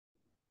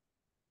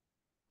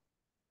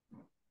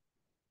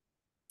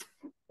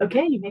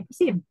Okay, you may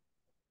proceed.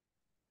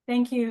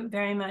 Thank you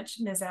very much,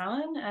 Ms.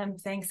 Allen.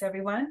 Thanks,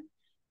 everyone.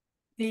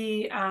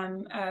 The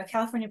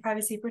California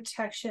Privacy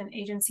Protection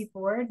Agency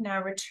Board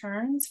now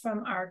returns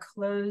from our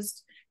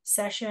closed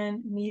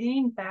session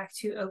meeting back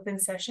to open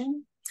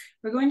session.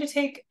 We're going to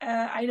take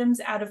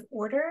items out of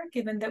order,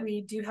 given that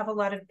we do have a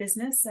lot of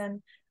business,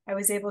 and I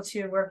was able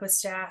to work with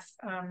staff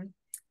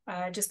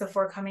just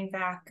before coming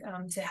back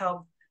to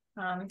help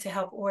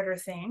order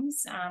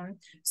things.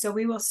 So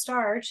we will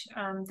start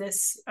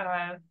this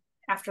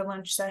after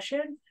lunch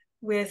session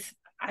with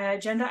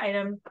agenda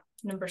item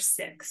number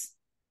 6.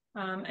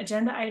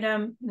 Agenda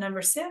item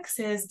number 6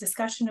 is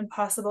discussion and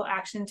possible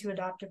action to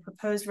adopt a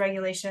proposed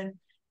regulation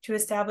to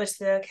establish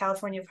the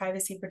California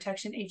Privacy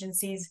Protection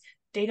Agency's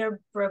data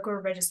broker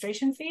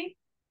registration fee.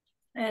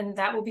 And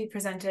that will be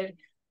presented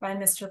by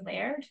Mr.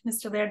 Laird.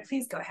 Mr. Laird,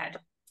 please go ahead.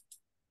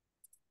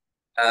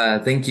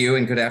 Thank you,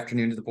 and good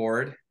afternoon to the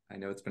board. I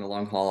know it's been a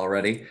long haul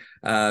already.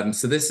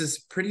 So this is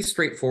pretty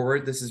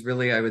straightforward. This is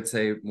really, I would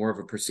say, more of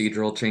a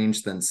procedural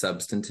change than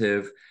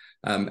substantive.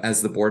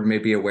 As the board may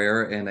be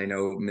aware, and I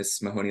know Ms.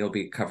 Mahoney will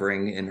be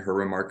covering in her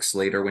remarks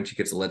later when she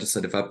gives a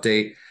legislative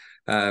update,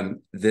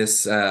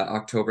 this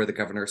October, the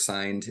governor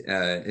signed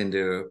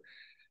into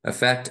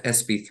effect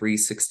SB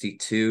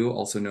 362,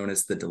 also known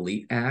as the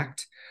DELETE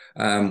Act,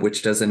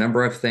 which does a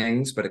number of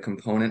things, but a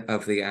component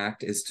of the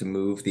act is to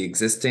move the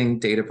existing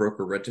data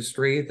broker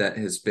registry that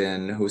has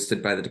been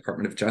hosted by the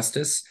Department of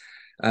Justice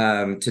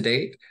to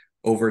date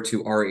over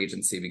to our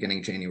agency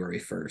beginning January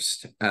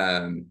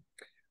 1st.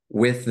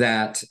 With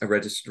that, a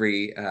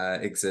registry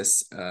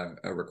exists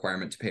a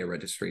requirement to pay a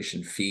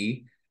registration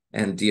fee,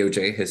 and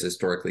DOJ has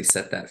historically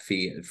set that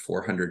fee at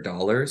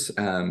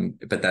 $400,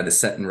 but that is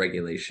set in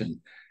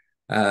regulation.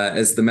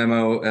 As the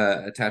memo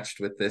attached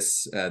with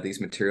these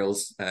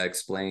materials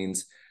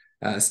explains,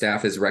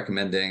 staff is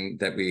recommending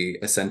that we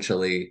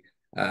essentially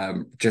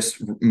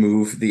just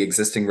move the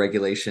existing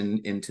regulation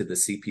into the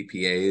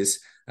CPPA's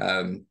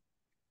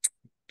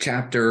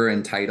chapter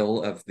and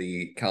title of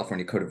the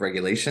California Code of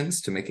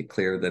Regulations to make it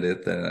clear that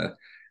the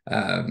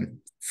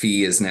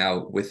fee is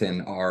now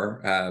within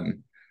our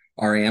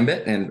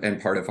ambit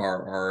and part of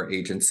our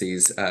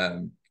agency's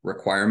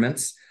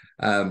requirements.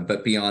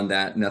 But beyond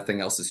that,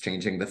 nothing else is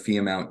changing. The fee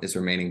amount is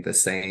remaining the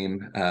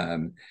same.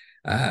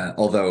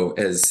 Although,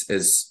 as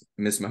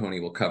Ms.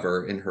 Mahoney will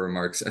cover in her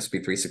remarks, SB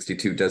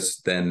 362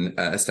 does then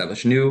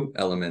establish new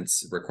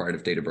elements required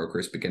of data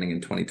brokers beginning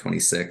in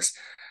 2026.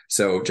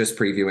 So just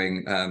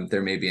previewing,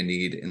 there may be a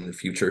need in the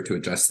future to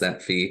adjust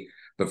that fee.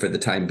 But for the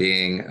time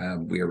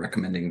being, we are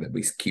recommending that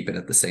we keep it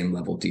at the same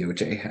level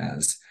DOJ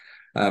has.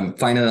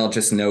 Finally, I'll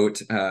just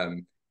note,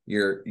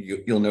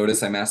 you'll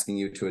notice I'm asking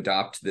you to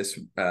adopt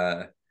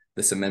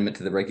this amendment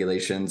to the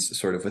regulations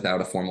sort of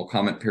without a formal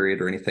comment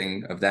period or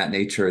anything of that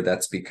nature.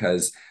 That's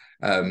because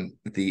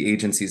the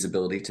agency's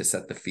ability to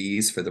set the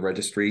fees for the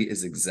registry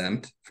is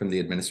exempt from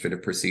the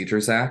Administrative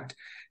Procedures Act.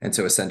 And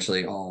so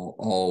essentially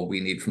all we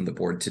need from the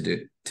board to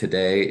do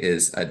today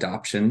is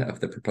adoption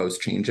of the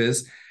proposed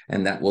changes,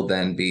 and that will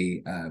then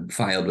be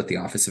filed with the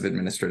Office of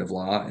Administrative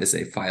Law as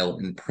a file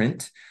in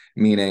print,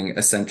 meaning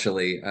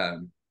essentially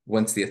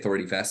once the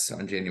authority vests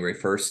on January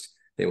 1st,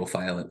 they will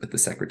file it with the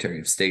Secretary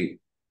of State,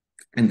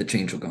 and the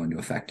change will go into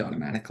effect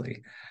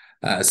automatically.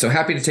 So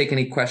happy to take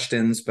any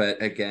questions, but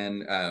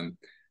again,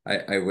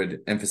 I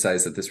would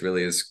emphasize that this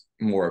really is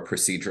more a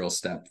procedural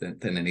step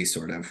than any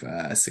sort of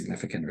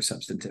significant or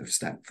substantive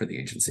step for the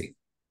agency.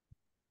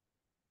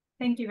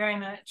 Thank you very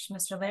much,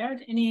 Mr.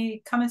 Laird.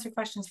 Any comments or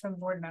questions from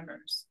board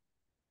members?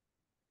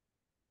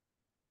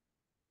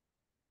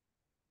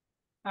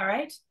 All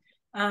right.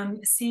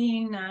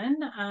 Seeing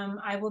none,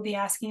 I will be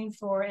asking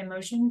for a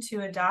motion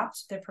to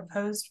adopt the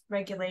proposed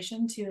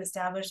regulation to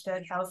establish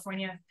the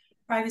California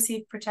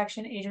Privacy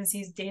Protection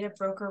Agency's data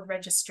broker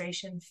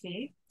registration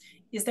fee.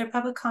 Is there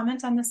public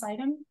comment on this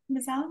item,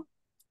 Ms. Allen?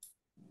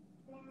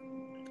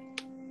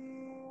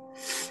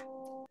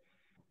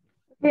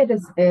 Okay,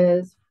 this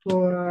is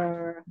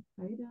for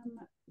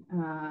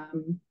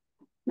item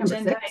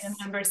agenda item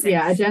number 6.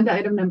 Yeah, agenda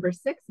item number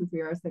 6, since we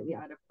are slightly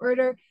out of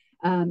order.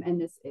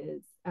 And this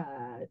is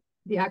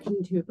the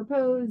action to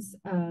propose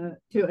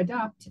to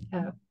adopt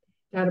a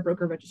data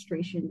broker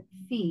registration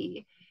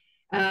fee.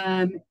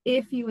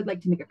 If you would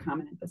like to make a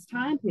comment at this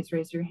time, please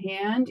raise your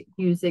hand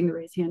using the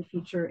raise hand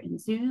feature in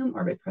Zoom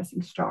or by pressing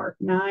 *9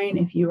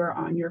 if you are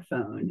on your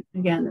phone.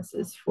 Again, this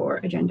is for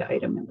agenda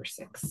item number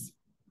 6.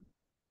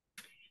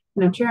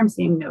 Madam Chair, I'm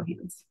seeing no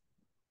hands.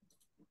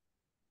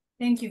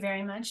 Thank you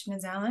very much,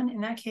 Ms. Allen.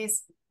 In that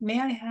case, may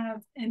I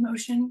have a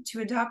motion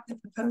to adopt the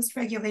proposed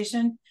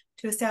regulation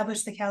to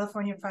establish the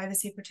California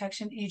Privacy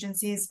Protection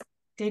Agency's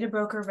data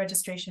broker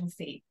registration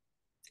fee?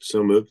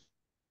 So moved.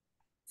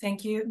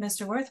 Thank you,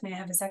 Mr. Worth. May I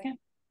have a second?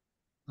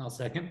 I'll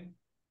second.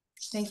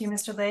 Thank you,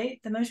 Mr.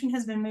 Lay. The motion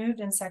has been moved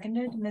and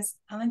seconded. Ms.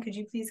 Allen, could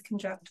you please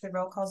conduct the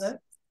roll call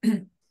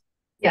vote?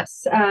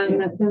 Yes,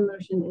 the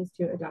motion is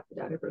to adopt the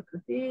data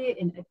broker fee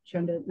in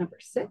agenda number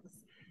 6.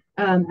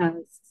 As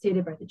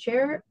stated by the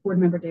chair, Board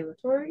Member De La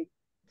Torre.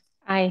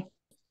 Aye.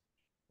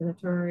 De La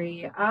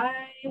Torre,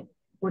 aye.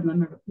 Board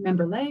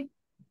Member Lay.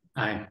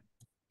 Aye.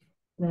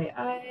 Lay,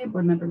 aye.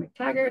 Board Member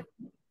McTaggart.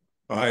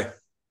 Aye.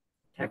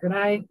 Taggart,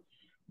 aye.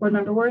 Board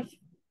Member Worth.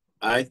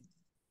 Aye.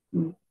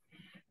 Board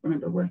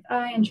Member Worth,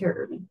 aye. And Chair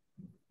Urban.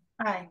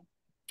 Aye.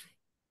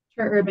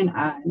 Chair Urban,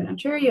 aye. Madam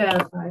Chair, you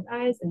have 5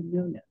 ayes and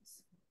no noes.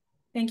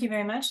 Thank you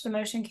very much. The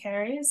motion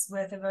carries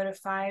with a vote of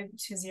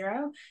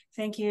 5-0.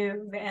 Thank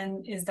you,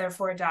 and is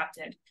therefore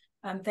adopted.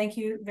 Thank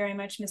you very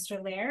much,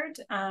 Mr. Laird.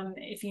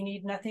 If you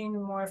need nothing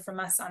more from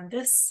us on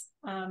this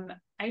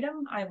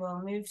item, I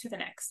will move to the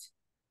next.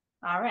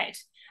 All right.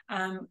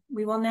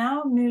 We will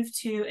now move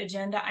to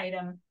agenda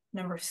item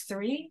number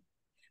 3,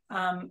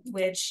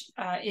 which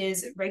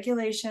is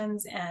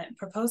regulations and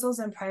proposals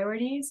and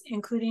priorities,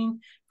 including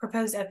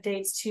proposed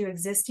updates to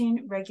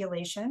existing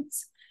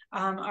regulations.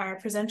 Our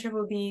presenter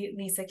will be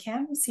Lisa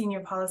Kim, Senior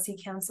Policy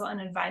Counsel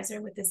and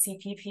Advisor with the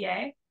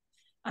CPPA.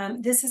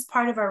 This is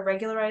part of our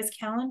regularized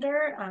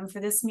calendar for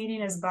this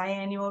meeting as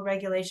biannual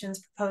regulations,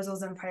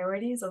 proposals, and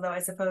priorities, although I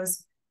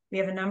suppose we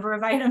have a number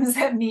of items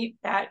that meet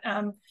that,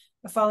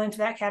 fall into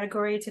that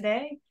category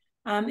today.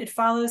 It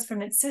follows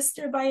from its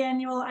sister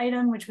biannual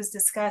item, which was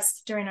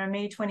discussed during our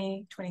May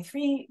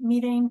 2023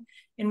 meeting,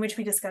 in which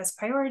we discussed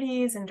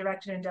priorities and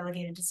directed and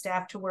delegated to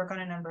staff to work on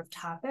a number of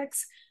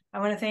topics. I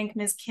want to thank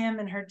Ms. Kim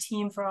and her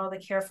team for all the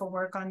careful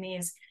work on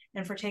these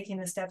and for taking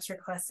the steps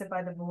requested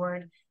by the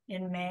board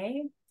in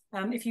May.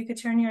 If you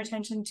could turn your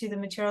attention to the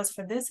materials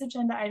for this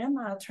agenda item,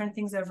 I'll turn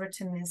things over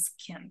to Ms.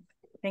 Kim.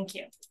 Thank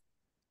you.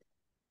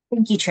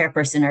 Thank you,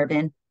 Chairperson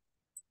Urban.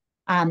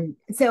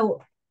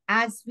 So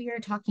as we are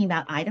talking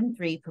about item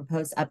 3,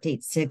 proposed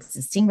updates to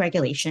existing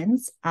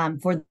regulations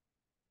for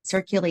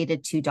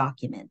circulated 2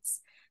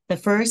 documents. The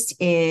first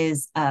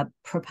is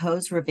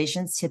proposed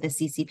revisions to the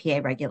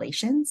CCPA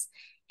regulations.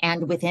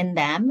 And within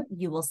them,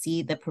 you will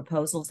see the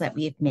proposals that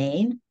we've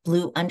made,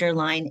 blue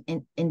underline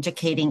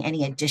indicating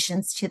any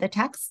additions to the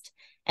text,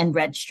 and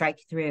red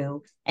strike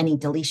through any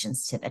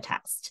deletions to the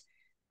text.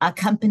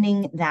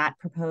 Accompanying that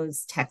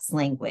proposed text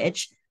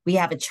language, we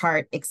have a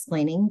chart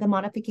explaining the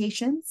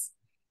modifications,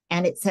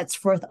 and it sets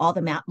forth all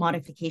the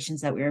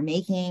modifications that we are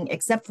making,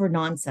 except for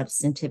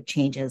non-substantive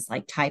changes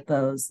like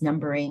typos,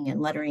 numbering and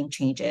lettering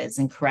changes,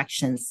 and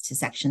corrections to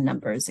section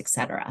numbers,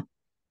 etc.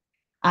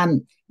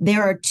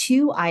 There are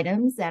 2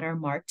 items that are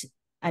marked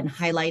and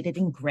highlighted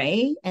in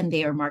gray, and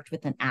they are marked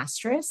with an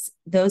asterisk.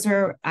 Those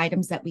are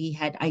items that we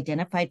had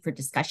identified for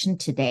discussion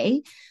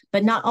today,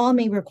 but not all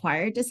may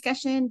require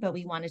discussion, but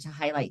we wanted to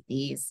highlight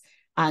these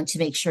to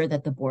make sure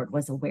that the board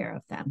was aware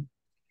of them.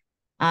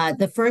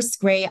 The first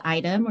gray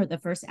item, or the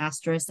first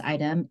asterisk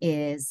item,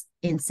 is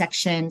in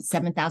section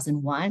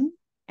 7001.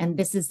 And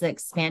this is the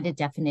expanded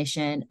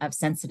definition of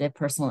sensitive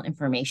personal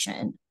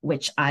information,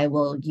 which I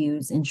will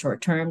use in short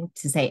term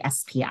to say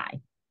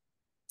SPI.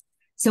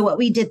 So what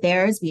we did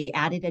there is we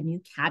added a new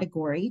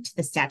category to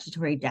the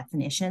statutory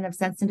definition of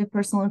sensitive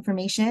personal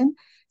information.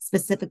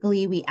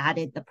 Specifically, we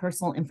added the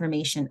personal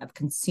information of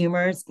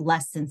consumers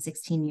less than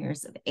 16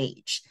 years of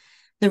age.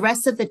 The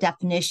rest of the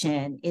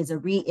definition is a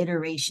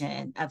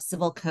reiteration of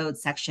Civil Code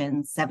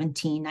section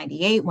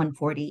 1798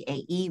 140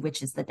 AE,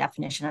 which is the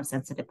definition of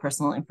sensitive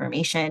personal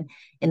information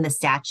in the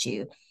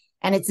statute.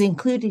 And it's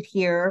included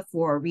here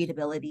for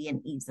readability and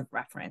ease of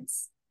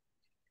reference.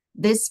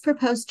 This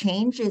proposed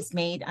change is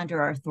made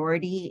under our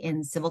authority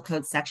in Civil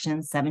Code section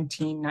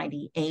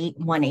 1798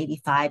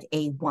 185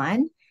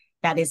 A1.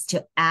 That is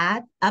to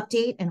add,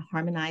 update, and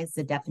harmonize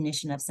the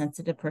definition of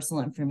sensitive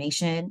personal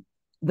information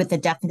with the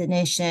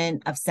definition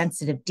of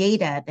sensitive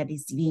data that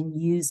is being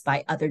used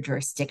by other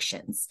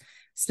jurisdictions,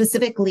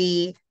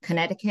 specifically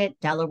Connecticut,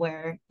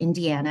 Delaware,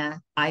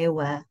 Indiana,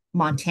 Iowa,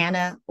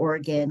 Montana,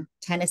 Oregon,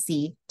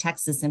 Tennessee,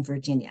 Texas, and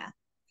Virginia.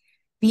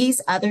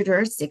 These other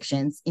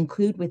jurisdictions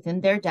include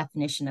within their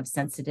definition of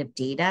sensitive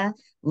data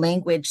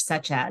language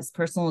such as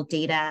personal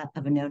data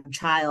of a known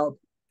child,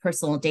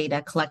 personal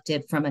data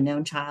collected from a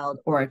known child,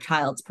 or a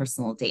child's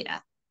personal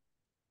data.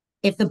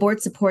 If the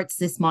board supports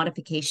this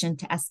modification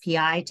to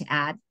SPI to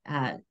add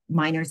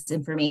minors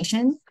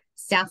information,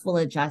 staff will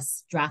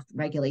adjust draft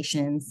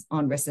regulations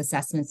on risk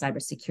assessment,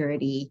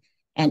 cybersecurity,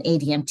 and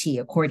ADMT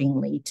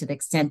accordingly to the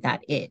extent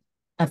that it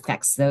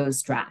affects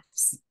those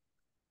drafts.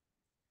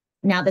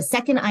 Now, the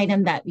second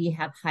item that we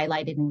have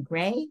highlighted in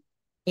gray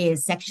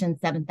is section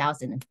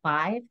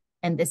 7005,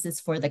 and this is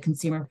for the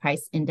Consumer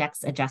Price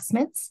Index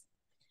adjustments.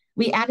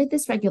 We added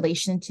this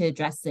regulation to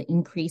address the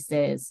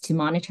increases to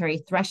monetary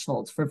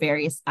thresholds for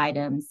various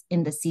items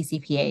in the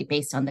CCPA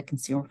based on the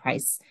Consumer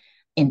Price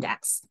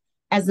Index.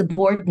 As the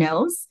board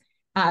knows,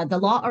 the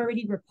law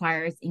already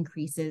requires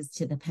increases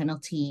to the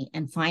penalty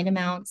and fine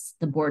amounts,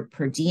 the board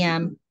per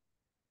diem,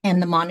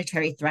 and the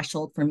monetary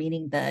threshold for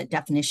meeting the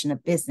definition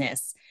of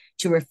business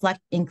to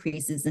reflect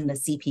increases in the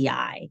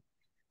CPI.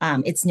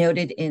 It's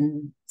noted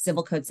in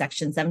Civil Code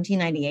section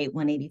 1798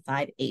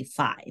 185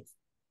 A5.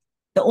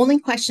 The only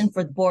question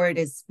for the board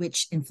is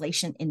which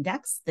inflation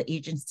index the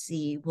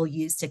agency will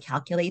use to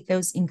calculate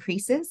those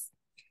increases.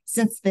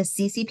 Since the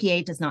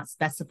CCPA does not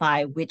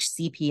specify which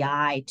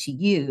CPI to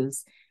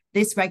use,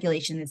 this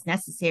regulation is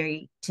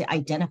necessary to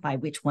identify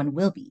which one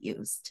will be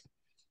used.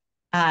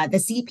 The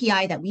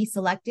CPI that we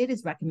selected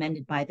is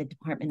recommended by the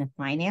Department of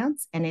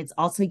Finance, and it's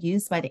also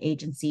used by the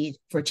agency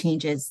for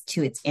changes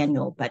to its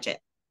annual budget.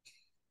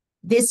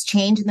 This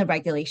change in the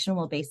regulation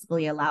will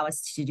basically allow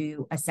us to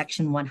do a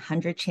Section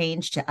 100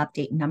 change to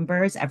update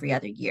numbers every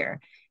other year.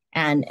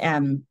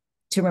 And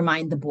to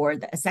remind the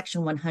board that a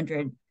Section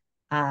 100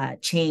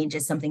 change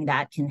is something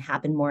that can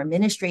happen more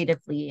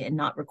administratively and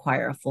not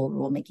require a full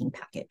rulemaking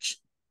package.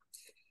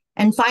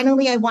 And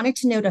finally, I wanted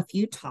to note a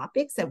few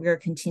topics that we're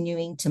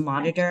continuing to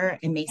monitor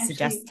and may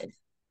suggest.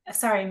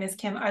 Sorry, Ms.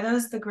 Kim, are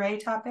those the gray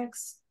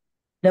topics?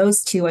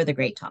 Those two are the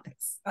gray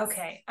topics.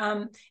 Okay,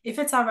 if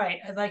it's all right,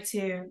 I'd like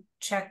to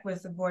check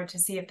with the board to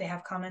see if they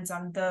have comments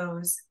on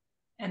those,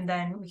 and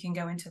then we can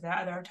go into the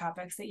other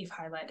topics that you've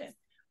highlighted.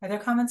 Are there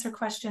comments or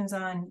questions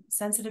on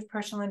sensitive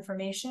personal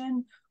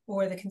information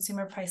or the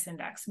Consumer Price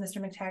Index? Mr.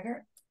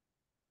 McTaggart?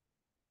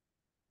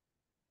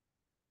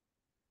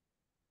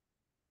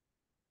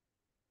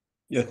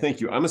 Yeah,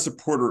 thank you. I'm a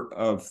supporter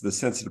of the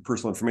sensitive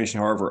personal information.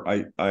 However,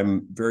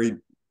 I'm very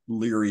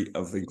leery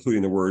of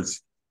including the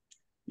words,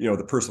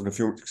 the personal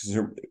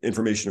consumer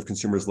information of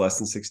consumers less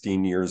than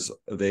 16 years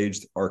of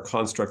age. Our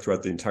construct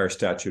throughout the entire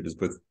statute has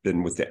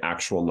been with the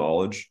actual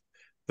knowledge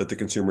that the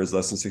consumer is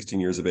less than 16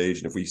 years of age.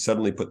 And if we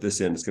suddenly put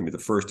this in, it's going to be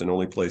the first and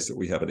only place that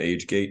we have an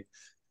age gate.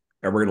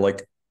 And we're going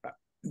to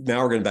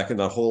now we're going back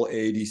into the whole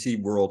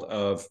AADC world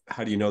of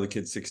how do you know the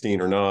kid's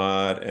 16 or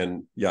not,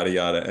 and yada,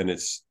 yada. And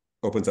it's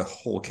opens a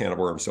whole can of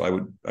worms.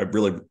 So I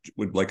really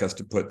would like us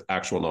to put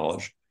actual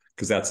knowledge,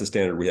 because that's the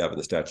standard we have in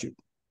the statute.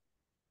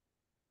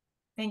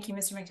 Thank you,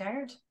 Mr.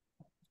 McTaggart.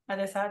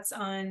 Other thoughts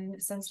on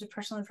sensitive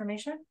personal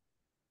information?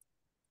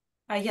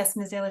 Yes,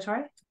 Ms. De La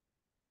Torre.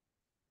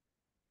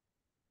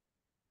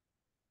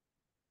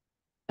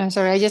 I'm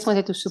sorry, I just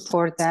wanted to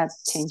support that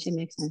change. It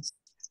makes sense.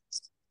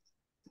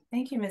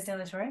 Thank you, Ms. De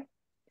La Torre.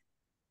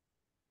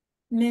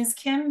 Ms.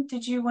 Kim,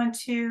 did you want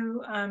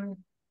to,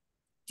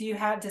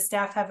 does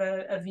staff have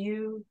a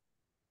view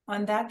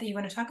on that you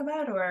want to talk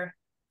about, or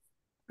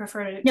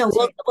prefer to? No,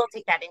 we'll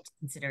take that into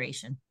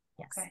consideration.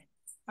 Yes. Okay.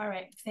 All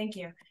right. Thank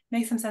you.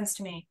 Makes some sense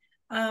to me.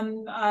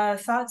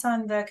 Thoughts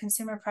on the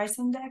Consumer Price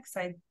Index?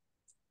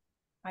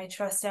 I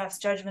trust staff's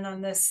judgment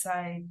on this.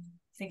 I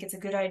think it's a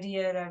good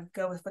idea to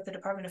go with what the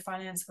Department of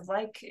Finance would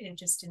like,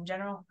 just in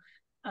general,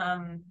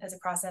 as a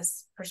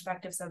process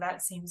perspective. So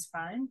that seems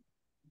fine.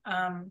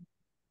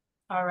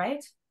 All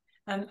right.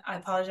 I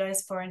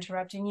apologize for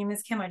interrupting you,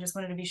 Ms. Kim. I just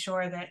wanted to be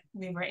sure that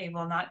we were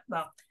able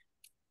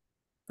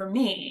for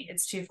me,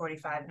 it's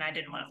 2:45 and I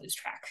didn't want to lose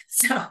track.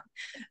 So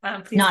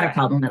please. Not a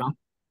problem at all.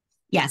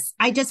 Yes,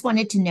 I just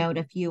wanted to note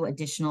a few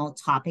additional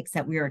topics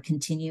that we are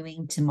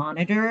continuing to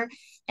monitor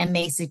and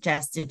may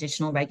suggest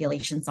additional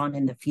regulations on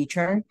in the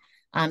future.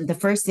 The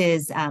first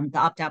is the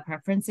opt-out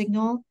preference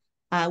signal.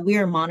 We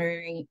are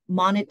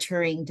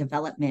monitoring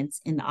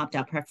developments in the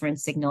opt-out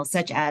preference signal,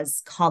 such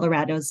as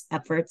Colorado's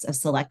efforts of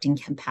selecting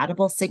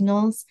compatible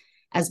signals,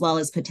 as well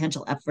as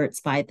potential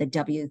efforts by the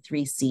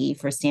W3C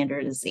for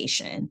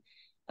standardization.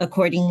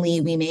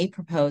 Accordingly, we may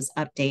propose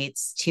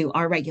updates to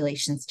our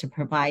regulations to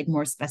provide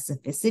more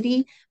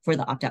specificity for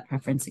the opt-out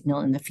preference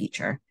signal in the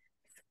future.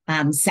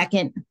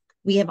 Second,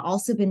 we have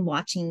also been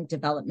watching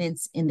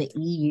developments in the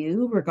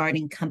EU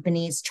regarding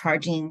companies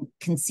charging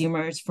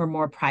consumers for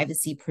more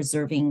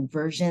privacy-preserving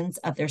versions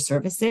of their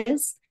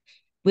services.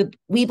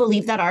 We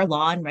believe that our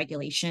law and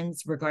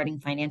regulations regarding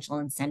financial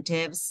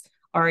incentives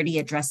already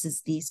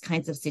addresses these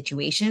kinds of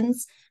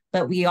situations,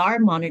 but we are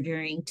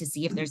monitoring to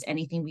see if there's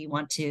anything we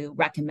want to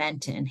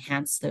recommend to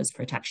enhance those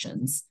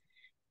protections.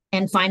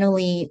 And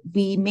finally,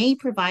 we may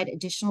provide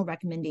additional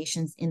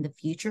recommendations in the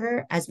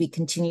future as we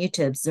continue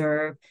to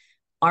observe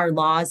our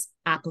law's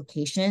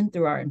application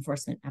through our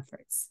enforcement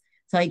efforts.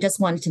 So I just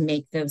wanted to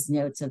make those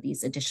notes of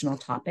these additional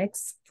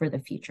topics for the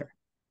future.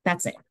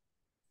 That's it.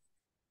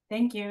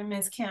 Thank you,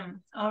 Ms.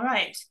 Kim. All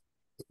right.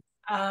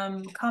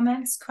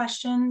 Comments,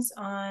 questions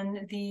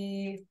on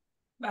the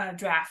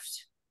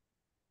draft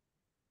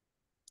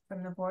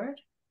from the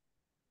board?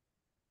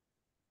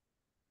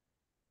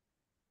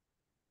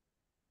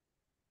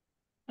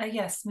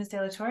 Yes, Ms.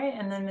 De La Torre,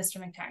 and then Mr.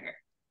 McTaggart.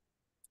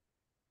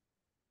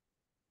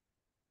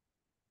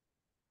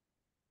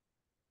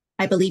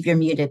 I believe you're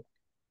muted,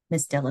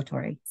 Ms. De La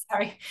Torre.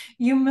 Sorry,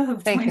 you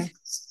moved. Thank you.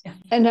 Yeah.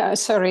 And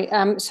sorry,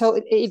 so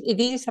if it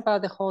is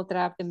about the whole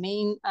draft, the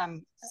main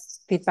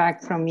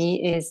feedback from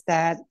me is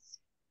that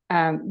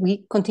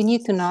we continue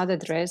to not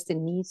address the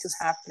need to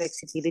have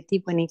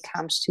flexibility when it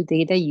comes to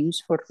data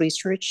use for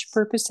research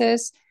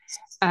purposes.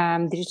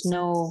 There's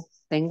no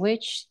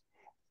language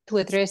to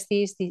address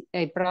this.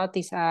 I brought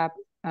this up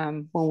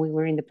when we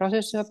were in the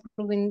process of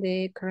approving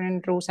the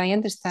current rules. I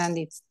understand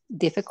it's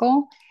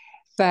difficult,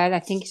 but I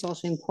think it's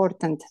also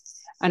important.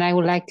 And I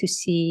would like to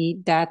see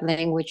that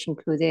language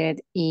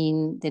included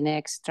in the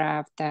next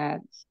draft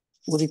that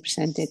will be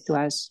presented to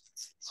us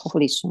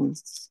hopefully soon.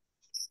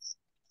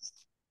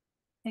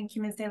 Thank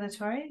you, Ms. De La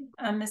Torre.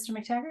 Mr.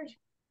 McTaggart?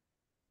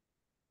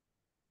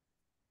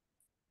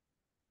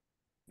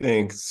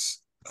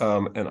 Thanks.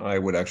 And I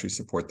would actually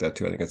support that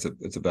too. I think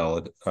it's a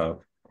valid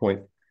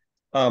point.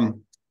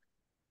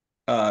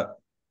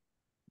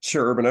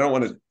 Chair Urban, I don't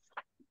want to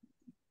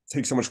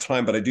take so much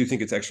time, but I do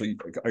think it's actually,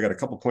 I got a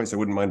couple points I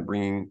wouldn't mind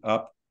bringing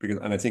up, because,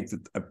 and I think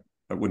that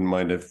I wouldn't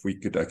mind if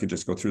I could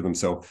just go through them.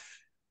 So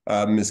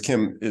Ms.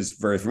 Kim is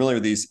very familiar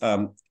with these.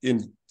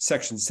 In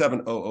section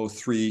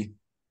 7003,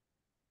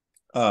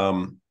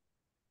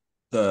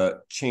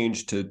 the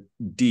change to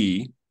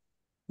D,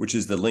 which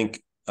is the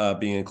link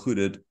being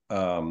included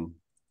on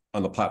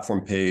the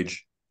platform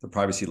page, the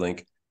privacy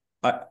link.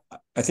 I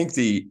think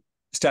the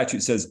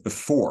statute says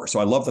before, so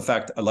I love the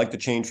fact, I like the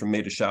change from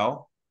may to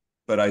shall,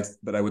 but I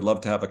would love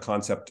to have a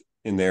concept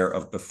in there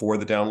of before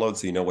the download,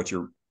 so you know what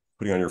you're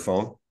putting on your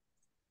phone.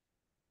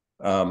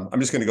 I'm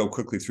just going to go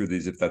quickly through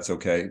these if that's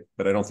okay,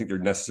 but I don't think they're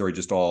necessarily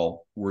just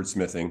all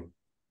wordsmithing.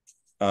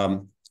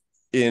 On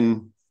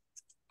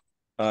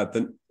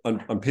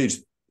page,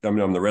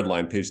 on the red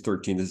line, page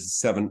 13, this is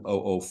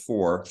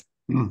 7004.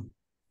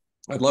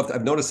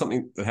 I've noticed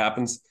something that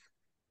happens.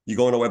 You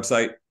go on a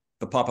website,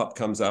 the pop-up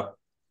comes up,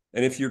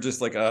 and if you're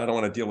just like, I don't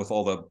want to deal with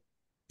all the,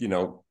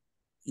 you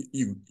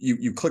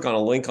click on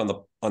a link on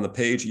the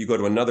page, you go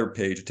to another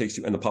page, it takes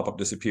you, and the pop-up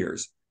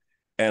disappears.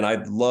 And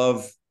I'd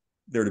love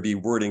there to be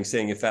wording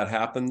saying if that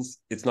happens,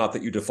 it's not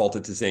that you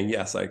defaulted to saying,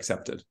 yes, I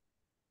accepted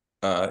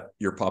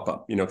your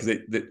pop-up,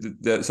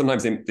 because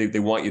sometimes they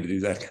want you to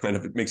do that kind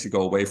of, it makes it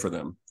go away for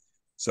them.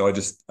 So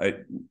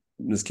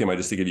Ms. Kim, I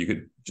just think if you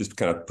could just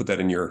kind of put that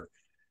in your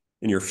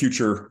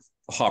future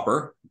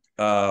hopper.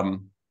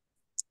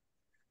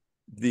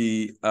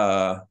 The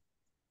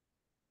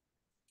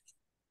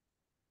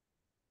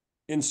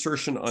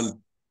insertion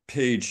on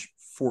page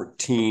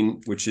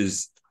 14, which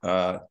is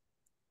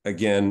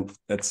again,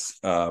 that's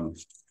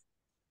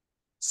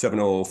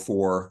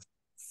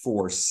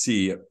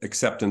 7004-4C,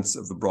 acceptance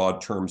of the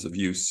broad terms of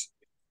use.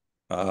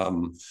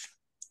 Actually,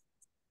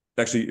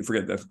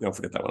 forget that. Don't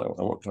forget that one. I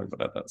won't talk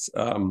about that. That's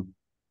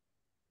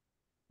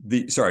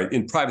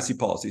in privacy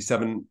policy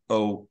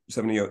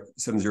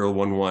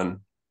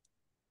 7011.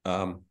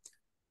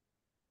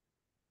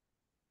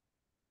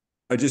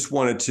 I just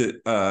wanted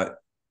to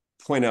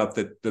point out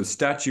that the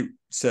statute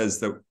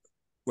says that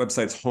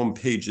websites' home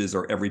pages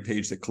are every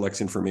page that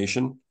collects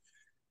information.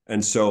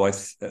 And so I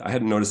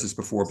hadn't noticed this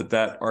before, but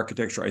that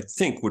architecture, I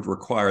think, would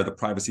require the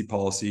privacy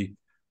policy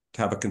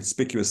to have a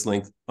conspicuous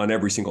link on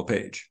every single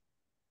page.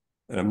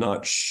 And I'm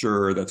not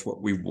sure that's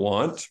what we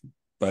want,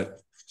 but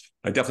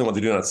I definitely want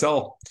to do not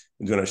sell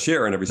and do not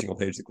share on every single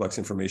page that collects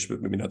information,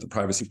 but maybe not the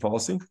privacy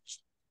policy.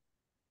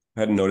 I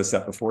hadn't noticed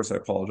that before, so I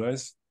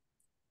apologize.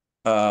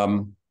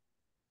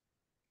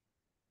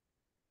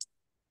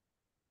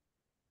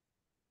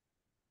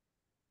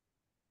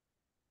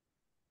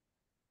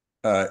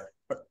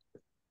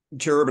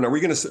 Chair Urban, are we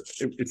going to,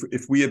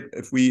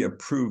 if we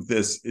approve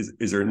this,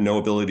 is there no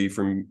ability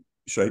from,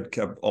 should I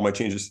have all my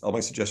changes, all my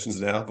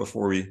suggestions now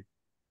before we?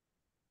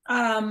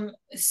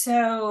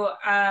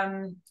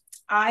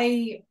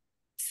 I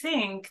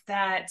think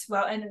that,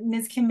 well, and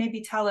Ms. Kim,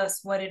 maybe tell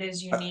us what it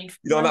is you need.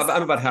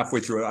 I'm about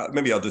halfway through it.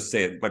 Maybe I'll just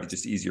say it. It might be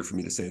just easier for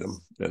me to say them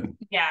then.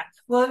 Yeah.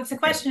 Well, if the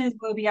question is,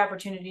 will there be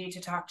opportunity to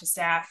talk to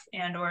staff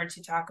and or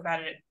to talk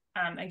about it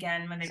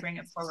again when they bring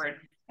it forward?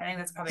 I think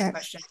that's probably a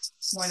question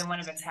more than one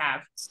of us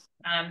have.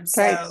 Is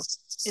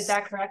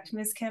that correct,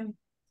 Ms. Kim?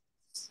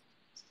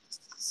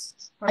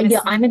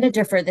 Yeah, I'm going to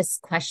defer this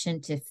question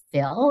to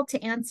Phil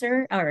to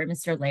answer, or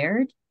Mr.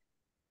 Laird.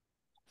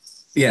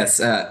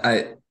 Yes,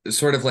 I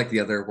sort of like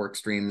the other work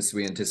streams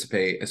we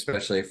anticipate,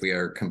 especially if we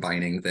are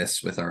combining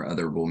this with our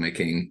other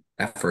rulemaking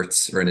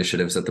efforts or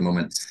initiatives at the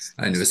moment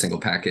into a single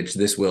package.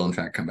 This will, in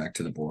fact, come back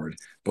to the board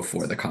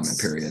before the comment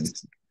period.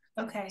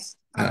 Okay.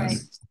 All right.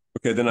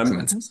 Okay, then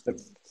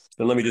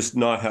let me just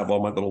not have all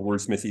my little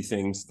wordsmithy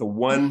things. The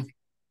one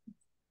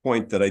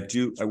point that I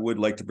would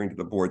like to bring to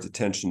the board's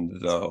attention,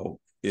 though,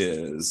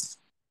 is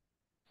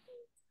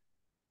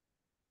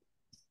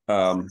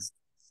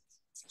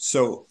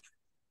so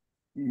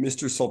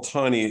Mr.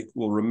 Soltani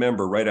will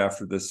remember right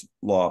after this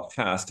law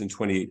passed in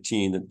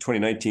 2018 and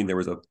 2019, there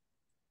was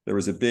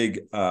a big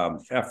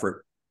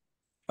effort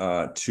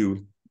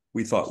to,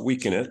 we thought,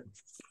 weaken it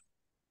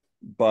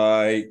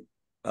by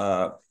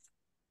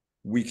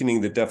weakening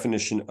the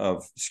definition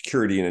of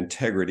security and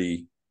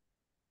integrity,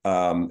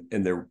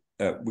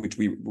 which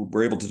we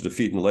were able to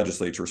defeat in the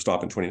legislature,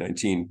 stop in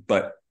 2019.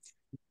 But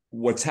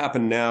what's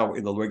happened now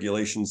in the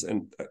regulations,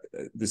 and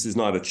this is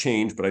not a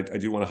change, but I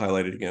do want to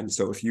highlight it again.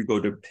 So if you go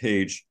to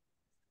page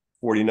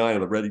 49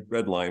 of the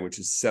red line, which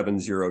is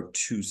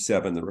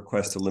 7027, the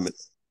request to limit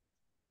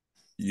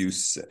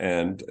use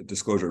and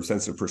disclosure of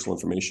sensitive personal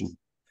information,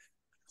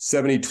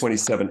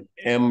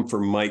 7027M for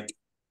Mike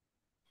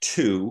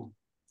 2,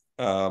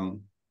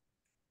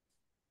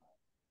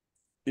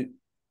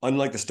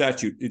 unlike the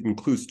statute, it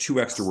includes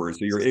 2 extra words.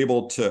 So you're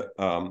able to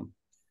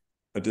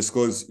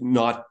disclose,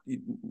 not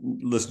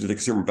listen to the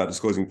consumer about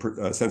disclosing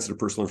sensitive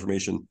personal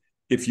information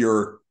if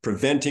you're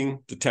preventing,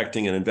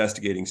 detecting, and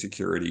investigating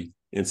security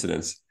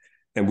incidents.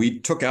 And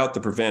we took out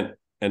the prevent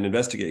and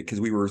investigate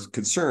because we were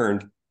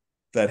concerned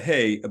that,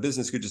 hey, a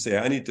business could just say,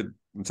 I need to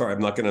I'm sorry,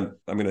 I'm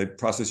going to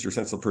process your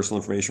sensitive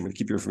personal information. I'm going to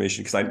keep your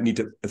information because I need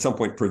to at some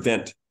point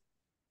prevent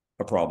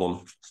a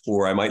problem,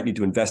 or I might need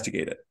to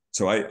investigate it.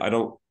 So I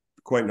don't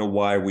quite know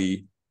why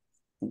we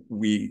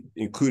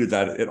included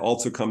that. It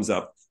also comes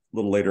up a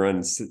little later on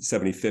in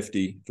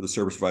 7050 for the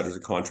service providers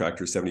and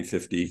contractors,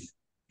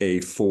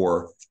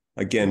 7050A4.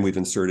 Again, we've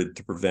inserted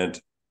to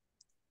prevent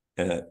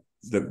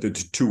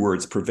the two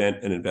words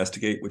prevent and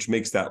investigate, which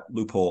makes that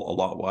loophole a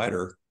lot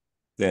wider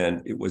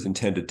than it was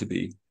intended to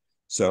be.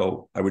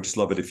 So I would just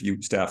love it if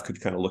you staff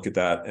could kind of look at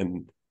that.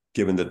 And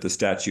given that the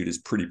statute is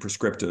pretty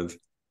prescriptive,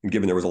 and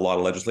given there was a lot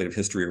of legislative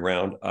history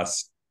around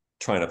us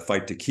trying to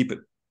fight to keep it,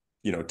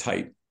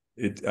 tight,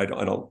 I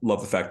don't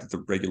love the fact that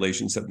the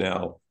regulations have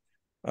now,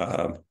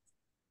 I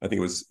think it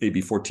was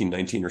AB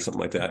 1419 or something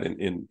like that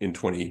in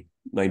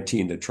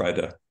 2019 that tried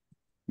to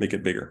make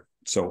it bigger.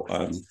 So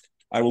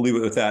I will leave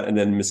it with that. And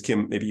then Ms.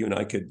 Kim, maybe you and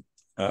I could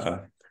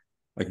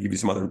give you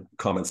some other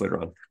comments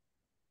later on.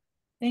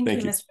 Thank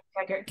you, Mr.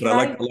 McTaggart. But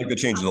I like the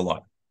changes a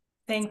lot.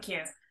 Thank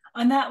you.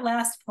 On that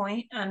last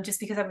point, just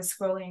because I was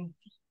scrolling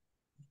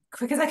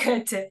quick as I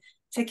could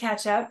to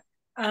catch up,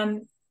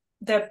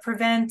 the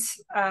prevent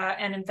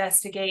and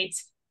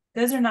investigate,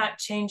 those are not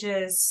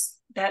changes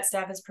that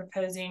staff is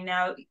proposing.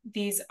 Now,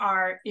 these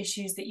are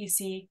issues that you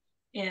see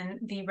in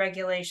the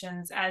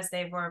regulations as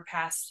they were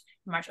passed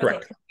in March.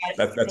 Correct.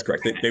 Okay. That's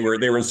correct. They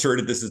were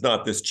inserted. This is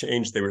not this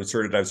change. They were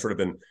inserted. I've sort of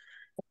been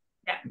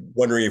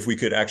wondering if we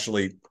could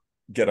actually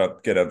get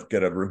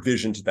a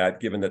revision to that,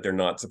 given that they're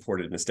not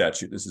supported in the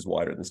statute. This is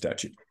wider than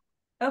statute.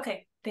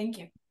 Okay, thank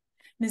you.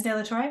 Ms. De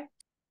La Torre?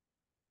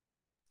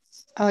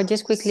 Oh,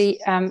 just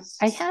quickly,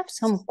 I have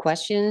some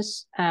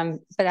questions,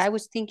 but I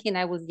was thinking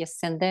I will just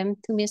send them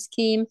to Ms.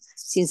 Kim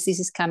since this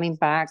is coming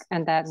back,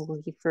 and that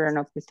will give her an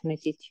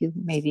opportunity to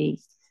maybe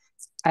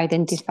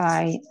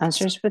identify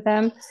answers for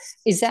them.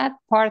 Is that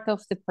part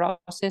of the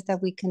process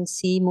that we can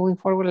see moving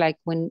forward? Like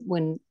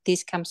when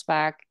this comes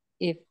back,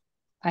 if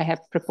I have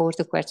proposed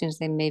the questions,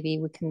 then maybe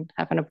we can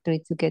have an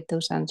opportunity to get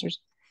those answers.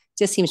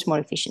 Just seems more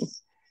efficient.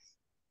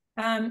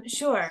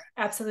 Sure,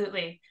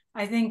 absolutely.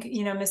 I think,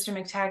 Mr.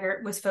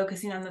 McTaggart was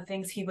focusing on the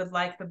things he would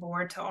like the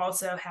board to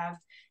also have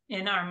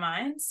in our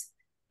minds.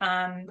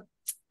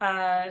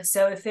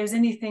 So if there's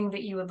anything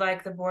that you would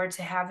like the board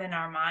to have in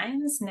our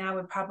minds, now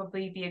would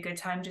probably be a good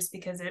time, just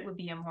because it would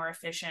be a more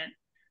efficient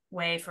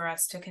way for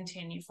us to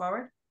continue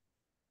forward.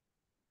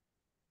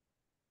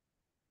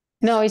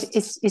 No,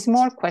 it's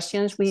more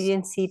questions. We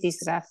didn't see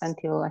this draft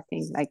until I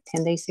think like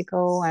 10 days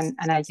ago. And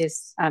I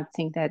just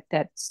think that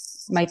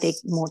might take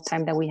more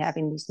time than we have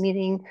in this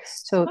meeting.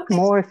 So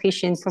more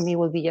efficient for me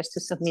will be just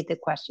to submit the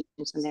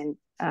questions and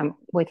then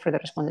wait for the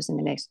responses in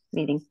the next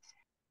meeting.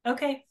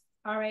 Okay,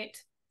 all right.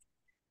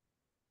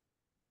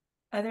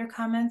 Other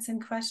comments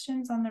and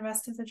questions on the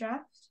rest of the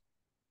draft?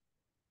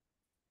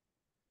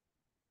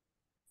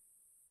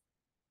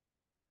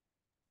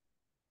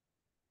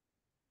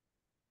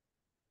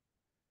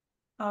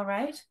 All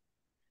right.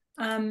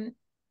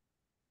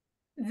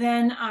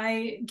 Then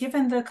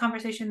given the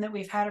conversation that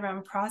we've had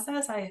around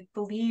process, I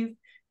believe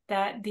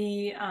that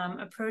the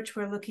approach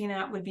we're looking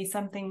at would be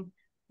something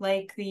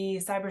like the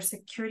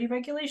cybersecurity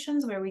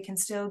regulations, where we can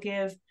still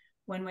give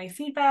one-way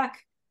feedback.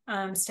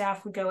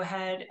 Staff would go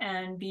ahead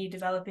and be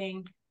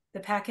developing the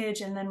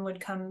package and then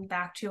would come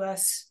back to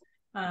us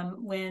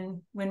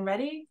when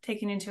ready,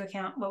 taking into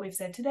account what we've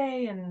said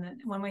today and the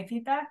one-way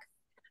feedback.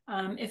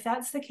 If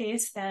that's the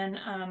case, then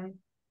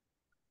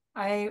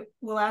I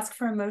will ask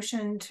for a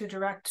motion to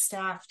direct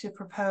staff to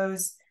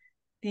propose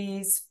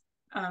these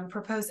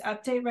proposed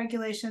update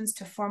regulations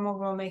to formal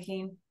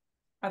rulemaking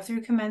up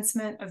through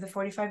commencement of the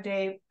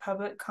 45-day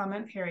public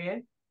comment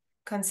period,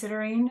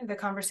 considering the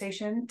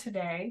conversation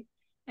today,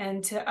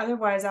 and to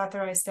otherwise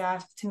authorize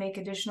staff to make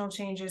additional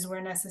changes where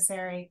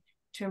necessary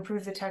to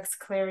improve the text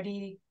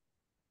clarity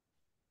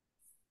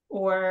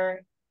or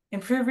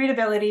improve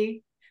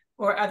readability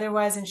or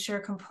otherwise ensure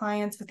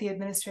compliance with the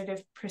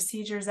Administrative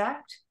Procedures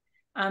Act.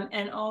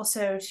 And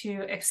also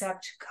to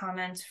accept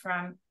comment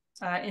from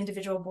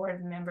individual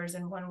board members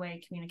in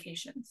one-way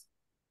communications.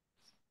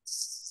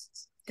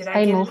 Did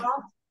I get it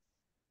all?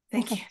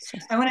 Thank you.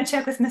 I want to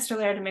check with Mr.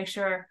 Laird to make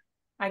sure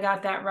I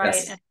got that right.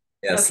 Yes,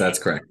 yes, okay. That's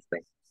correct.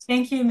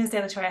 Thank you, Ms.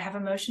 De La Torre. I have a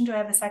motion. Do I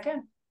have a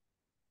second?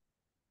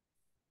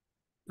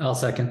 I'll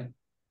second.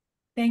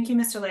 Thank you,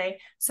 Mr.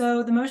 Lay.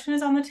 So the motion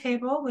is on the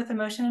table with a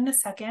motion and a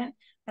second.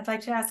 I'd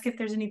like to ask if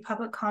there's any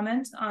public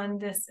comment on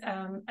this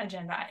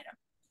agenda item.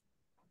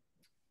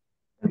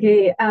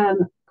 Okay,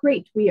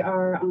 great. We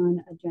are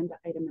on agenda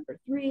item number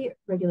 3,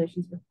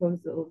 regulation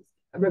proposals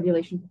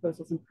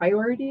and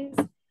priorities.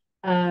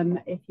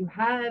 If you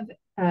have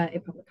a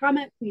public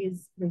comment,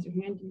 please raise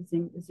your hand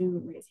using the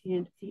Zoom raise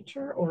hand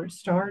feature, or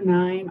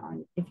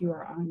 *9 if you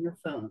are on your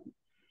phone.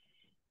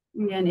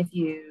 And if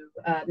you,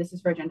 this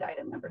is for agenda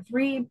item number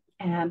 3,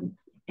 and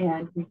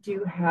we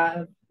do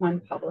have one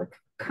public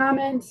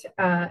comment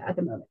at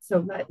the moment. So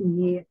let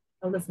me,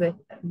 Elizabeth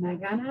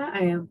Magana, I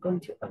am going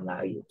to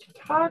allow you to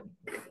talk.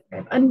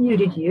 I've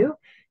unmuted you.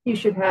 You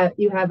have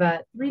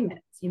 3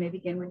 minutes. You may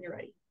begin when you're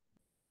ready.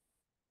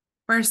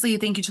 Firstly,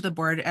 thank you to the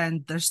board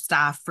and the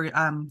staff for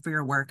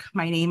your work.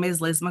 My name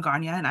is Liz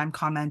Magana, and I'm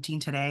commenting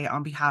today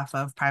on behalf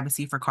of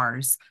Privacy for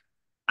Cars.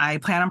 I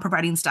plan on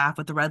providing staff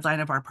with the red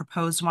line of our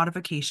proposed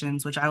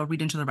modifications, which I will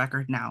read into the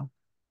record now.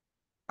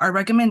 Our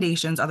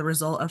recommendations are the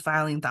result of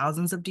filing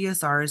thousands of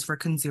DSRs for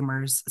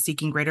consumers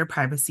seeking greater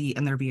privacy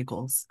in their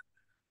vehicles.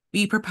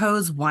 We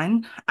propose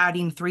 1,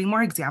 adding 3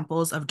 more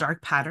examples of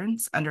dark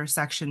patterns under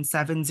section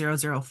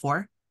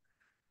 7004.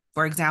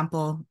 For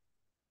example,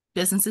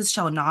 businesses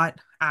shall not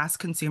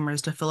ask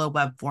consumers to fill a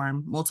web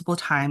form multiple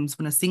times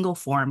when a single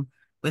form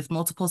with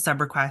multiple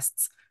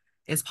sub-requests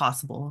is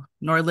possible,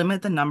 nor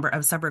limit the number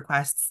of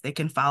sub-requests they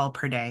can file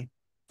per day.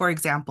 For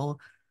example,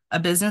 a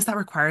business that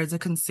requires a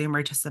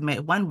consumer to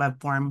submit 1 web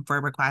form for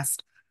a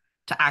request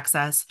to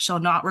access shall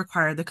not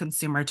require the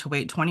consumer to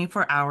wait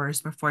 24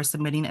 hours before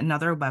submitting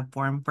another web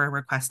form for a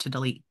request to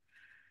delete.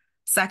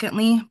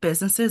 Secondly,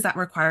 businesses that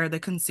require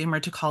the consumer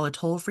to call a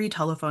toll-free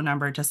telephone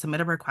number to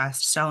submit a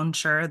request shall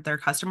ensure their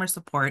customer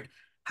support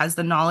has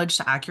the knowledge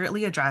to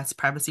accurately address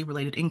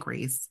privacy-related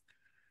inquiries.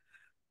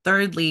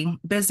 Thirdly,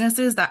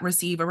 businesses that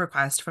receive a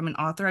request from an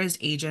authorized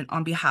agent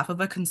on behalf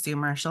of a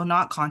consumer shall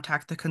not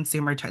contact the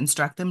consumer to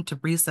instruct them to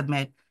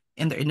resubmit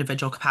in their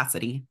individual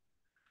capacity.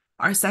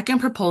 Our second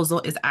proposal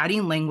is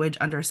adding language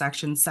under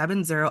section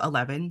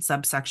 7011,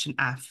 subsection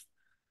F.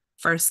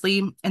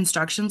 Firstly,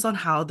 instructions on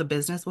how the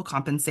business will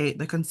compensate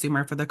the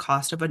consumer for the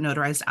cost of a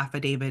notarized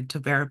affidavit to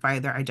verify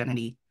their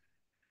identity.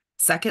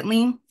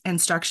 Secondly,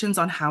 instructions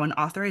on how an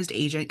authorized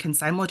agent can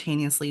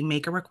simultaneously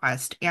make a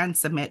request and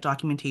submit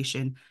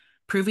documentation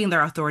proving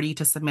their authority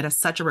to submit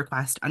such a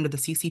request under the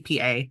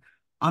CCPA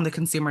on the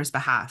consumer's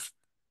behalf.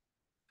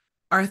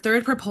 Our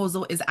third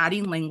proposal is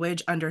adding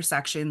language under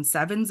section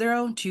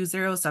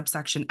 7020,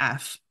 subsection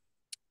F.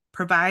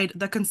 Provide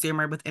the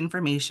consumer with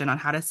information on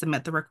how to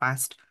submit the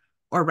request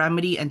or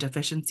remedy and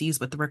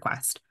deficiencies with the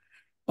request,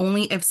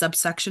 only if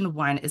subsection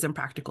 1 is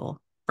impractical.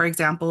 For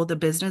example, the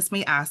business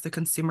may ask the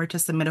consumer to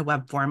submit a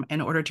web form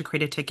in order to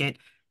create a ticket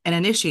and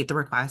initiate the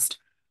request,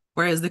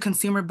 whereas the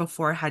consumer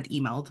before had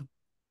emailed.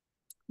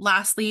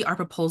 Lastly, our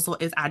proposal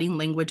is adding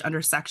language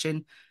under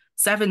section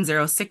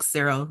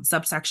 7060,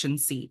 subsection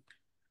C.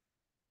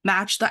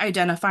 Match the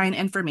identifying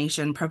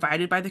information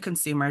provided by the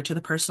consumer to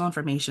the personal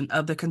information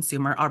of the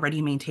consumer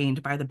already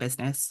maintained by the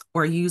business,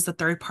 or use the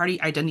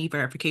third-party identity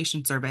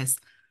verification service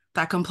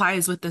that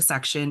complies with this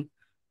section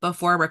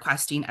before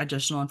requesting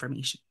additional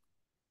information.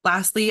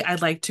 Lastly,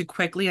 I'd like to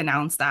quickly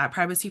announce that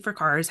Privacy for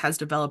Cars has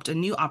developed a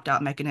new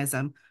opt-out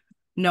mechanism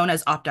known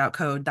as opt-out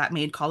code that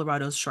made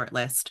Colorado's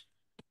shortlist.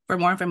 For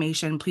more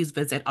information, please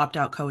visit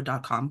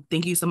optoutcode.com.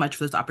 Thank you so much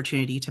for this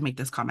opportunity to make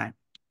this comment.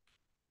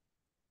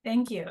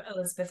 Thank you,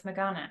 Elizabeth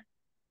Magana.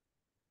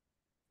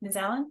 Ms.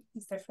 Allen,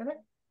 is there further?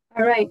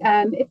 All right.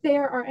 If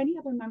there are any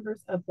other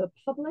members of the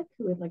public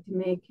who would like to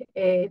make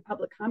a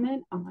public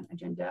comment on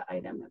agenda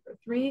item number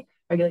 3,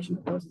 regulation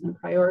proposals and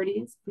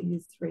priorities,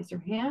 please raise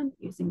your hand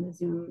using the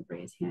Zoom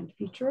raise hand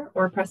feature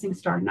or pressing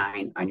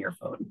 *9 on your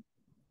phone.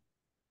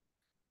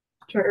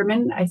 Chair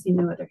Urban, I see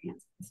no other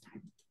hands at this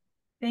time.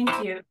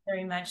 Thank you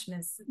very much,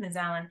 Ms.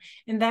 Allen.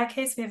 In that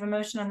case, we have a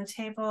motion on the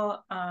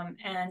table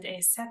and a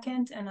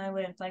second, and I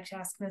would like to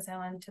ask Ms.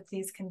 Allen to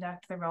please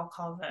conduct the roll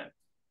call vote.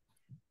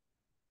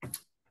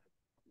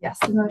 Yes,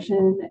 the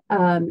motion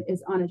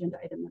is on agenda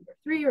item number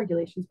 3,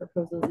 regulations,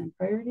 proposals, and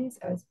priorities,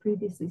 as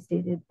previously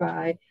stated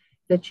by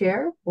the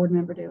chair. Board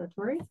Member De La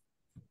Torre.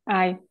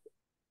 Aye.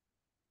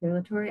 De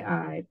La Torre,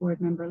 aye. Board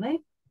Member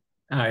Lay.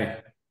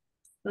 Aye.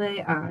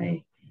 Lay,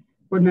 aye.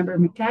 Board Member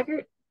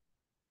McTaggart.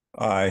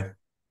 Aye.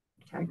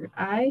 McTaggart,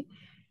 aye.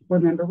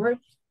 Board Member Worth.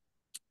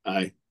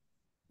 Aye.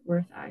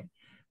 Worth, aye.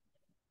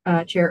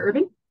 Chair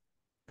Urban.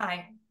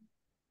 Aye.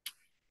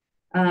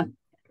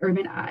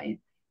 Urban, aye.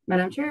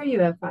 Madam Chair,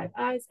 you have 5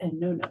 ayes and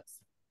no noes.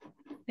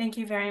 Thank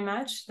you very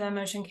much. The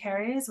motion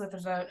carries with a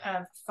vote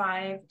of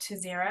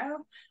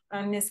 5-0.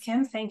 Ms.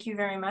 Kim, thank you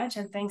very much.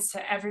 And thanks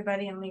to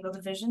everybody in Legal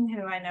Division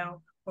who I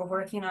know were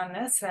working on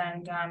this.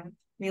 And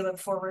we look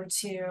forward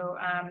to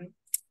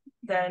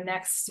the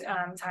next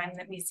time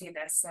that we see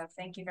this. So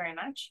thank you very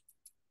much.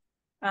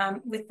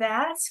 With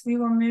that, we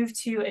will move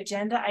to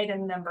agenda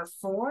item number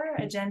 4.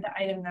 Agenda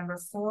item number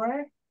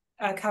 4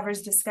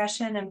 covers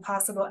discussion and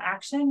possible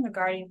action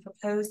regarding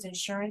proposed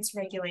insurance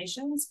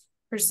regulations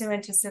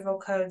pursuant to Civil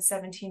Code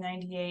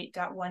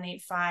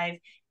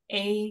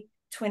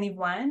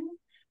 1798.185A21.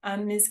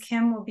 Ms.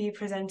 Kim will be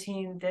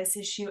presenting this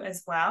issue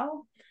as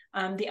well.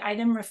 The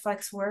item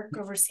reflects work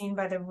overseen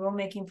by the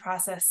Rulemaking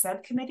Process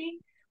Subcommittee,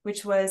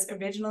 which was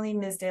originally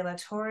Ms. De La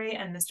Torre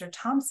and Mr.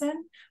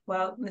 Thompson.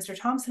 Well, Mr.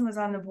 Thompson was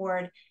on the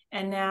board,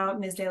 and now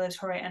Ms. De La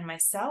Torre and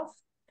myself.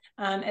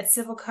 At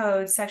Civil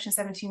Code Section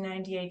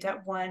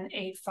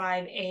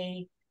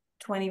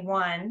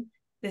 1798.185A21,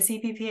 the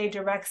CPPA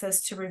directs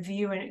us to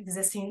review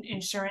existing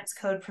insurance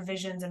code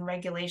provisions and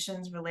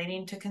regulations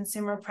relating to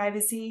consumer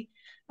privacy,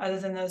 other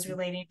than those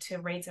relating to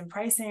rates and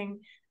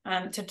pricing,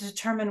 to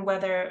determine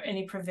whether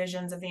any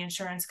provisions of the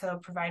insurance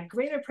code provide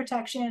greater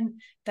protection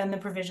than the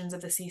provisions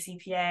of the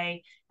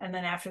CCPA, and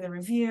then after the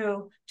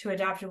review, to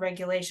adopt a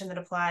regulation that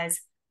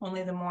applies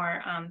only the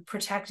more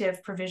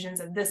protective provisions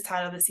of this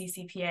title of the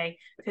CCPA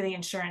to the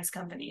insurance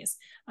companies.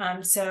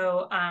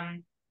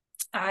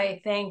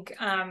 I thank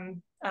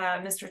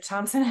Mr.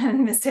 Thompson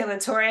and Ms.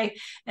 Taylor-Torre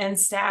and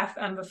staff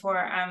before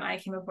I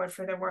came aboard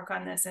for their work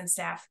on this, and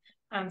staff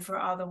for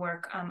all the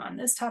work on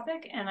this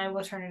topic. And I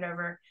will turn it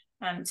over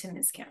to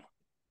Ms. Kim.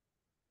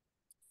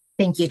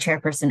 Thank you,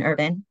 Chairperson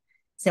Urban.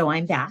 So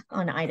I'm back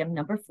on item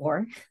number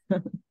 4.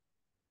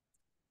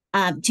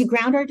 To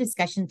ground our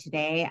discussion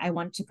today, I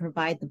want to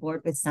provide the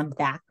board with some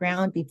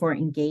background before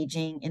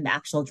engaging in the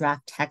actual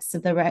draft text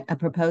of the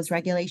proposed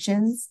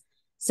regulations.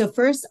 So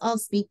first, I'll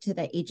speak to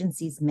the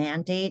agency's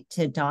mandate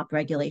to adopt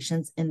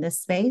regulations in this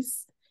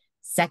space.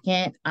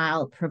 Second,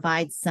 I'll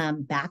provide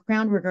some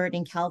background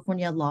regarding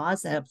California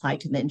laws that apply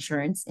to the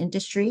insurance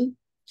industry.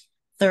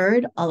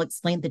 Third, I'll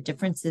explain the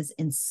differences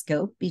in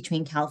scope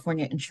between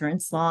California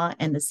insurance law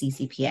and the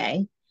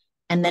CCPA.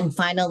 And then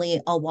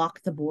finally, I'll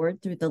walk the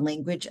board through the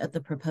language of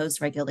the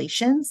proposed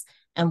regulations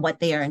and what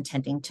they are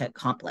intending to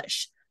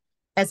accomplish.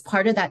 As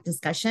part of that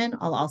discussion,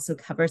 I'll also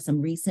cover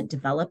some recent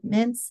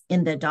developments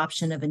in the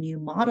adoption of a new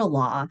model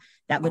law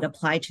that would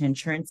apply to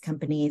insurance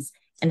companies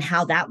and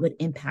how that would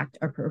impact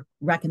our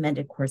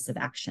recommended course of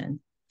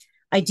action.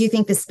 I do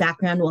think this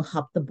background will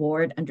help the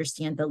board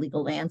understand the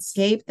legal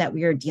landscape that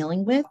we are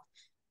dealing with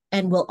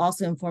and will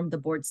also inform the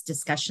board's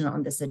discussion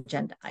on this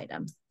agenda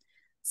item.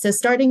 So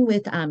starting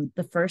with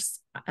the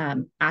first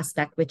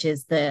aspect, which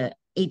is the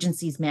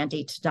agency's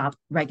mandate to adopt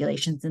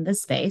regulations in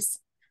this space.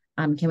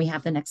 Can we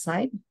have the next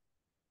slide?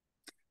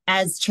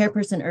 As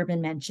Chairperson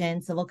Urban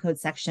mentioned, Civil Code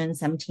Section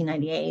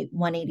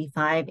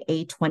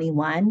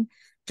 1798-185A21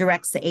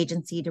 directs the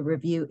agency to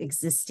review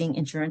existing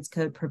insurance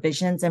code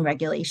provisions and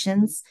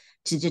regulations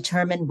to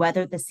determine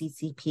whether the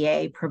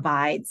CCPA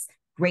provides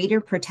greater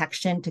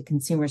protection to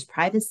consumers'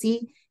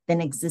 privacy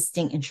than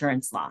existing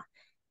insurance law.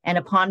 And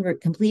upon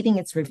completing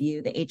its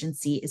review, the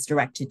agency is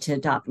directed to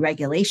adopt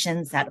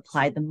regulations that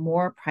apply the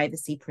more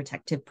privacy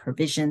protective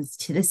provisions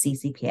to the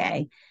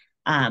CCPA,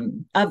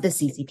 of the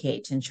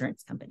CCPA to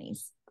insurance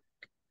companies.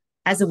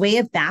 As a way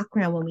of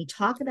background, when we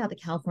talk about the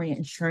California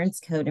Insurance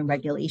Code and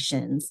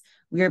regulations,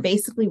 we are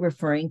basically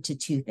referring to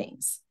two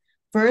things.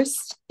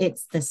 First,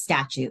 it's the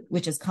statute,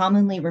 which is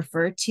commonly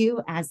referred to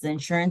as the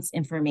Insurance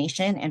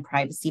Information and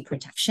Privacy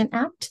Protection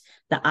Act,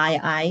 the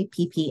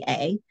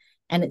IIPPA,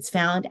 and it's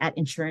found at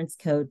Insurance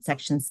Code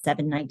Section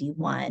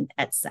 791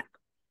 et seq.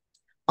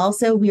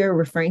 Also, we are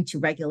referring to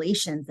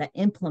regulations that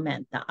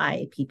implement the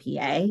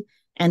IIPPA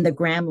and the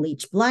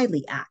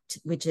Gramm-Leach-Bliley Act,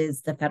 which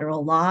is the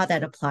federal law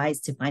that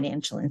applies to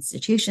financial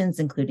institutions,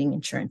 including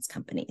insurance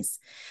companies.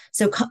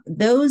 So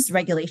those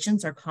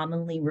regulations are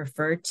commonly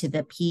referred to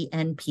the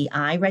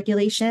PNPI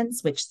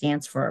regulations, which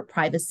stands for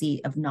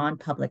Privacy of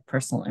Non-Public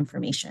Personal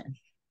Information.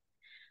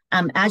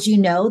 As you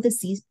know,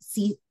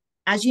 the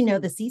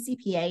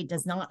CCPA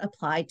does not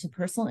apply to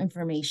personal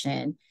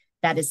information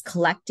that is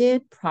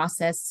collected,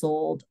 processed,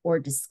 sold, or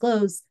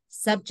disclosed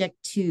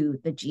subject to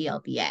the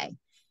GLBA.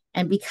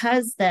 And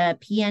because the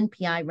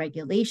PNPI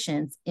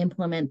regulations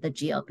implement the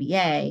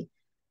GLBA,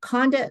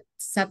 conduct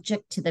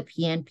subject to the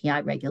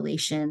PNPI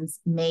regulations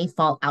may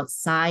fall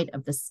outside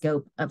of the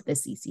scope of the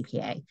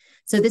CCPA.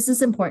 So this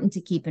is important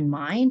to keep in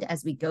mind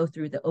as we go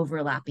through the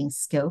overlapping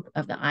scope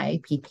of the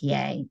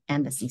IIPPA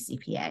and the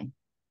CCPA.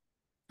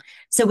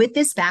 So with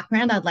this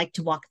background, I'd like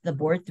to walk the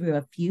board through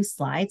a few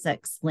slides that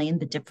explain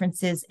the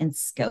differences in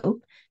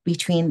scope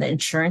between the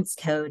insurance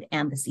code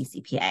and the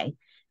CCPA.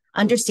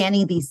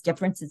 Understanding these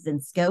differences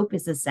in scope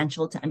is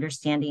essential to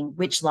understanding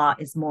which law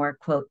is more,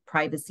 quote,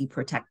 privacy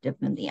protective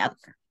than the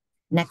other.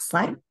 Next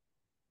slide.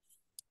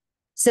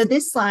 So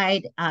this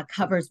slide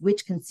covers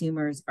which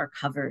consumers are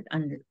covered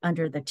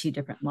under the two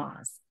different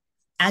laws.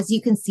 As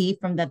you can see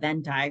from the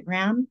Venn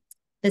diagram,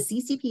 the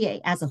CCPA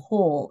as a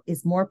whole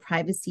is more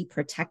privacy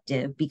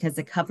protective because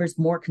it covers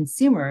more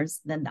consumers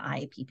than the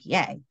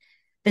IIPPA.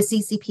 The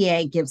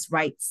CCPA gives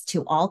rights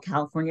to all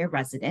California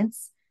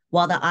residents,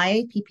 while the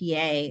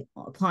IIPPA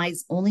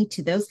applies only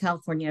to those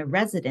California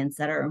residents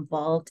that are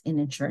involved in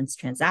insurance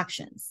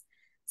transactions.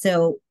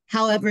 So,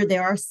 however,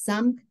 there are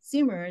some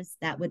consumers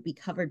that would be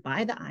covered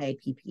by the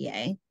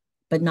IIPPA,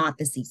 but not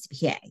the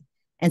CCPA.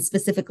 And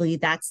specifically,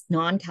 that's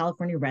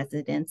non-California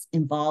residents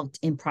involved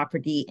in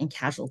property and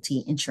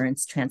casualty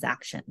insurance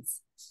transactions.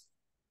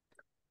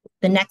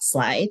 The next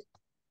slide.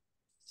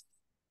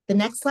 The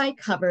next slide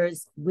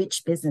covers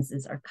which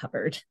businesses are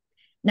covered.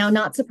 Now,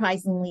 not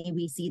surprisingly,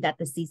 we see that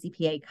the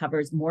CCPA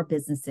covers more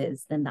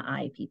businesses than the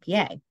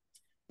IIPPA.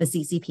 The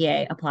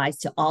CCPA applies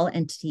to all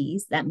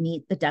entities that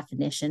meet the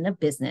definition of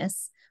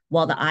business,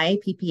 while the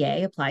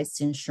IIPPA applies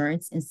to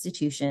insurance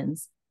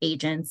institutions,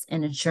 agents,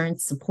 and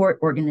insurance support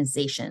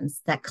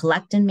organizations that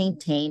collect and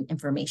maintain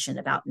information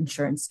about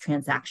insurance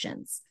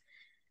transactions.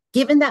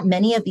 Given that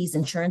many of these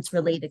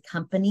insurance-related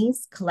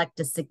companies collect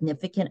a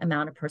significant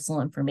amount of personal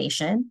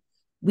information,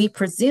 we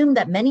presume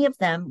that many of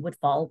them would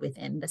fall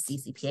within the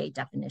CCPA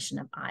definition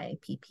of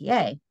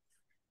IIPPA.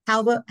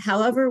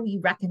 However, we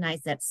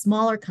recognize that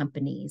smaller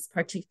companies,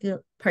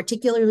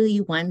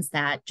 particularly ones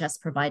that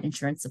just provide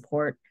insurance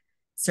support,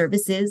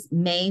 services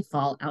may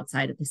fall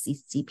outside of the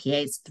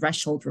CCPA's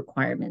threshold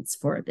requirements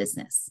for a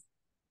business.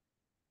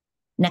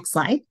 Next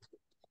slide.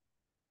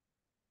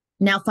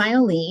 Now,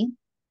 finally,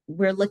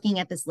 we're looking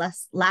at this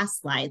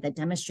last slide that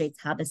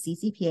demonstrates how the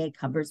CCPA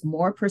covers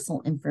more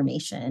personal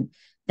information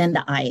than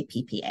the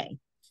IAPPA.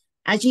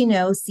 As you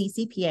know,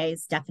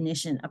 CCPA's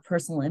definition of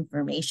personal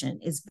information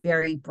is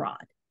very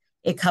broad.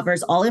 It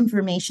covers all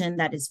information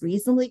that is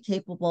reasonably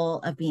capable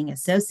of being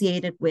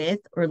associated with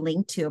or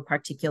linked to a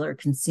particular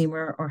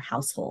consumer or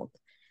household.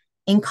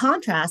 In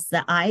contrast,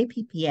 the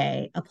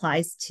IAPPA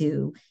applies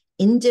to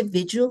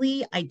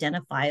individually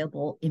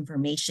identifiable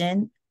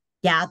information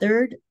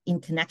gathered in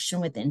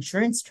connection with the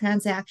insurance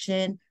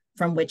transaction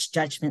from which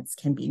judgments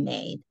can be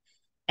made.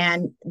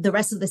 And the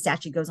rest of the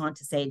statute goes on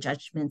to say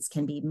judgments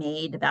can be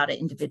made about an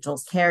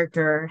individual's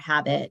character,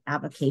 habit,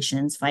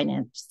 avocations,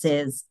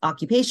 finances,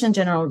 occupation,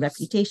 general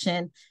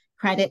reputation,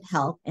 credit,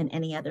 health, and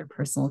any other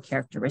personal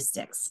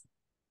characteristics.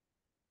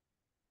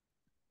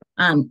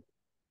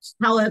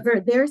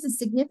 However, there's a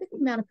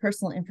significant amount of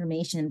personal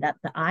information that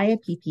the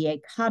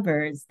IAPPA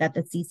covers that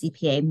the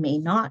CCPA may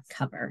not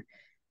cover.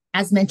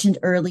 As mentioned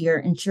earlier,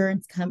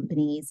 insurance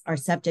companies are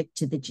subject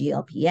to the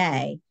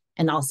GLPA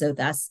and also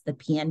thus the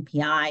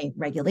PNPI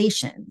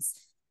regulations.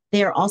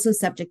 They are also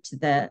subject to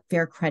the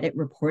Fair Credit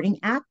Reporting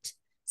Act.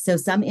 So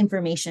some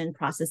information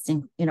processed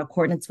in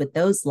accordance with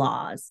those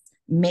laws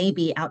may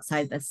be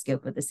outside the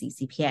scope of the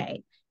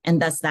CCPA.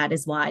 And thus that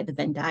is why the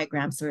Venn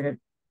diagram sort of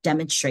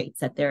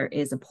demonstrates that there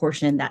is a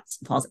portion that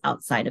falls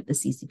outside of the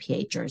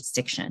CCPA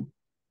jurisdiction.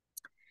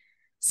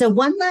 So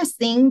one last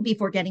thing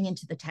before getting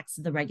into the text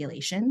of the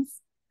regulations.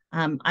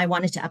 I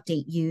wanted to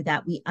update you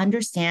that we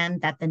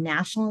understand that the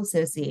National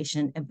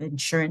Association of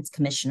Insurance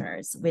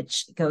Commissioners,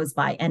 which goes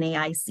by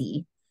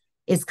NAIC,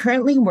 is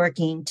currently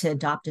working to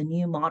adopt a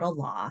new model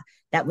law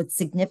that would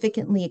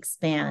significantly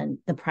expand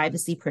the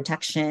privacy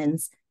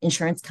protections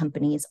insurance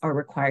companies are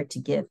required to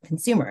give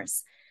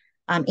consumers.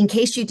 In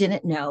case you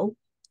didn't know,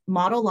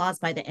 model laws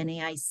by the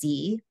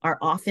NAIC are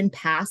often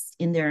passed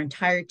in their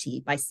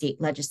entirety by state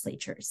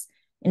legislatures.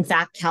 In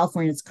fact,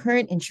 California's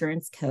current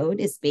insurance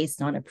code is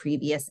based on a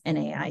previous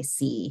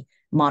NAIC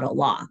model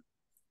law.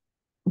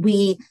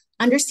 We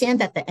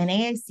understand that the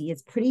NAIC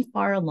is pretty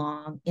far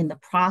along in the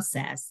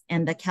process,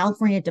 and the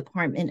California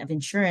Department of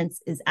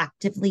Insurance is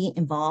actively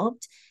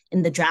involved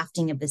in the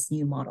drafting of this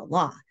new model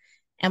law.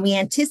 And we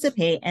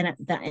anticipate the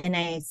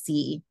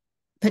NAIC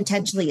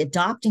potentially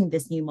adopting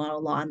this new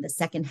model law in the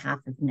second half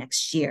of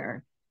next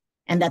year,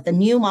 and that the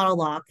new model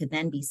law could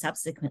then be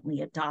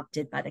subsequently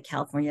adopted by the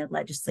California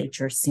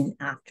legislature soon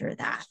after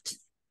that.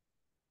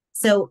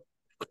 So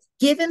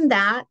given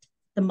that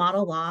the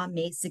model law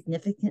may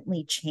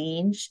significantly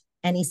change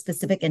any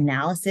specific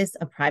analysis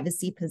of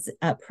privacy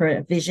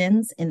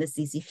provisions in the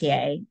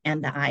CCPA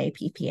and the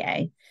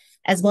IAPPA,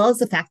 as well as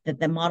the fact that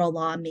the model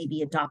law may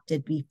be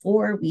adopted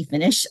before we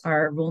finish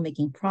our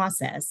rulemaking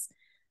process,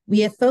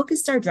 we have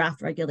focused our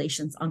draft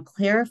regulations on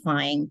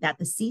clarifying that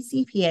the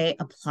CCPA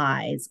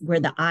applies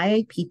where the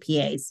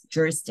IAPPA's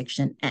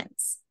jurisdiction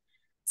ends.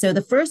 So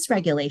the first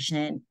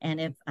regulation, and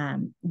if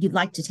you'd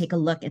like to take a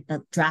look at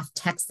the draft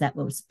text that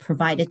was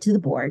provided to the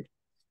board,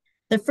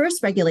 the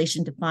first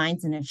regulation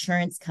defines an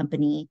insurance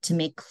company to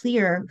make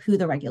clear who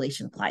the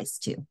regulation applies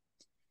to.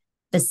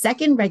 The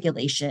second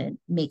regulation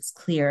makes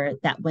clear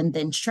that when the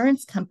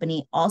insurance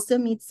company also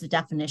meets the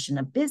definition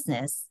of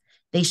business,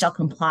 they shall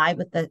comply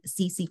with the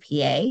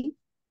CCPA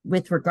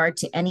with regard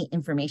to any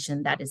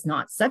information that is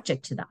not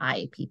subject to the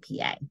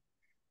IAPPA.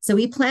 So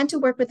we plan to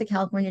work with the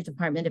California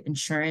Department of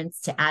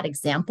Insurance to add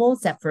examples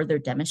that further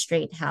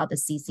demonstrate how the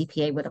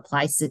CCPA would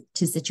apply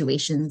to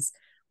situations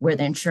where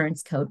the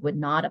insurance code would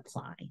not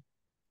apply.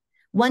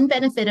 One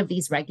benefit of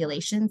these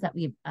regulations that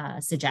we've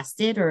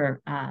suggested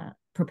or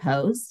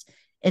proposed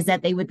is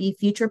that they would be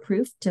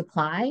future-proof to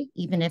apply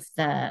even if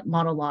the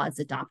model law is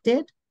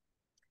adopted.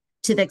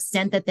 To the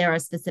extent that there are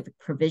specific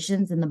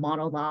provisions in the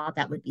model law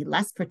that would be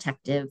less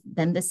protective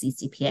than the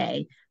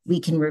CCPA, we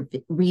can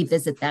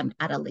revisit them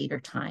at a later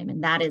time.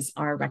 And that is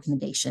our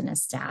recommendation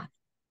as staff.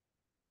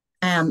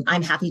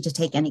 I'm happy to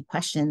take any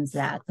questions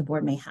that the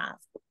board may have.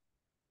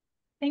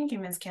 Thank you,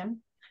 Ms.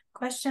 Kim.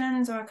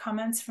 Questions or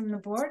comments from the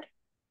board?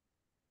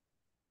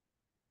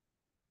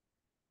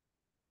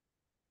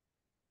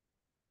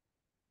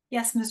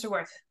 Yes, Mr.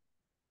 Worth.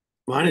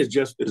 Mine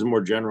is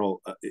more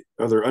general.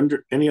 Are there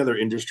any other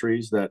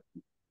industries that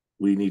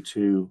we need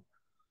to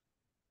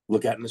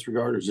look at in this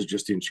regard, or is it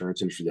just the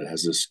insurance industry that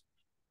has this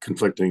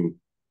conflicting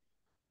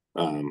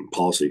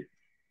policy?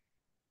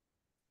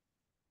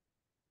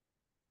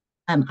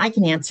 I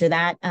can answer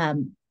that.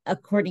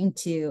 According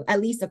to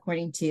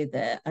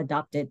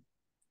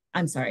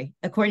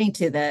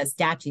the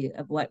statute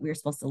of what we're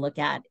supposed to look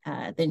at,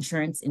 the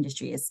insurance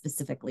industry is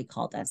specifically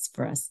called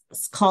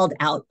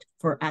out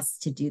for us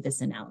to do this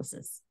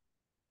analysis.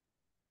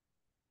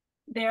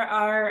 There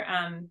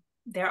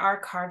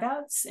are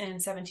carve-outs in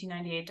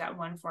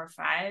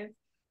 1798.145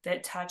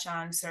 that touch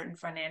on certain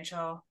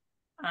financial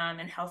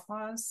and health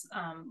laws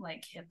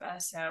like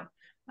HIPAA. So,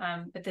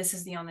 but this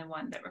is the only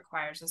one that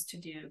requires us to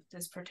do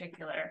this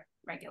particular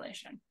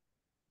regulation.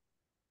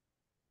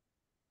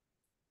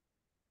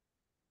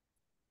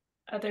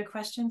 Other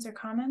questions or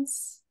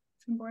comments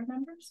from board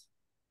members?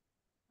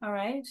 All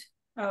right.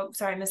 Oh,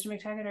 sorry, Mr.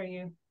 McTaggart, are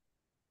you?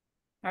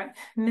 All right,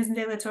 Ms.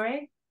 De La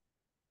Torre,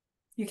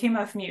 you came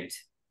off mute.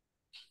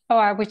 Oh,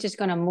 I was just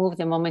going to move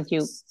the moment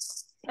you.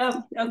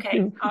 Oh,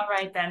 okay. All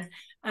right, then.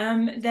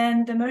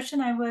 Then the motion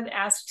I would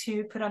ask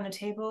to put on the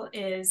table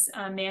is,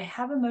 may I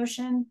have a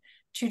motion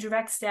to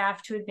direct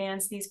staff to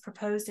advance these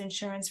proposed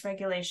insurance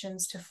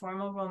regulations to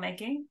formal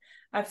rulemaking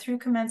up through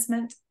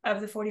commencement of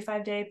the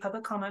 45-day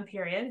public comment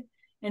period,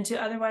 and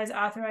to otherwise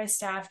authorize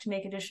staff to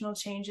make additional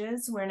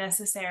changes where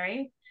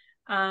necessary,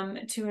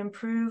 to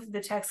improve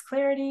the text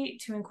clarity,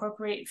 to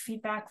incorporate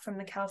feedback from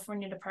the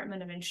California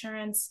Department of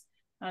Insurance.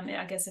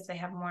 I guess if they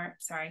have more,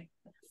 sorry,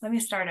 let me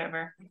start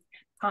over,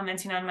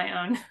 commenting on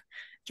my own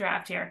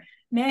draft here.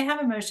 May I have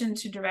a motion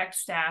to direct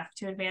staff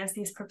to advance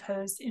these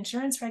proposed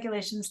insurance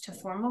regulations to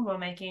formal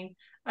rulemaking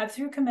up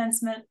through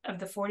commencement of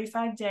the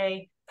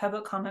 45-day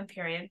public comment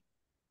period,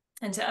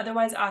 and to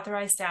otherwise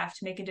authorize staff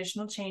to make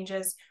additional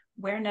changes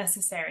where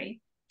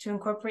necessary, to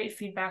incorporate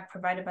feedback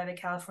provided by the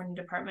California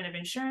Department of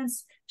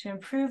Insurance, to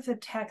improve the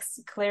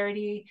text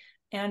clarity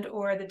and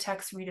or the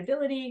text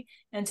readability,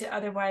 and to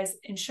otherwise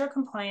ensure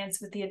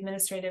compliance with the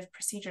Administrative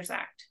Procedures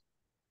Act.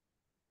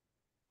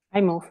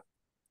 I move.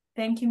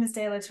 Thank you, Ms.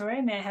 De La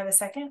Torre. May I have a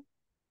second?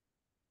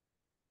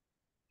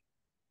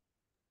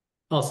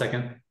 I'll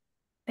second.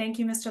 Thank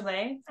you, Mr.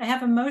 Lay. I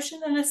have a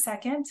motion and a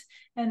second,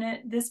 and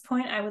at this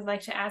point, I would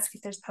like to ask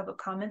if there's public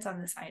comment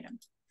on this item.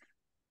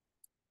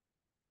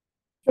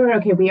 Sure.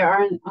 Okay, we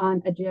are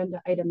on agenda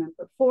item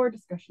number 4,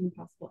 discussion and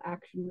possible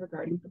action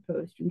regarding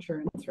proposed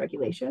insurance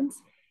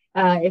regulations.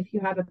 If you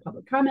have a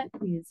public comment,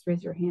 please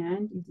raise your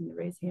hand using the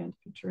raise hand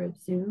feature of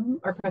Zoom,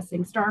 or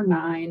pressing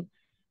 *9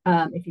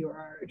 if you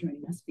are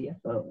joining us via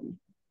phone.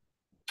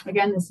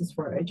 Again, this is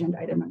for agenda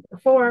item number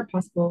 4,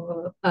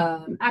 possible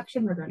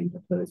action regarding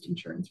proposed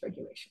insurance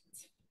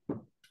regulations.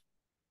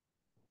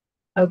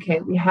 Okay,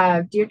 we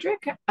have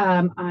Deirdrick. I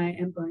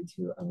am going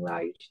to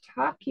allow you to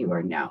talk. You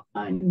are now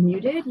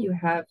unmuted. You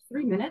have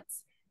 3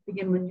 minutes.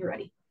 Begin when you're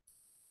ready.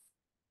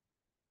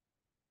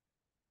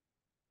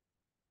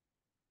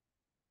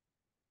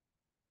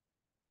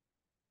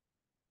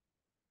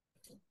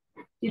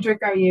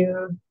 Deirdrick, are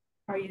you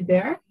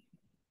there?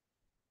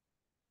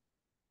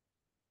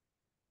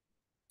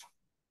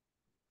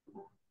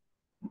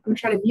 I'm going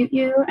to try to mute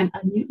you and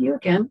unmute you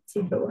again, see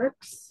if it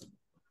works.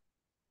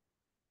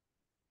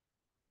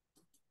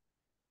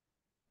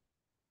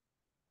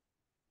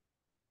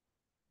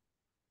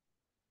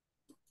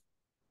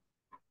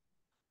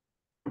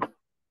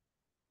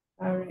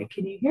 All right,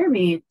 can you hear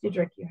me?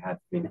 Deirdrick, you have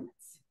 3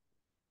 minutes.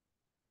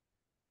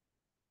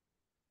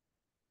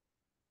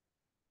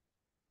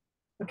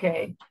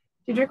 Okay,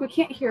 Deirdrick, we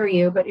can't hear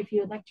you, but if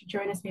you would like to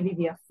join us maybe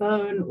via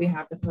phone, we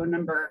have the phone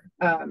number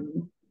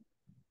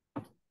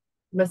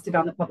listed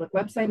on the public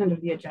website under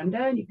the agenda,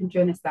 and you can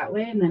join us that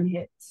way and then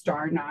hit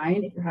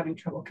 *9 if you're having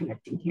trouble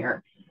connecting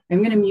here. I'm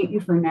going to mute you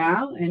for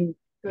now and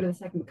go to the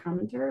second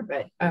commenter,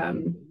 but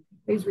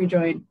please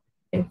rejoin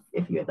if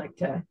you'd like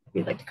to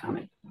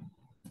comment.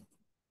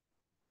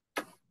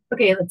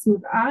 Okay, let's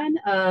move on.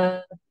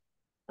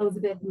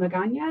 Elizabeth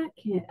Magana,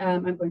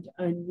 I'm going to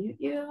unmute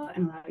you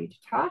and allow you to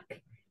talk.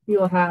 You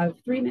will have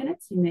 3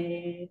 minutes. You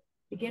may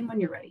begin when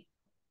you're ready.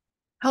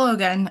 Hello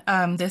again.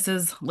 This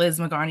is Liz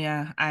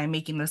Magana. I'm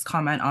making this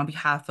comment on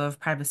behalf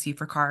of Privacy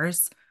for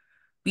Cars.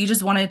 We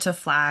just wanted to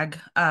flag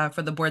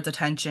for the board's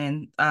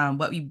attention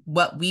what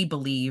we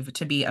believe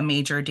to be a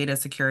major data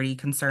security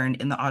concern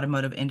in the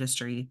automotive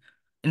insurance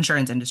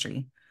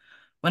industry.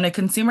 When a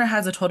consumer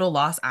has a total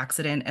loss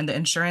accident and the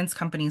insurance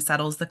company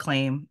settles the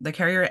claim, the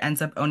carrier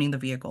ends up owning the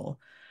vehicle,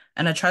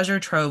 and a treasure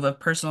trove of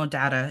personal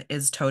data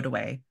is towed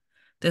away.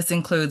 This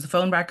includes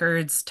phone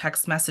records,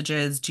 text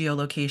messages,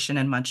 geolocation,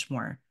 and much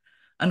more.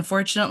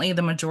 Unfortunately,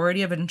 the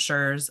majority of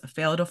insurers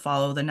fail to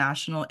follow the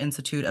National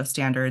Institute of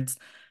Standards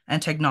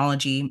and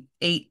Technology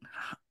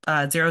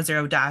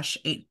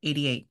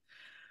 800-888,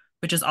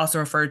 which is also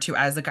referred to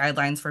as the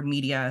Guidelines for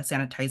Media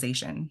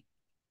Sanitization.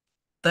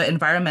 The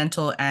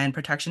Environmental and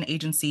Protection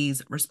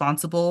Agency's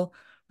Responsible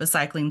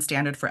Recycling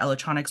Standard for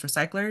Electronics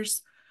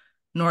Recyclers,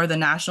 nor the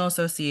National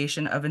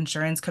Association of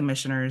Insurance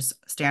Commissioners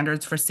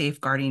Standards for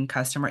Safeguarding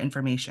Customer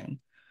Information,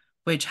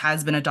 which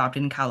has been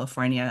adopted in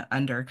California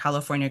under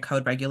California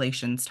Code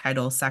Regulations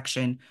Title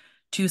Section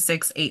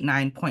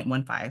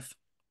 2689.15.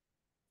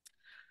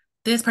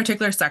 This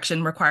particular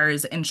section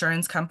requires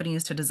insurance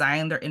companies to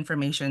design their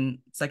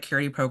information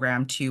security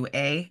program to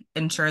A,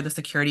 ensure the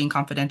security and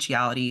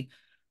confidentiality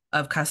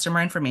of customer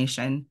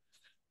information,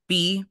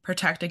 B,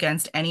 protect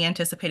against any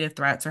anticipated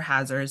threats or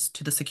hazards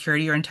to the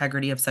security or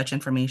integrity of such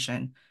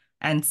information,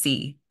 and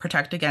C,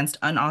 protect against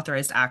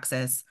unauthorized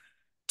access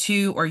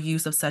to or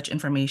use of such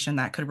information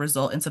that could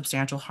result in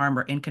substantial harm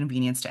or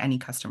inconvenience to any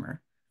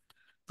customer.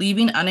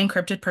 Leaving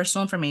unencrypted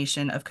personal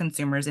information of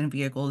consumers in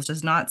vehicles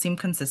does not seem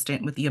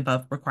consistent with the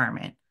above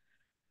requirement.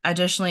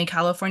 Additionally,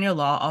 California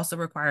law also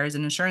requires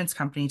an insurance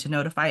company to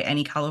notify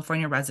any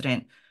California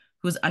resident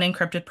whose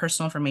unencrypted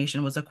personal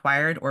information was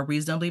acquired or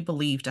reasonably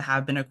believed to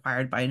have been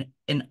acquired by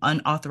an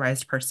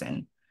unauthorized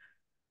person.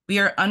 We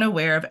are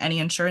unaware of any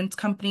insurance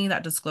company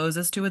that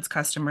discloses to its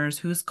customers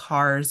whose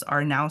cars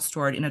are now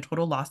stored in a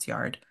total loss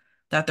yard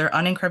that their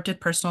unencrypted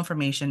personal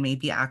information may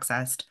be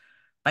accessed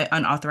by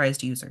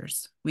unauthorized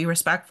users. We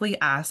respectfully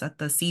ask that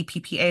the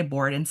CPPA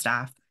board and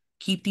staff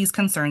keep these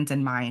concerns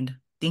in mind.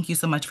 Thank you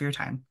so much for your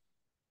time.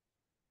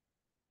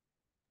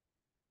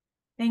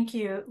 Thank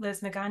you,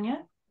 Liz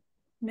Magana.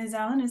 Ms.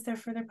 Allen, is there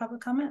further public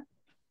comment?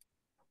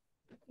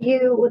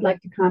 You would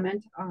like to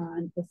comment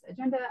on this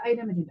agenda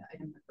item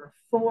number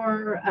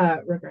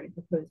 4, regarding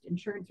proposed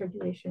insurance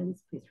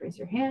regulations, please raise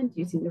your hand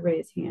using the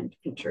raise hand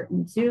feature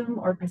in Zoom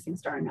or pressing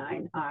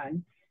 *9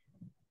 on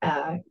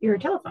your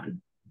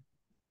telephone.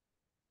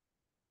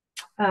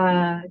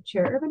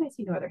 Chair Urban, I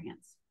see no other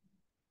hands.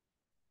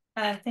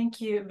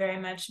 Thank you very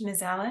much,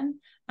 Ms. Allen.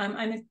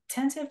 I'm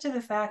attentive to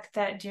the fact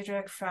that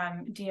Deirdre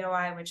from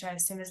DOI, which I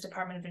assume is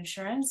Department of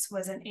Insurance,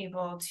 wasn't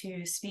able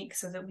to speak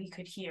so that we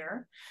could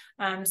hear.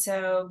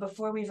 So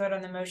before we vote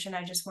on the motion,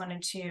 I just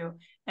wanted to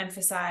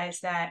emphasize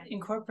that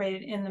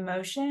incorporated in the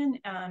motion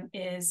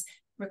is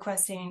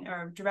requesting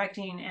or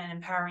directing and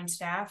empowering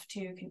staff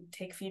to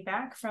take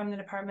feedback from the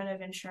Department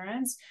of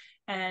Insurance.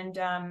 And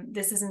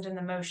this isn't in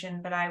the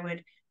motion, but I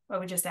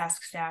would just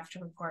ask staff to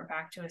report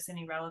back to us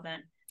any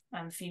relevant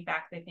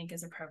feedback they think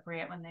is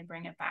appropriate when they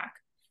bring it back.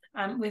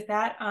 With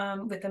that,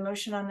 with the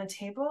motion on the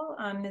table,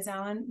 Ms.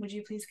 Allen, would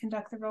you please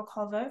conduct the roll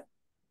call vote?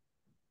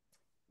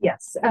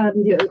 Yes,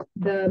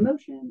 the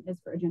motion is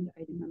for agenda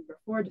item number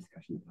 4,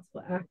 discussion of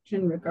possible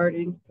action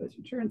regarding proposed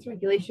insurance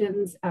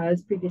regulations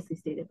as previously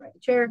stated by the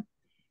chair.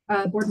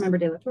 Board Member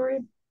De La Torre.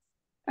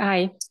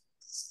 Aye.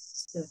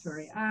 De La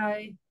Torre,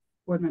 aye.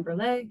 Board Member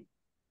Legg.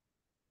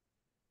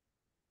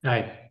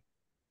 Aye.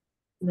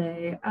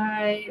 Legg,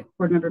 aye.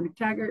 Board Member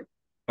McTaggart.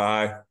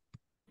 Aye.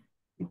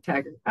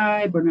 McTaggart,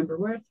 aye. Board Member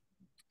Worth.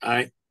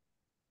 Aye.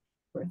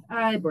 Worth,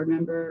 aye. Board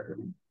Member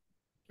Urban.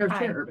 Or Aye.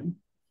 Chair Urban.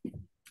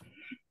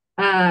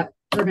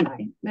 Urban,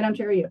 aye. Madam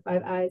Chair, you have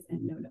 5 ayes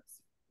and no noes.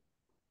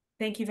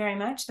 Thank you very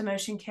much. The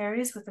motion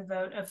carries with a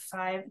vote of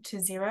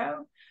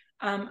 5-0.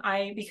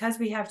 Because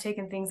we have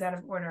taken things out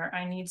of order,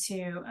 I need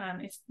to,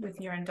 with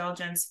your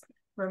indulgence,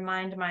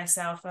 remind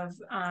myself of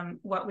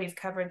what we've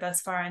covered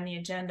thus far in the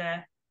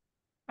agenda.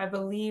 I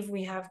believe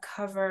we have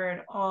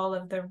covered all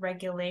of the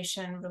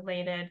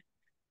regulation-related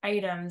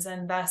items,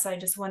 and thus I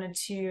just wanted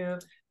to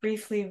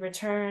briefly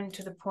return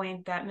to the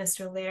point that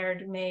Mr.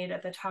 Laird made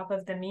at the top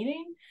of the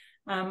meeting,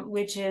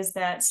 which is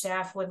that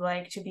staff would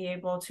like to be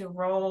able to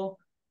roll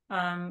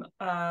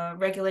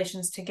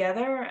regulations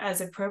together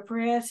as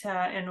appropriate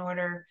in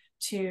order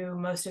to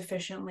most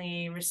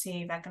efficiently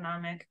receive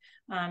economic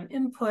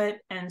input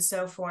and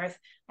so forth.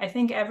 I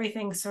think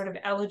everything's sort of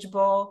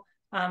eligible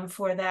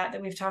for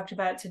that we've talked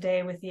about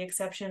today, with the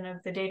exception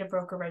of the data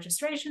broker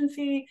registration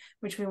fee,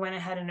 which we went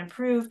ahead and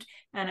approved.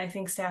 And I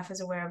think staff is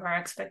aware of our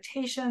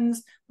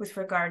expectations with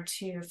regard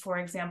to, for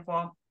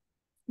example,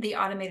 the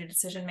automated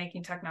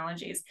decision-making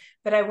technologies.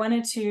 But I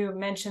wanted to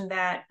mention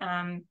that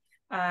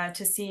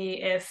to see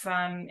if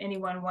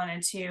anyone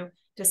wanted to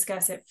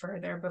discuss it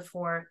further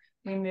before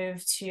we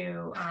move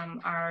to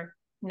our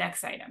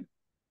next item.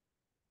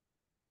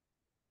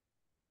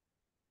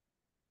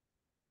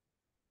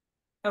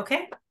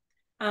 Okay.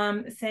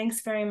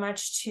 Thanks very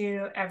much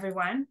to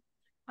everyone.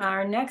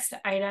 Our next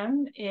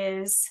item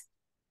is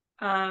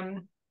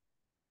the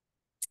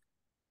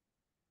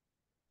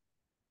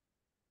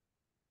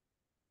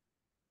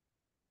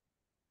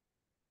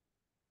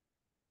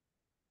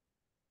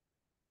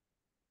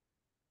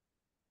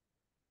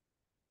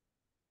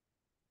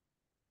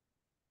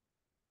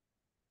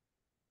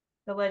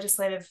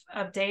legislative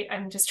update.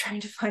 I'm just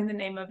trying to find the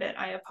name of it.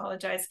 I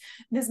apologize.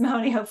 Ms.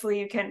 Mahoney, hopefully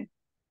you can.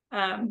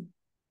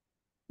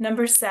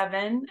 Number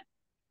 7.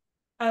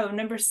 Oh,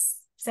 number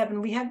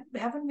 7.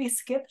 Haven't we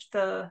skipped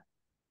the,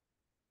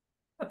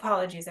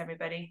 apologies,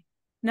 everybody.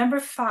 Number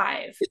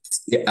 5.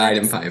 Yeah,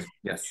 item 5.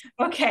 Yes.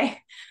 Okay.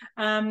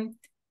 I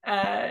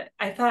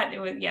thought it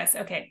was, yes.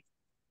 Okay.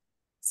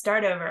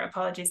 Start over.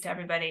 Apologies to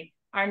everybody.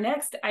 Our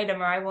next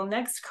item, or I will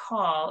next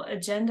call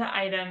agenda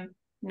item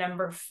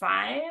number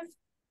 5,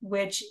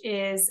 which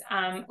is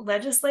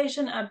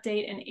legislation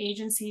update and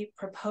agency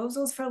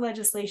proposals for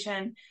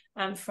legislation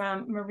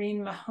from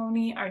Maureen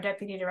Mahoney, our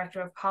Deputy Director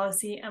of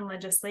Policy and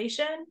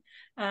Legislation.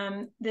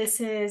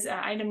 This is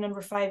item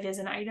number 5 is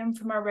an item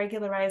from our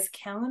regularized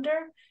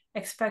calendar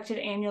expected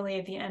annually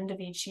at the end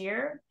of each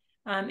year.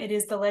 It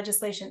is the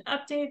legislation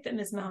update that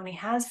Ms. Mahoney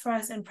has for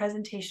us and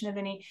presentation of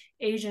any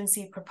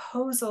agency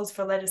proposals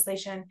for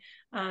legislation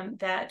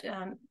that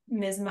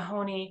Ms.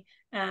 Mahoney,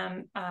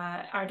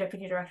 our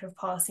Deputy Director of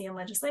Policy and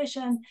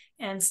Legislation,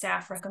 and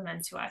staff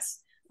recommend to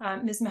us.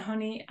 Ms.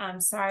 Mahoney, I'm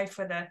sorry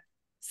for the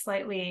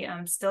slightly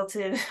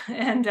stilted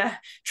and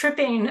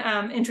tripping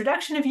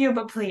introduction of you,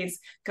 but please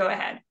go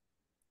ahead.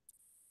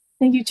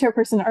 Thank you,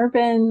 Chairperson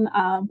Urban.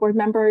 Board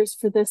members,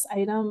 for this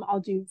item,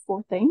 I'll do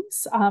 4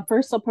 things.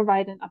 First, I'll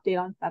provide an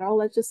update on federal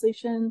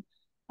legislation,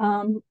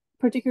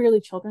 particularly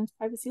children's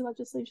privacy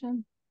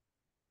legislation.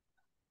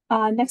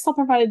 Next, I'll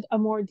provide a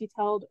more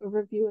detailed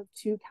overview of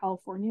two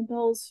California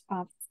bills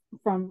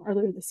from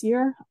earlier this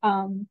year.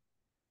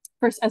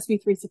 First,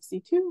 SB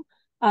 362,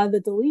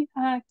 the DELETE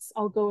Act.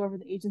 I'll go over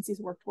the agency's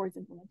work towards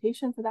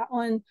implementation for that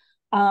one,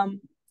 and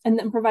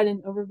then provide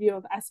an overview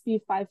of SB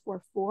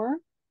 544,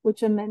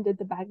 which amended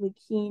the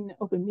Bagley-Keene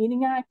Open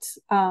Meeting Act.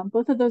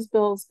 Both of those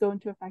bills go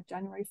into effect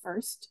January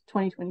 1st,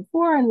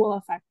 2024, and will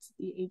affect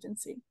the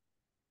agency.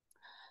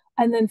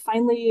 And then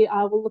finally,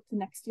 we'll look to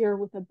next year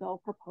with a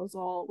bill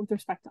proposal with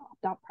respect to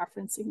opt-out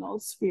preference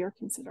signals for your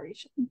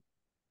consideration.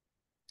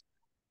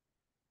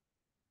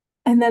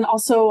 And then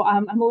also,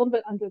 I'm a little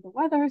bit under the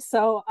weather,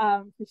 so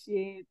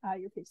appreciate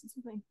your patience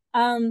with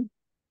me.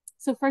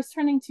 So first,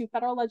 turning to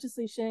federal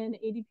legislation,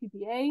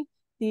 ADPPA,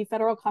 the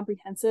Federal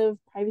Comprehensive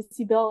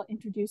Privacy Bill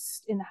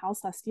introduced in the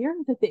House last year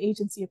that the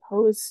agency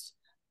opposed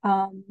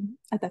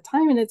at that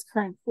time in its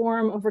current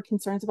form over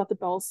concerns about the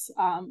bill's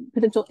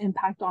potential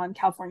impact on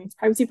California's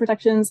privacy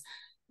protections.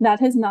 That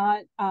has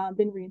not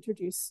been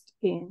reintroduced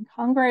in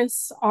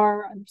Congress.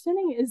 Our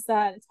understanding is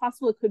that it's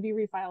possible it could be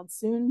refiled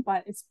soon,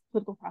 but its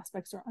political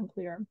prospects are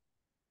unclear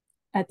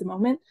at the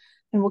moment,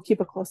 and we'll keep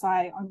a close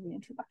eye on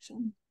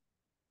reintroduction.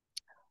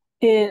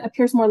 It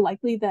appears more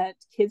likely that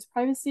kids'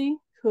 privacy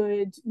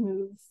could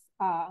move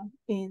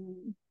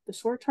in the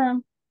short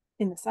term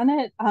in the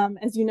Senate.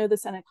 As you know, the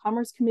Senate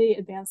Commerce Committee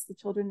advanced the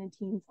Children and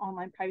Teens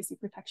Online Privacy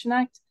Protection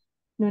Act,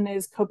 known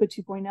as COPA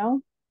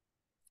 2.0,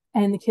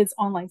 and the Kids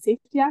Online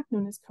Safety Act,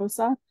 known as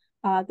KOSA,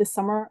 this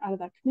summer out of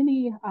that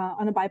committee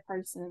on a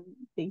bipartisan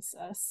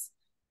basis.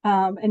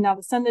 And now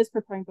the Senate is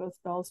preparing both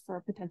bills for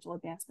a potential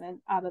advancement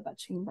out of that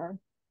chamber.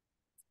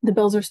 The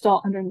bills are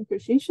still under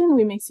negotiation.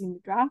 We may see new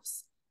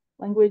drafts.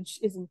 Language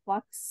is in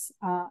flux,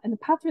 and the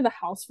path through the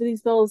House for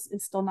these bills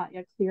is still not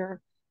yet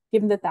clear,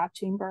 given that that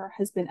chamber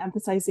has been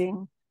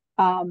emphasizing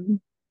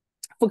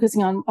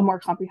focusing on a more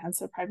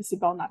comprehensive privacy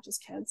bill, not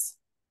just kids.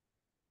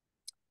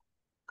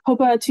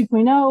 COPA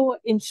 2.0,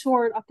 in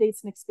short,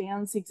 updates and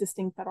expands the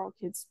existing federal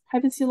kids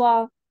privacy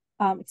law,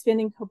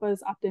 expanding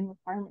COPA's opt-in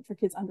requirement for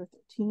kids under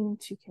 13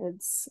 to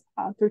kids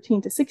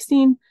 13 to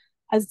 16,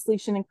 as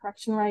deletion and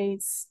correction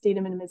rights,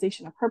 data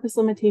minimization or purpose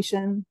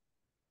limitation,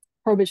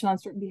 prohibition on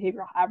certain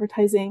behavioral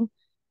advertising,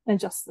 and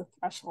just the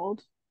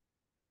threshold.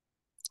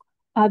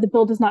 The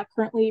bill does not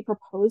currently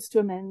propose to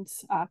amend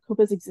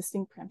COPA's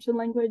existing preemption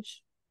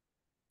language.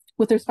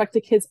 With respect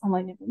to kids'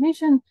 online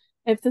information,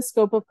 if the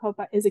scope of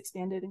COPA is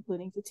expanded,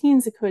 including to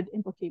teens, it could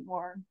implicate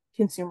more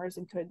consumers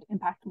and could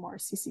impact more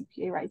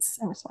CCPA rights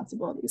and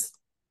responsibilities.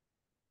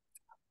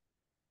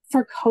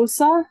 For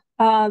KOSA,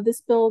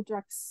 this bill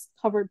directs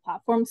covered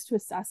platforms to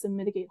assess and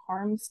mitigate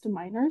harms to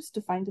minors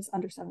defined as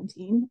under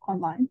 17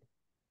 online.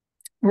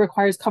 It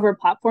requires covered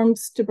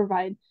platforms to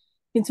provide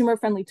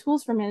consumer-friendly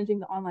tools for managing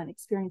the online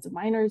experience of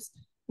minors,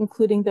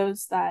 including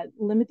those that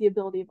limit the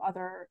ability of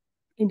other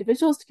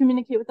individuals to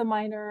communicate with the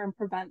minor and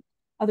prevent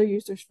other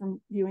users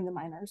from viewing the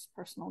minor's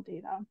personal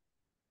data.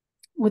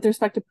 With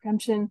respect to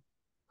preemption,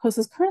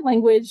 KOSA's current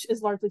language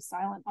is largely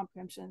silent on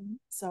preemption,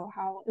 so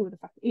how it would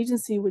affect the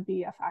agency would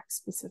be a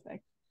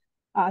fact-specific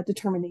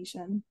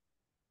determination.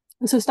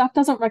 So staff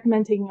doesn't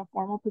recommend taking a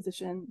formal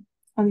position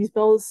on these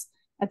bills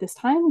at this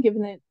time,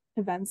 given that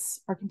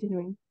events are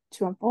continuing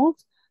to unfold,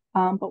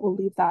 but we'll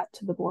leave that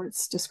to the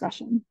board's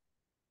discretion.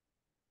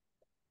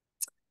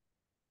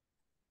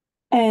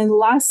 And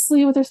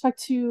lastly, with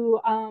respect to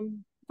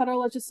federal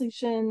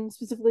legislation,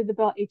 specifically the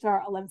bill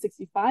HR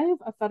 1165,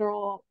 a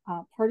federal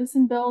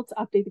partisan bill to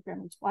update the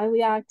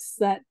Gramm-Leach-Bliley Act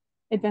that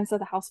advanced at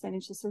the House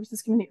Financial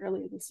Services Committee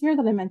earlier this year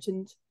that I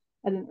mentioned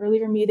at an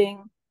earlier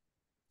meeting,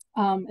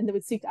 and that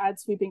would seek to add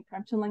sweeping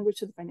preemption language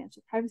to the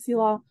financial privacy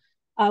law.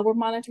 We're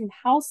monitoring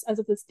the House. As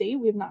of this date,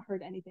 we have not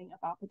heard anything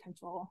about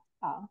potential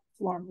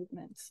floor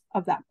movement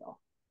of that bill.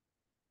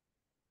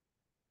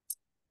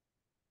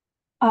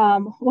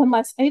 One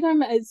last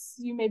item, as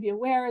you may be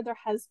aware, there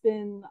has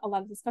been a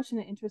lot of discussion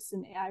and interest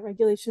in AI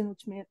regulation,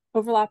 which may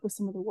overlap with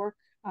some of the work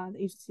the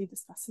agency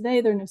discussed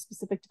today. There are no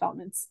specific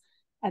developments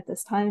at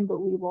this time, but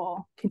we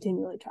will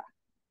continually track.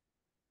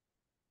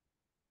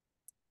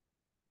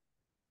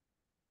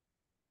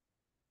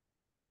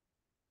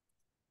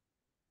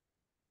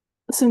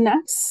 So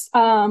next,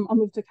 I'll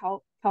move to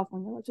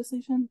California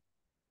legislation.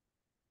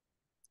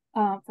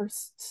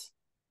 First,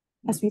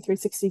 SB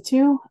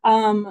 362.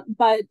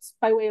 But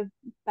by way of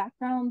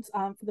background,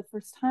 for the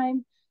first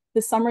time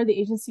this summer, the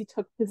agency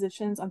took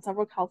positions on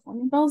several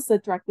California bills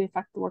that directly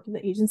affect the work of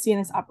the agency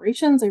and its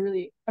operations. I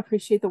really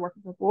appreciate the work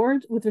of the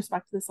board with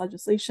respect to this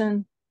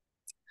legislation.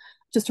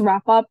 Just to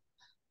wrap up,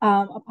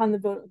 upon the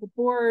vote of the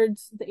board,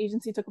 the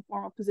agency took a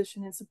formal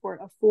position in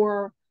support of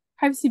 4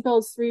 privacy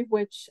bills, 3 of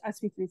which,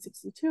 SB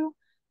 362,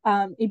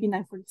 AB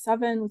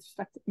 947 with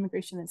respect to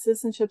immigration and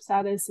citizenship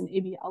status, and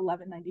AB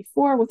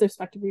 1194 with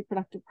respect to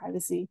reproductive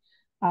privacy,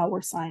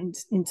 were signed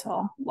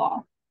into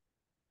law.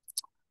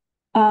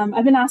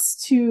 I've been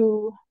asked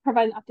to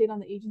provide an update on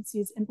the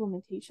agency's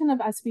implementation of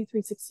SB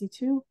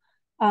 362.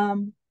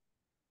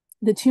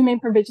 The 2 main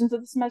provisions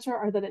of this measure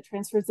are that it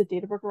transfers the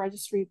data broker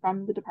registry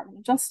from the Department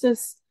of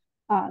Justice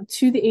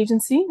to the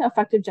agency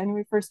effective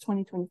January 1st,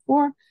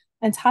 2024,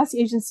 and task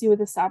the agency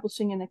with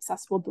establishing an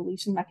accessible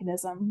deletion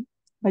mechanism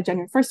by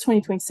January 1st,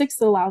 2026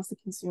 that allows the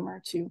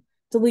consumer to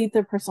delete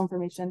their personal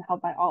information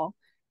held by all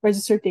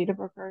registered data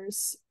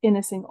brokers in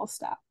a single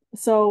step.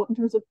 So in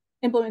terms of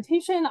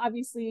implementation,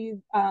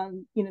 obviously,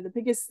 the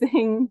biggest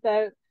thing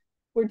that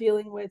we're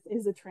dealing with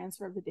is the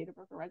transfer of the data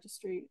broker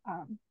registry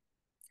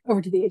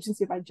over to the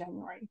agency by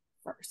January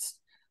 1st.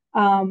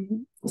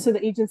 So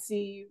the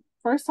agency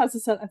first has to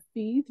set a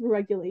fee through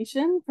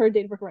regulation for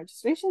data broker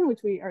registration,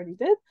 which we already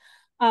did.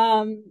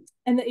 And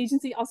the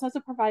agency also has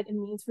to provide a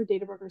means for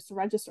data brokers to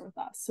register with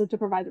us. So to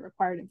provide the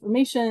required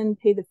information,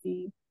 pay the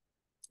fee,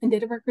 and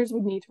data brokers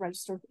would need to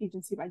register with the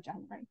agency by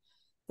January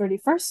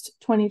 31st,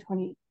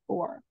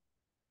 2024.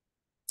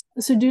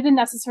 So due to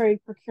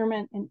necessary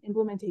procurement and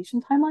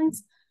implementation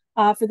timelines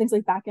for things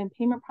like back-end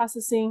payment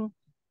processing,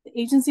 the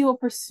agency will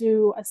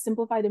pursue a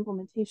simplified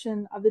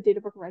implementation of the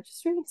data broker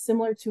registry,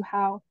 similar to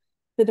how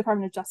the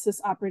Department of Justice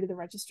operated the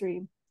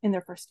registry in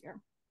their first year.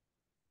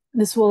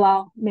 This will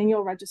allow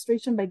manual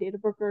registration by data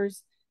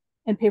brokers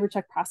and paper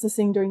check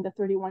processing during the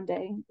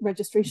 31-day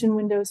registration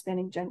window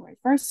spanning January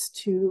 1st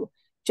to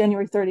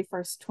January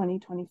 31st,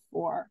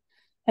 2024.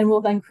 And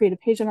we'll then create a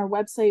page on our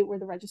website where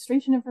the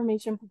registration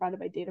information provided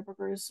by data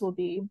brokers will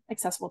be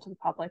accessible to the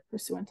public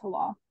pursuant to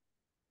law.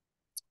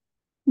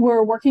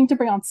 We're working to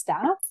bring on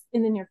staff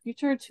in the near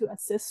future to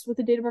assist with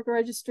the data broker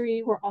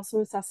registry. We're also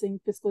assessing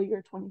fiscal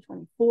year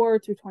 2024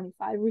 through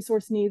 25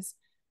 resource needs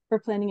for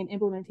planning and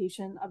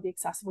implementation of the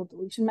accessible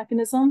deletion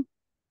mechanism.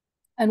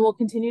 And we'll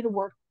continue to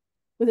work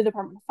with the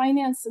Department of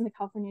Finance and the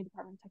California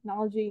Department of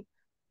Technology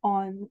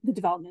on the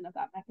development of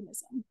that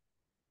mechanism.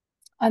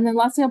 And then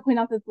lastly, I'll point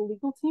out that the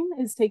legal team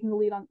is taking the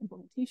lead on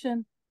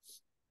implementation.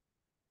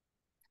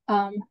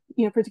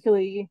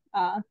 Particularly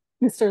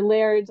Mr.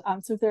 Laird.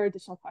 So if there are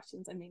additional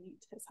questions, I may need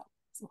his help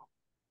as well.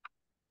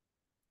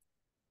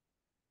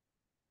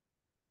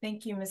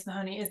 Thank you, Ms.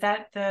 Mahoney. Is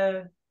that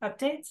the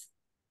updates?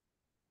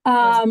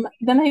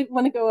 Then I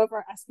want to go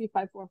over SB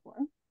 544.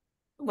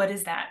 What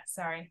is that?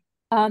 Sorry.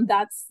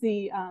 That's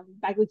the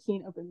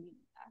Bagley-Keene Open Meeting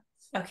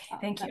Act. Okay,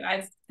 thank you.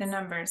 The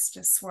numbers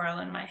just swirl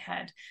in my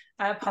head.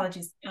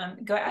 Apologies.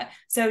 Go ahead.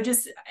 So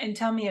and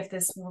tell me if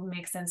this will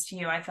make sense to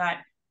you. I thought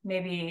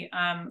maybe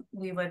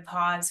we would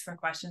pause for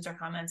questions or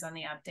comments on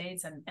the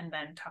updates and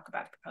then talk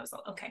about the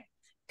proposal. Okay,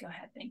 go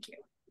ahead. Thank you.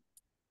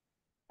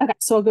 Okay,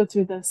 so I'll go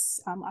through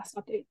this last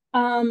update.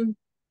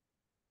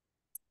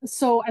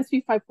 So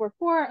SB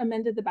 544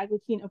 amended the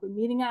Bagley-Keene Open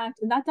Meeting Act,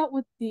 and that dealt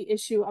with the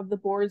issue of the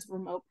board's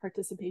remote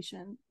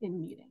participation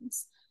in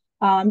meetings.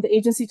 The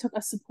agency took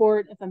a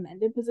support if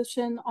amended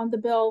position on the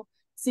bill,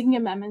 seeking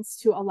amendments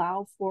to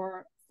allow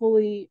for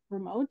fully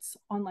remote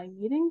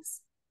online meetings.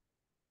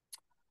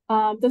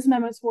 Those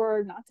amendments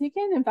were not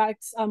taken. In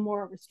fact,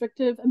 more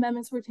restrictive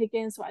amendments were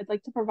taken. So I'd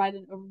like to provide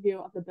an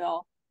overview of the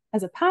bill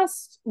as it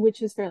passed,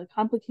 which is fairly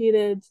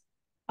complicated.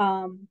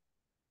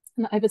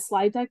 And I have a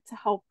slide deck to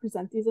help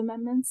present these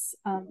amendments.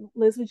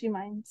 Liz, would you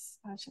mind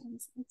sharing the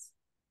slides?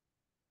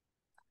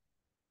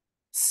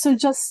 So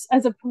just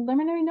as a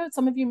preliminary note,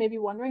 some of you may be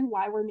wondering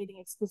why we're meeting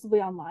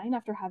exclusively online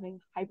after having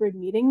hybrid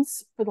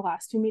meetings for the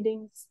last two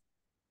meetings.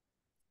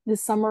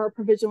 This summer, a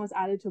provision was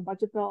added to a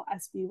budget bill,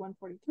 SB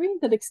 143,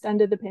 that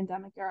extended the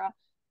pandemic era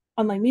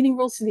online meeting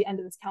rules to the end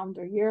of this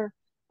calendar year.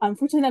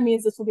 Unfortunately, that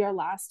means this will be our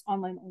last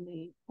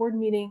online-only board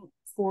meeting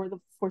for the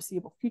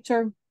foreseeable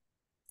future.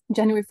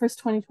 January 1st,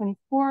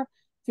 2024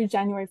 through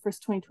January 1st,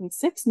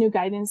 2026, new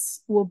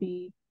guidance will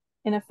be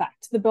in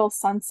effect. The bill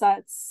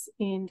sunsets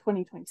in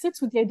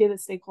 2026 with the idea that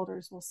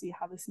stakeholders will see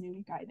how this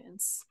new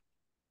guidance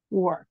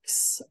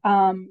works.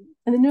 And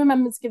the new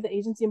amendments give the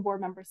agency and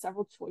board members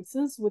several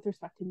choices with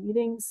respect to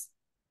meetings.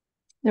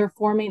 There are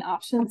four main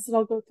options that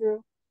I'll go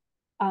through.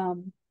 A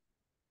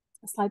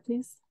slide,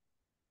 please.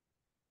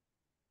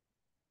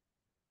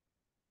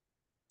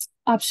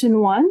 Option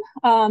one,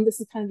 this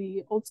is kind of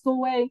the old school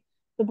way.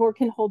 The board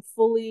can hold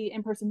fully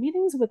in-person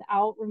meetings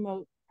without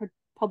remote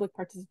public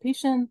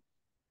participation.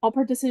 All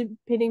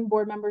participating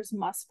board members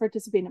must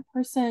participate in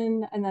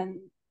person, and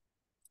then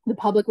the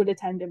public would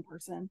attend in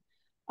person.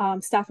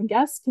 Staff and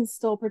guests can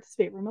still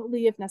participate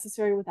remotely if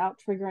necessary without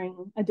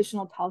triggering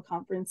additional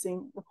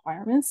teleconferencing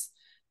requirements.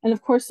 And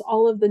of course,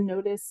 all of the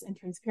notice and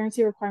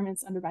transparency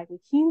requirements under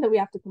Bagley-Keene that we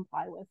have to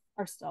comply with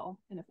are still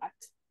in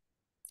effect.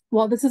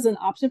 While this is an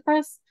option for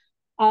us,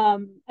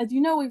 as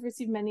you know, we've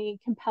received many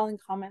compelling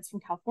comments from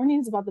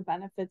Californians about the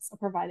benefits of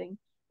providing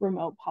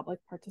remote public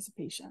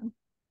participation.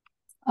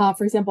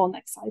 For example,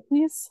 next slide,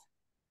 please.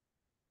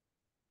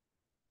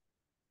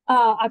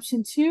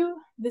 Option two,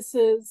 this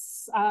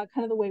is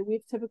kind of the way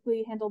we've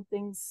typically handled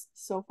things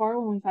so far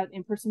when we've had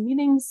in-person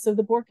meetings. So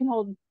the board can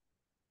hold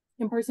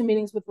in-person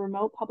meetings with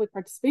remote public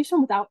participation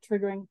without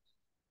triggering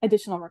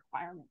additional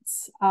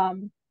requirements.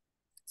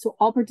 So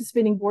all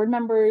participating board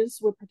members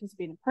would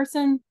participate in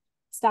person.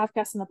 Staff,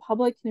 guests, and the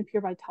public can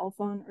appear by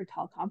telephone or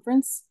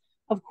teleconference.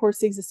 Of course,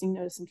 the existing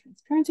notice and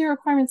transparency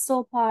requirements still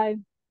apply.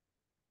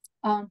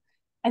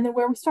 And then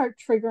where we start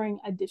triggering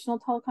additional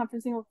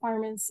teleconferencing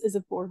requirements is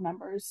if board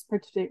members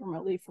participate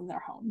remotely from their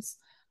homes.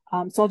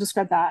 So I'll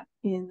describe that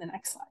in the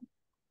next slide.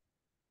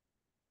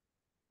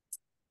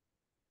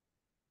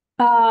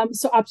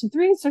 So option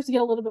 3 starts to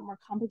get a little bit more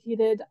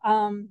complicated.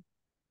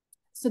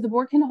 So the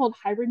board can hold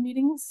hybrid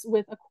meetings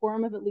with a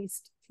quorum of at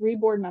least 3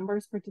 board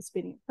members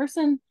participating in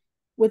person,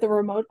 with a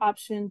remote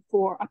option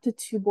for up to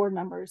 2 board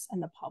members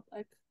and the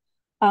public.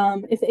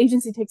 If the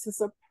agency takes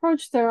this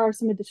approach, there are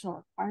some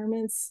additional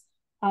requirements.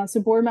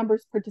 So board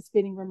members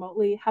participating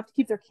remotely have to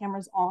keep their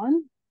cameras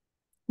on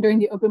during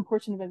the open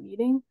portion of a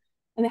meeting,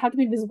 and they have to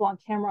be visible on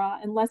camera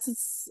unless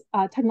it's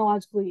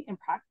technologically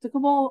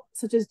impracticable,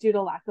 such as due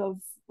to lack of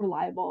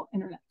reliable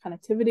internet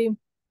connectivity.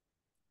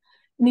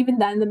 And even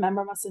then, the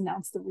member must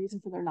announce the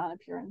reason for their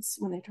non-appearance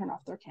when they turn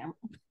off their camera.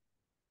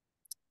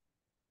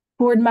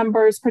 Board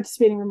members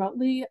participating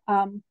remotely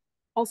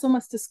also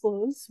must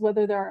disclose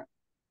whether there are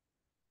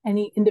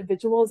any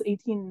individuals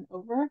 18 and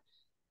over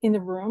in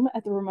the room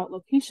at the remote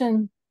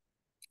location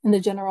and the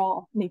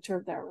general nature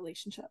of their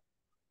relationship.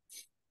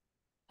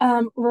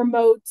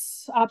 Remote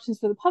options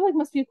for the public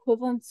must be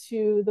equivalent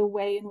to the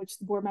way in which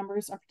the board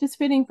members are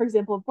participating. For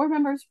example, if board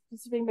members are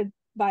participating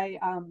by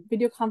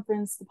video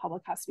conference, the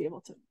public has to be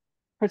able to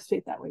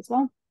participate that way as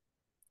well.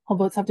 All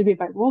votes have to be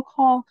by roll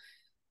call.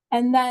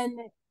 And then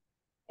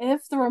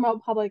if the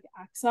remote public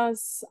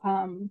access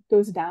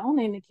goes down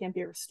and it can't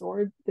be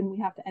restored, then we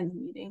have to end the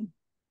meeting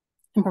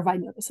and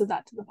provide notice of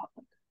that to the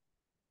public.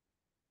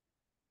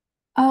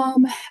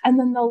 And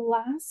then the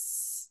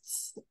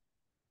last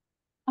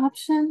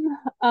option,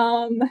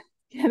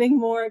 getting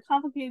more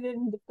complicated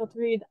and difficult to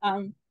read.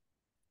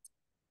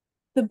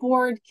 The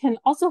board can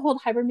also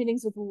hold hybrid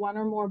meetings with 1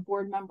 or more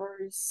board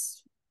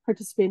members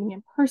participating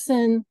in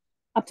person.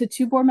 Up to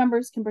 2 board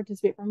members can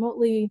participate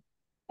remotely.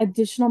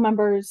 Additional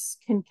members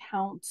can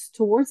count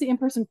towards the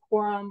in-person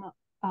quorum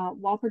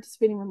while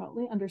participating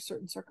remotely under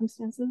certain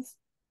circumstances.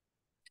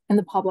 And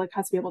the public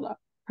has to be able to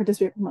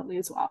participate remotely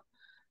as well.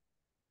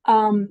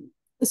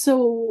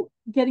 So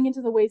getting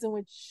into the ways in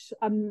which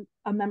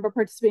a member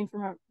participating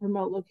from a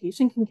remote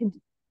location can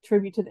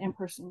contribute to the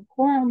in-person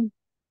quorum.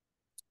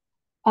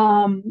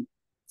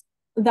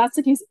 That's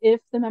the case if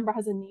the member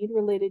has a need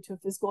related to a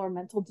physical or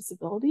mental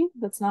disability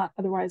that's not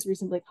otherwise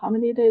reasonably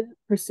accommodated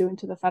pursuant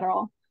to the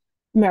Federal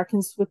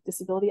Americans with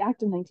Disability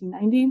Act of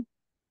 1990.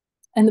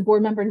 And the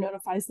board member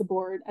notifies the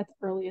board at the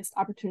earliest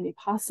opportunity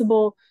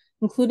possible,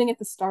 including at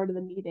the start of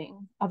the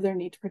meeting, of their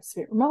need to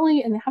participate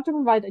remotely, and they have to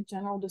provide a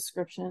general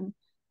description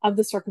of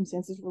the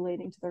circumstances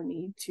relating to their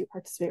need to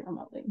participate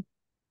remotely.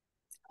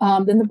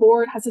 Then the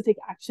board has to take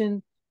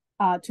action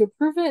to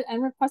approve it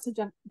and request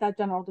that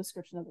general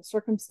description of the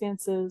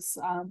circumstances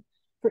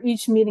for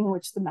each meeting in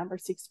which the member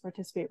seeks to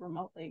participate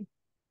remotely.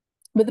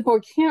 But the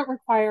board can't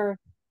require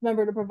the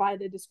member to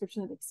provide a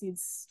description that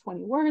exceeds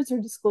 20 words or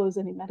disclose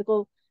any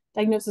medical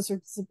diagnosis or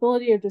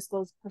disability or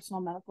disclose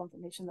personal medical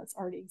information that's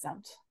already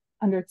exempt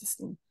under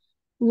existing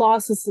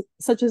laws,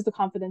 such as the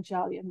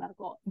Confidentiality of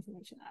Medical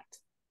Information Act.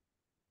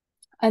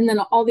 And then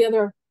all the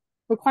other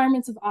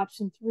requirements of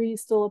option 3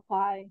 still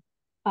apply.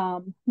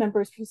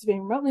 Members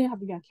participating remotely have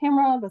to be on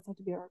camera, but have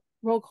to be a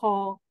roll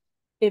call.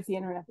 If the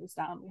internet goes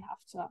down, we have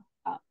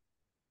to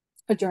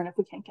adjourn if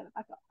we can't get it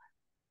back up.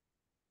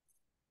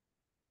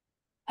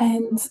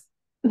 And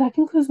that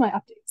concludes my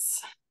updates.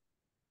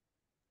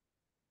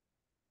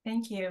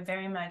 Thank you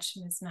very much,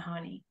 Ms.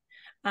 Mahoney.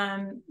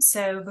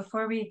 So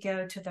before we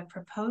go to the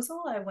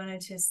proposal, I wanted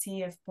to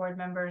see if board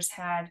members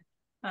had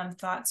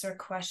thoughts or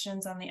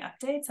questions on the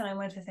updates. And I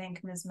want to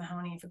thank Ms.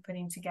 Mahoney for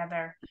putting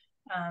together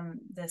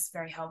this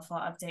very helpful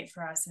update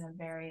for us in a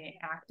very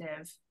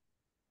active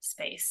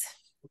space,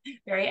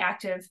 very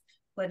active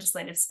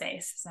legislative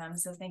space.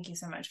 So thank you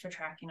so much for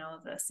tracking all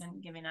of this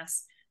and giving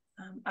us,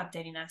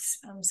 updating us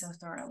so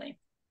thoroughly.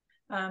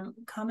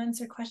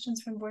 Comments or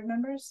questions from board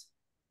members?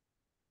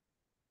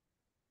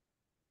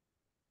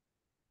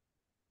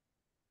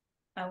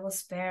 I will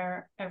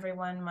spare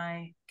everyone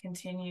my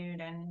continued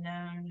and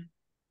known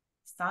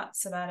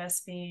thoughts about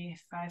SB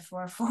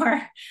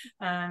 544,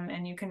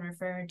 and you can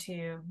refer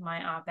to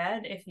my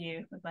op-ed if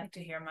you would like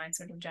to hear my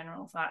sort of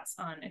general thoughts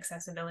on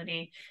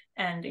accessibility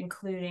and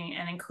including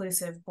and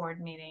inclusive board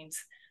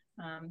meetings.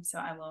 So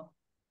I will,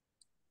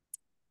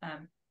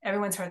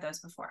 everyone's heard those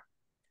before.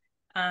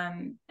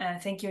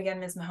 Thank you again,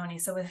 Ms. Mahoney.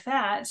 So with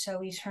that, shall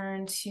we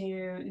turn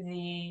to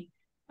the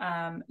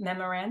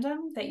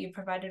memorandum that you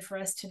provided for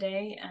us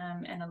today,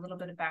 and a little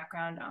bit of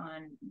background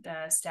on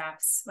the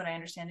staff's, what I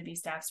understand to be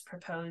staff's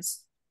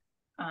proposed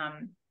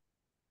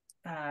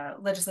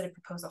legislative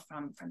proposal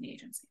from the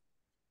agency.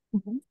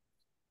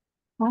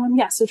 Mm-hmm.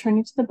 Yeah, so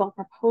turning to the bill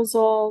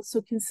proposal, so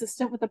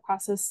consistent with the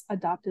process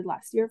adopted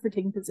last year for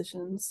taking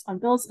positions on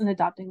bills and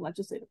adopting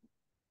legislative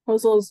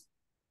proposals,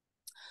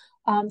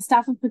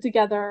 staff have put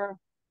together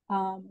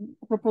a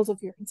proposal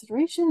for your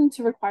consideration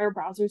to require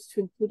browsers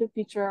to include a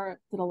feature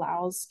that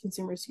allows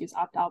consumers to use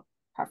opt-out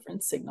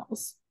preference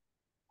signals.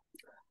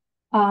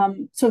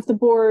 So if the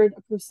board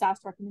approves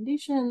staff's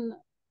recommendation,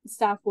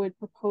 staff would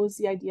propose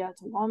the idea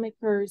to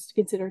lawmakers to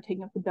consider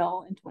taking up the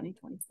bill in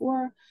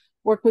 2024,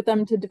 work with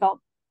them to develop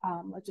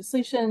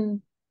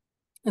legislation,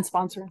 and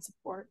sponsor and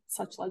support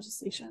such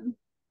legislation.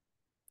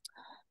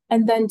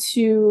 And then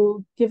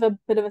to give a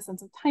bit of a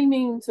sense of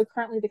timing, so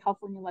currently the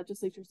California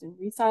legislature is in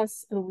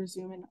recess. It'll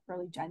resume in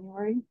early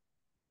January.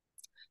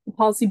 The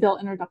policy bill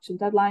introduction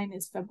deadline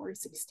is February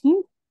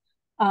 16th.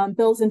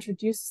 Bills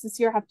introduced this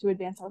year have to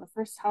advance out of the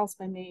first house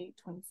by May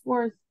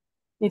 24th.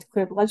 They need to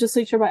clear the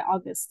legislature by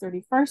August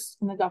 31st,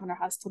 and the governor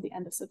has till the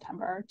end of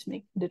September to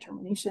make a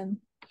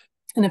determination.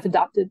 And if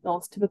adopted,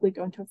 bills typically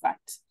go into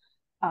effect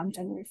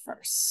January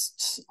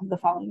 1st of the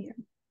following year.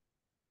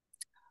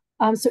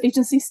 So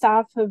agency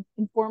staff have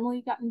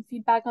informally gotten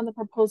feedback on the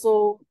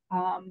proposal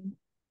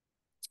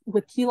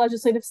with key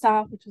legislative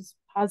staff, which is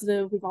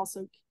positive. We've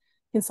also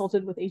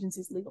consulted with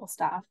agency's legal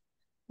staff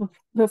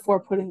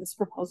before putting this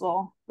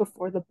proposal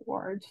before the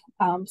board.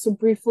 So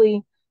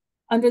briefly,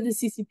 under the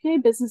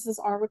CCPA, businesses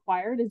are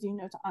required, as you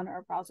know, to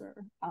honor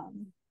browser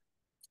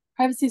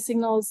privacy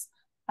signals.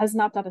 As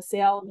an opt-out of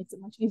sale, it makes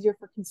it much easier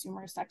for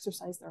consumers to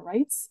exercise their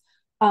rights.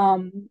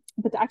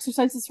 But to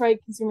exercise this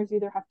right, consumers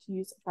either have to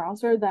use a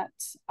browser that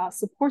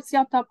supports the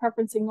opt-out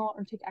preference signal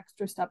or take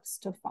extra steps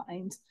to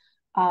find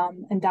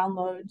and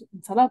download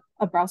and set up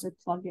a browser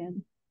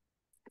plugin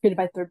created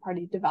by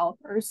third-party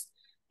developers.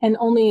 And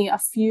only a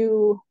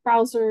few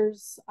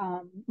browsers,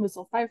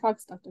 Mozilla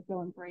Firefox,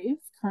 DuckDuckGo, and Brave,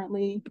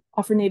 currently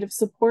offer native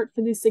support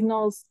for these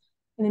signals,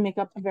 and they make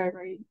up a very,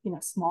 very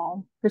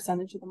small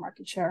percentage of the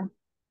market share.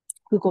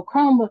 Google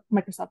Chrome,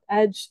 Microsoft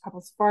Edge, Apple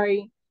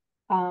Safari,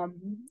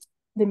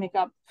 they make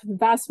up the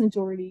vast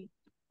majority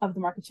of the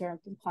market share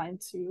and decline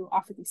to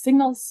offer these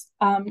signals.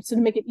 So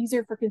to make it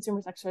easier for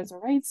consumers to exercise their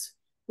rights,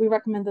 we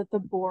recommend that the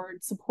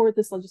board support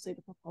this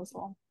legislative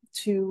proposal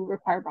to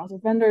require browser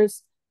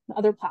vendors and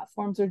other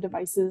platforms or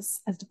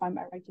devices as defined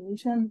by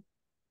regulation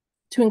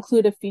to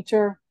include a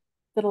feature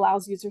that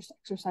allows users to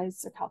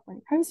exercise their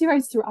California privacy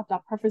rights through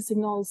opt-out preference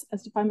signals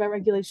as defined by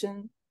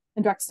regulation,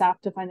 and direct staff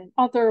to find an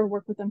author,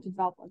 work with them to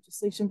develop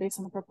legislation based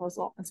on the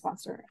proposal, and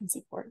sponsor and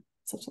support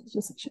such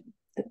legislation.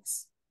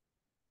 Thanks.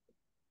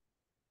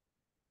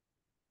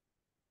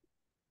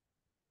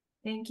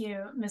 Thank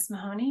you, Ms.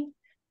 Mahoney.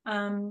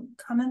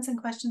 Comments and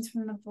questions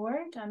from the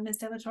board? Ms.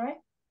 De La Torre?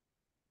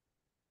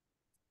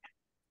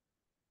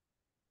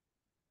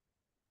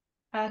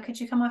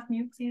 Could you come off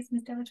mute, please,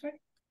 Ms. De La Torre?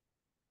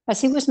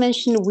 As it was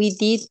mentioned, we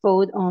did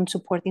vote on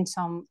supporting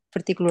some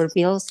particular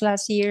bills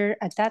last year.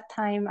 At that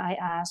time, I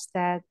asked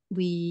that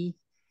we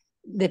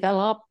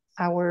develop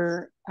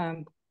our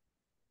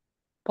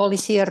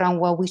policy around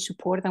what we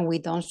support and we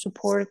don't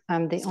support.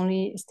 The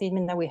only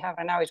statement that we have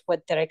right now is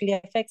what directly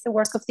affects the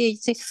work of the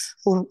agency.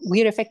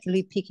 We're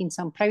effectively picking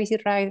some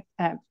privacy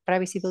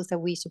bills that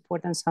we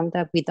support and some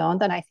that we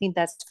don't, and I think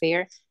that's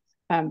fair.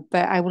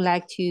 But I would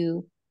like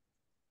to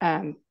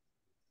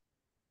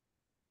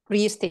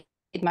restate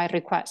my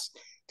request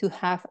to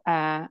have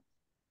a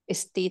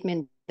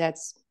statement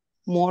that's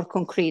more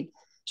concrete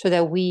so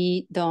that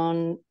we're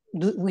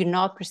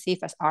not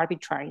perceived as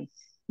arbitrary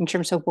in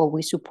terms of what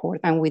we support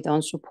and we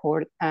don't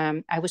support.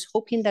 I was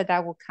hoping that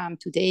will come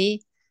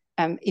today.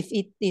 If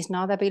it is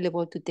not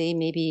available today,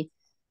 maybe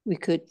we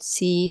could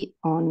see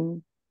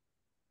on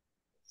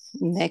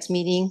next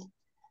meeting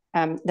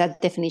that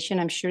definition.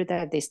 I'm sure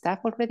that the staff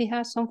already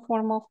has some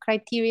form of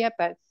criteria,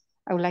 but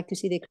I would like to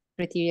see the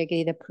criteria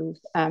get approved.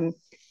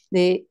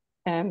 The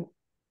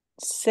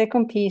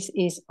second piece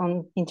is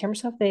in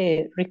terms of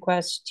the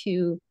request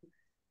to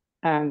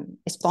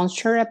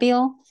sponsor a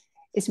bill.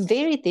 It's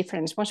very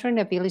different. Sponsoring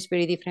a bill is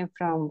very different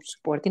from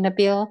supporting a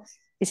bill.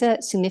 It's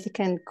a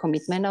significant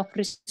commitment of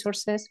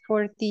resources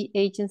for the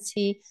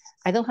agency.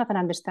 I don't have an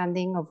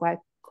understanding of what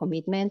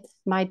commitment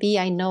might be.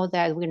 I know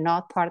that we're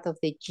not part of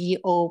the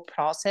GO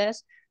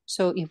process.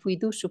 So if we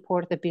do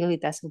support the bill,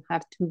 it doesn't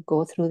have to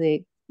go through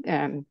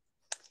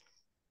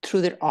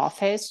their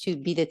office to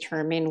be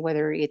determined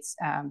whether it's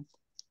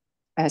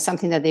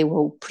something that they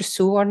will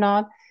pursue or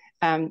not.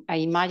 I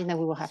imagine that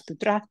we will have to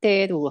draft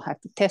it, we will have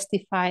to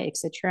testify,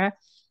 etc.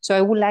 So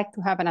I would like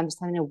to have an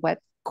understanding of what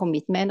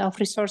commitment of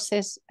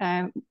resources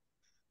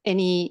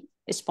any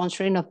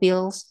sponsoring of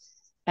bills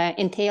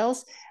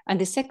entails. And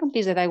the second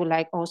piece that I would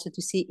like also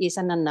to see is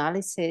an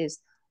analysis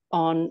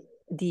on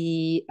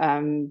the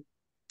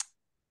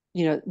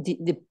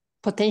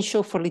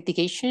potential for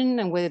litigation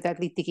and whether that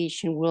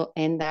litigation will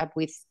end up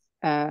with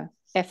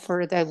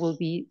effort that will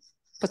be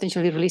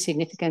potentially really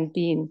significant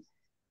being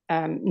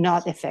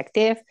not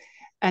effective.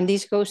 And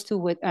this goes to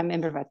what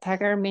Member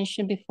Vatager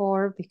mentioned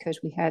before, because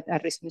we had a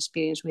recent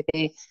experience with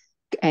the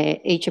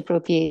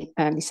age-appropriate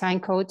design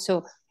code.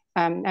 So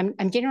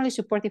I'm generally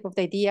supportive of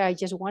the idea. I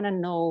just want to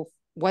know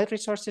what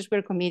resources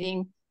we're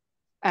committing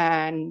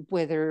and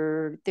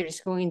whether there's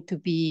going to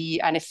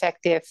be an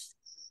effective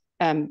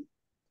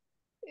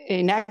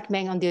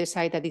enactment on the other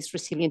side that is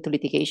resilient to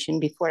litigation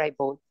before I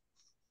vote.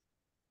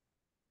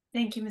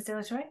 Thank you, Ms. De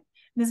La Torre.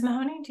 Ms.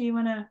 Mahoney, do you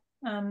want to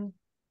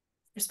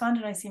respond?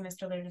 And I see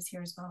Mr. Laird is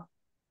here as well.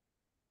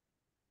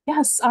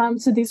 Yes,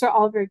 so these are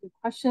all very good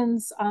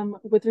questions.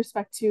 With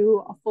respect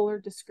to a fuller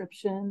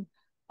description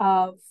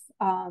of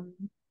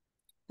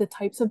the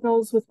types of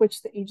bills with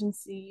which the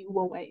agency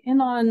will weigh in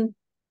on,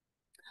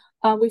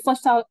 we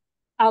fleshed out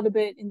a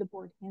bit in the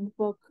board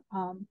handbook,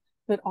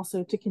 but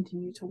also to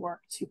continue to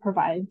work to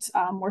provide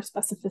more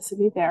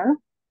specificity there.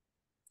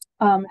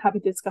 Happy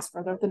to discuss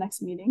further at the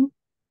next meeting.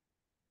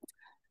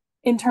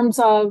 In terms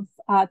of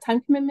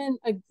time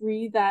commitment,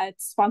 agree that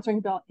sponsoring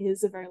a bill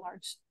is a very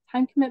large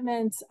time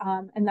commitment,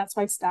 and that's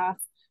why staff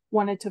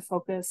wanted to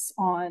focus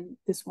on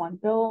this one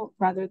bill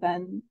rather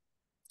than,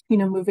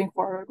 moving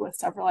forward with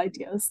several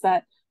ideas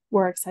that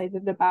we're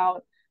excited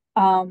about.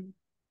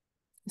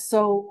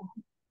 So,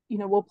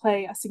 we'll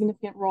play a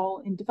significant role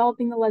in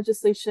developing the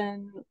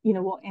legislation.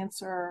 We'll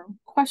answer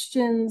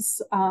questions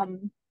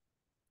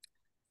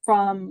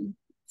from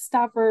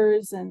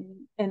staffers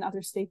and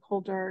other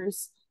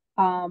stakeholders,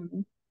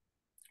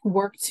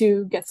 work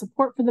to get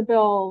support for the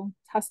bill,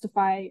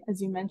 testify,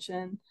 as you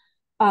mentioned.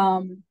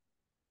 But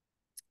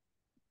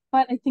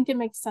I think it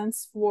makes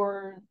sense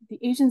for the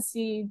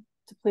agency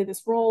to play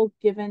this role,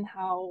 given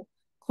how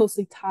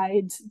closely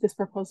tied this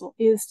proposal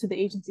is to the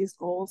agency's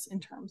goals in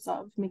terms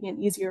of making it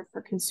easier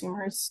for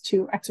consumers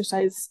to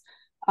exercise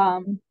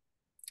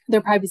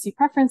their privacy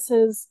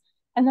preferences.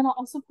 And then I'll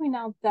also point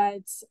out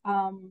that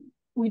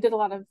we did a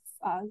lot of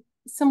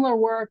similar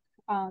work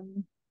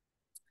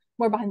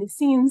more behind the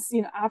scenes,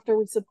 after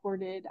we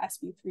supported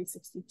SB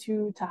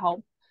 362 to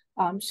help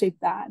shape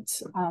that.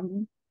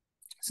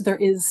 So there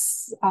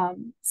is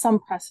some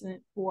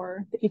precedent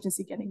for the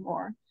agency getting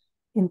more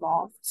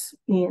involved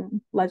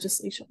in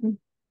legislation.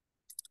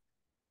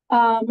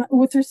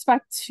 With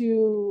respect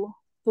to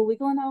the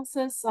legal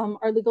analysis,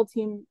 our legal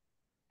team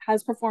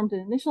has performed an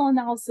initial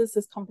analysis,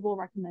 is comfortable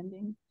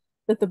recommending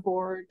that the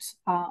board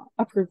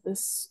approve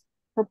this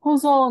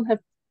proposal, and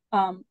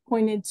have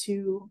pointed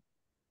to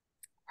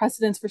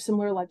precedents for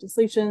similar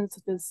legislation,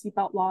 such as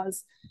seatbelt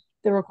laws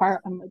that require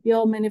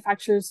automobile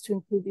manufacturers to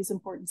include these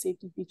important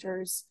safety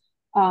features,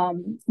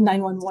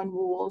 911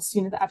 rules,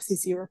 the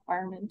FCC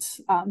requirement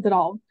that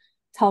all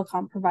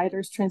telecom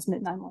providers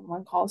transmit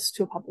 911 calls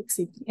to a public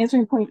safety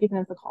answering point, even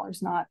if the caller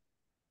is not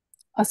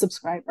a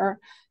subscriber.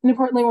 And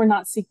importantly, we're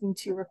not seeking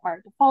to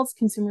require defaults.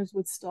 Consumers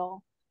would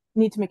still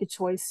need to make a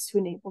choice to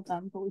enable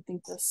them, but we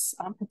think this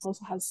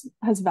proposal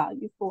has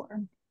value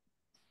for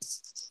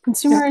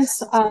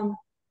consumers.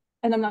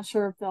 And I'm not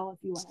sure, Bill,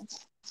 if you want to.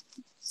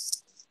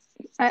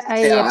 I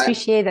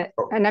appreciate it,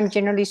 and I'm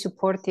generally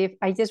supportive.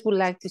 I just would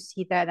like to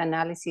see that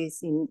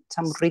analysis in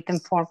some written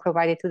form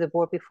provided to the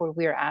board before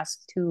we are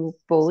asked to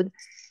vote.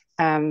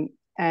 And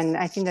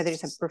I think that there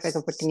is a perfect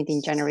opportunity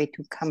in January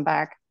to come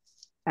back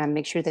and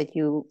make sure that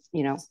you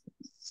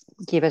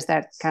give us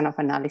that kind of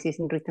analysis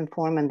in written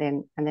form, and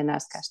then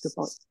ask us to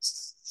vote.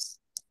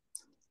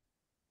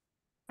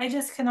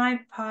 Can I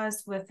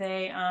pause with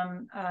a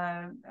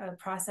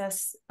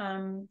process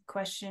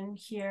question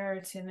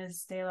here to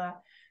Ms. De La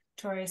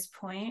Torre's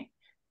point?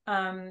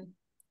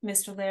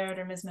 Mr. Laird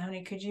or Ms.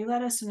 Mahoney, could you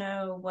let us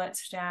know what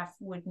staff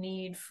would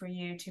need for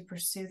you to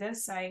pursue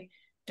this? I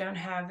don't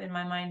have in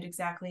my mind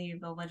exactly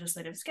the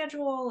legislative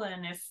schedule,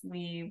 and if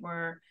we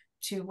were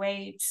to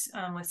wait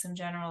with some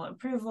general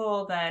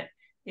approval, that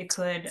it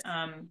could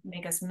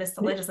make us miss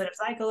the legislative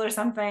cycle or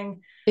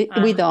something.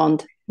 We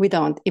don't.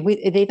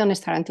 If they don't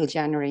start until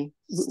January,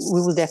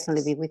 we will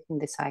definitely be within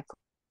the cycle.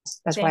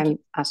 That's why I'm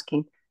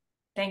asking.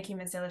 Thank you,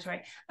 Ms. De La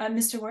Torre.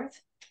 Mr. Worth?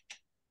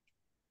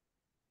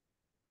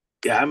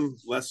 Yeah, I'm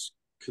less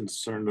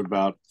concerned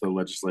about the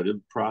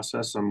legislative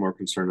process. I'm more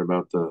concerned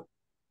about the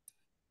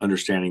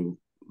understanding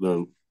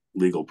the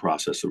legal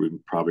process that we're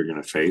probably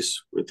going to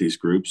face with these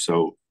groups.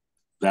 So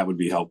that would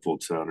be helpful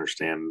to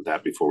understand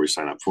that before we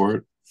sign up for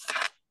it.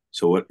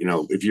 So what,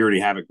 if you already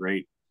have it,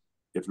 great.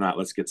 If not,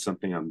 let's get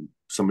somebody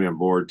on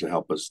board to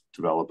help us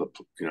develop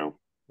a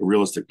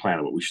realistic plan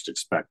of what we should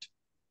expect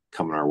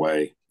coming our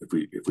way if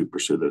we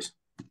pursue this.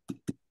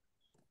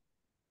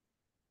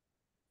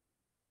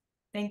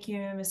 Thank you,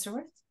 Mr.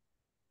 Worth.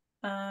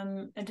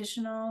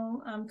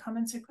 Additional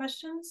comments or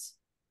questions?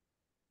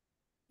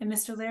 And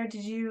Mr. Laird,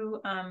 did you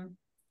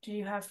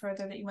have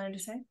further that you wanted to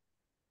say?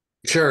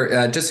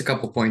 Sure. Just a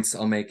couple points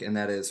I'll make, and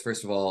that is,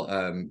 first of all,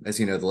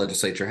 as you know, the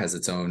legislature has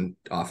its own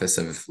Office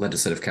of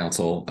Legislative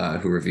Counsel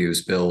who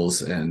reviews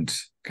bills and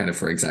kind of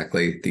for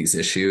exactly these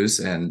issues.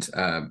 And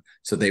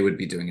so they would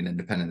be doing an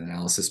independent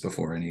analysis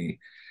before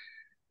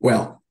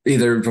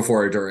either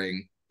before or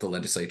during the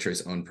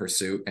legislature's own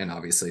pursuit. And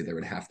obviously there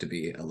would have to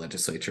be a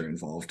legislature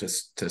involved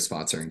to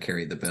sponsor and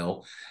carry the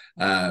bill.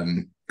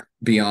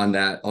 Beyond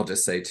that, I'll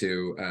just say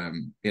too,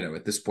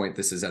 at this point,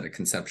 this is at a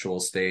conceptual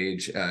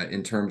stage.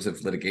 In terms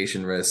of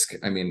litigation risk,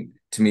 I mean,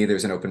 to me,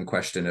 there's an open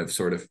question of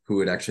sort of who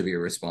would actually be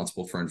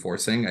responsible for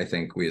enforcing. I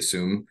think we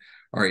assume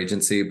our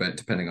agency, but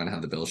depending on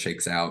how the bill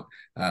shakes out,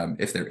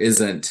 if there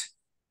isn't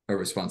a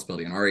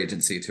responsibility on our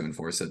agency to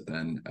enforce it,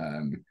 then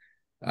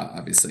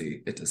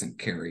obviously it doesn't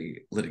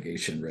carry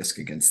litigation risk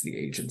against the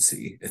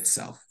agency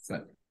itself.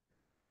 But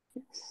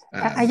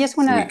I just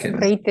want to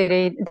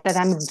reiterate that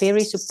I'm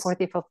very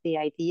supportive of the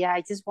idea.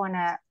 I just want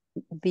to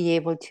be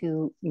able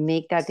to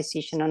make that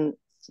decision on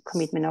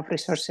commitment of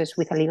resources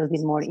with a little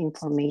bit more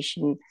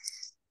information.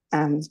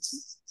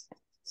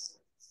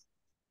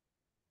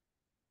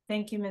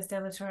 Thank you, Ms. De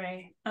La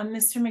Torre.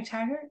 Mr.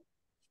 McTaggart?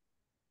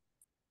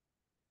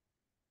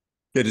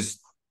 Yeah, just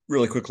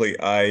really quickly,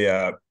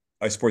 I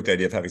support the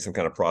idea of having some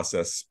kind of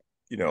process,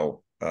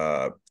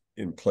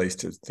 in place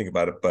to think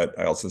about it, but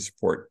I also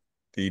support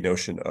the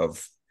notion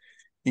of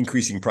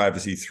increasing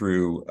privacy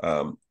through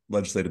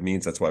legislative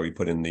means. That's why we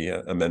put in the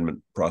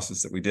amendment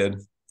process that we did.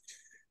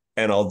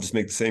 And I'll just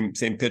make the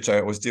same pitch I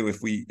always do.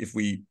 If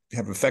we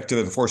have effective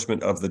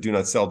enforcement of the do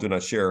not sell, do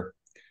not share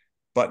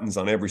buttons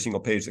on every single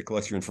page that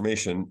collects your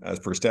information as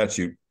per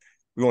statute,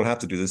 we won't have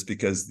to do this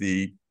because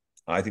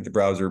I think the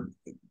browser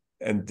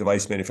and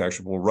device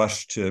manufacturer will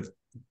rush to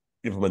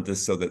implement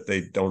this so that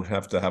they don't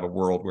have to have a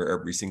world where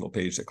every single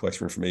page that collects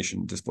your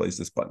information displays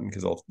this button,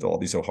 because they'll all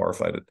be so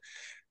horrified at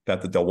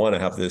that they'll want to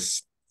have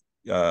this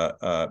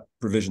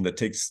provision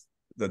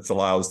that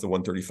allows the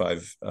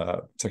 135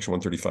 section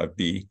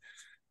 135B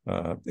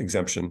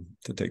exemption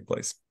to take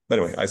place. But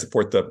anyway, I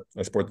support the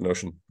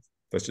notion.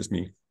 That's just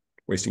me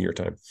wasting your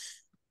time.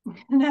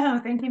 No,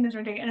 thank you, Mr.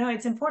 Rodriguez. No,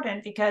 it's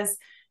important because,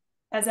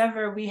 as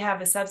ever, we have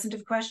a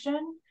substantive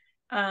question,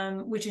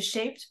 which is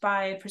shaped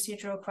by a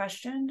procedural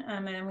question,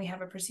 and then we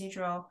have a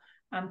procedural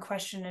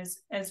question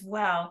as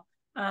well.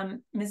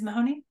 Ms.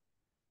 Mahoney?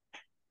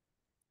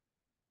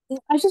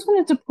 I just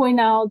wanted to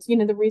point out,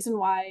 the reason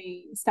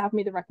why staff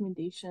made the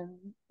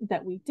recommendation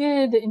that we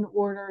did in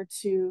order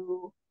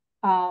to,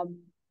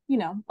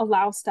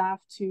 allow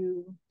staff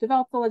to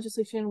develop the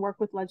legislation,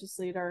 work with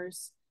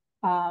legislators,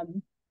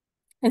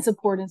 and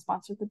support and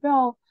sponsor the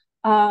bill,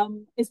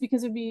 is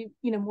because it'd be,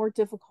 more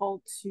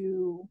difficult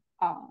to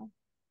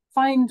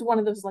find one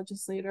of those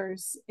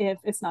legislators if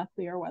it's not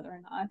clear whether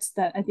or not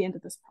that at the end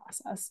of this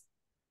process,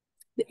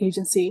 the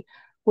agency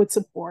would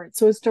support.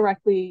 So it's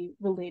directly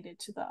related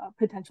to the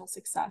potential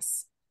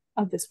success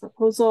of this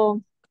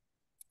proposal.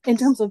 In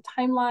terms of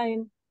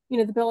timeline,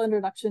 the bill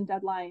introduction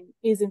deadline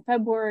is in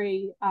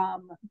February,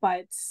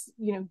 but,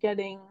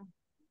 getting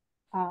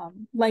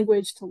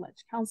language to Leg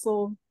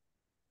Council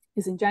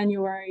is in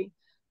January.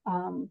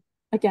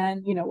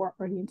 Again, we're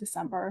already in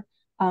December.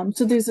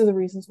 So these are the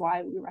reasons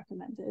why we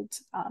recommended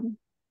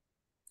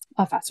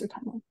a faster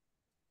timeline.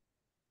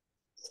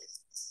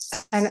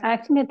 And I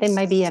think that there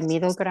might be a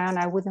middle ground.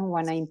 I wouldn't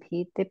want to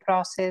impede the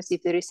process.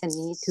 If there is a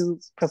need to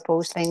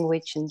propose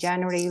language in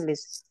January,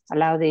 let's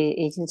allow the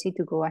agency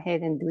to go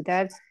ahead and do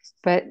that.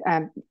 But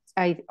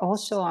I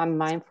also am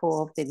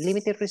mindful of the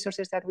limited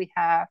resources that we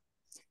have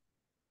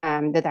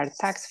that are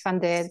tax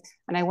funded.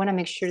 And I want to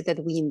make sure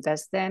that we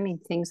invest them in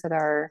things that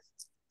are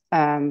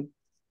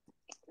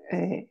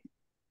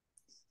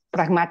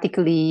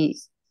pragmatically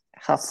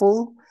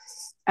helpful.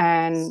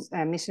 And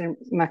Mr.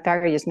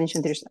 McTaggart just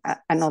mentioned there's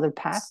another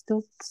path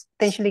to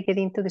potentially get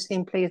into the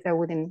same place that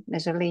wouldn't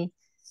necessarily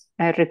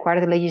require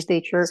the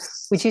legislature,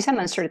 which is an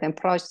uncertain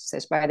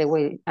process, by the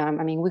way.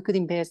 We could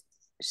invest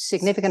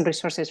significant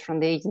resources from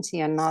the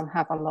agency and not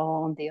have a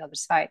law on the other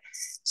side.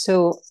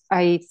 So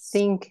I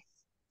think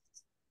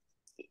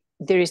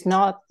there's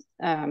no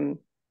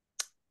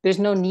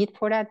need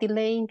for that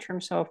delay in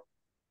terms of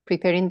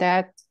preparing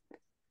that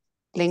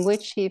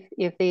language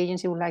if the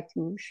agency would like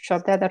to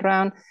shop that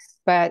around.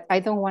 But I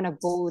don't want to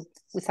vote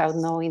without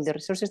knowing the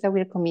resources that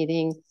we're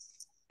committing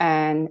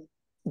and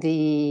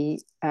the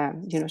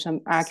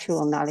some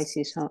actual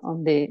analysis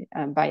on the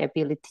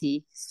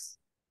viability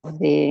of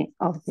the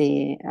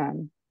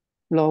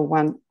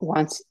law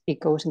once it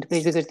goes into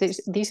place,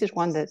 because this is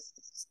one that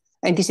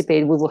I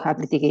anticipate we will have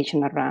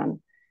litigation around.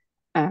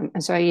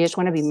 And so I just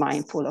want to be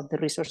mindful of the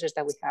resources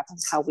that we have and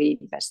how we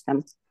invest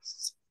them.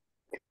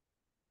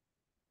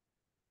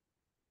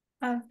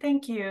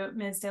 Thank you,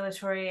 Ms. De La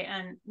Torre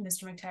and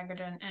Mr.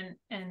 McTaggart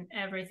and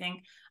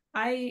everything.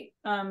 I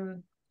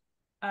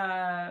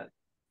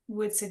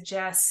would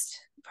suggest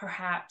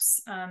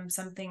perhaps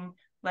something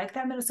like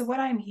that. So what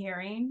I'm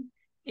hearing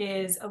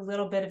is a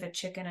little bit of a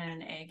chicken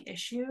and an egg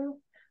issue.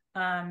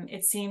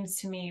 It seems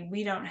to me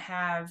we don't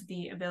have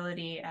the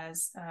ability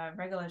as a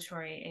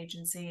regulatory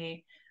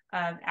agency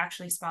of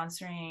actually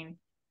sponsoring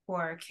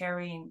or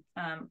carrying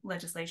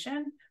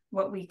legislation.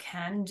 What we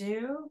can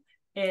do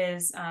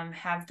is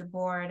have the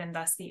board and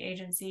thus the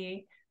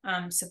agency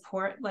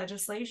support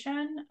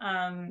legislation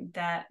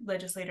that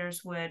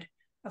legislators would,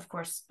 of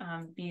course,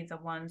 be the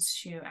ones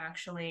to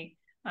actually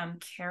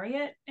carry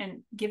it.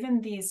 And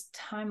given these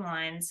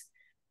timelines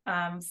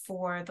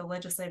for the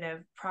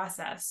legislative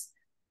process,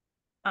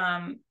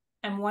 I'm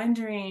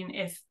wondering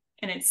if,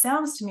 and it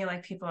sounds to me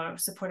like people are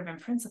supportive in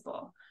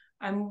principle,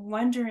 I'm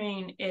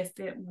wondering if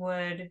it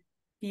would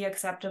be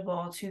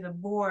acceptable to the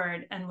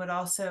board and would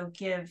also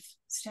give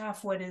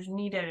staff what is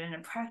needed in a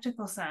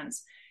practical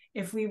sense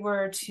if we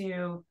were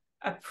to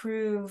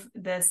approve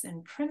this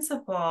in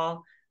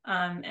principle,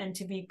 and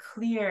to be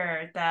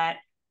clear that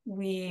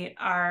we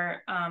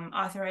are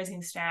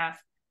authorizing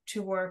staff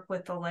to work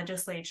with the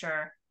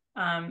legislature,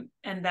 and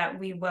that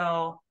we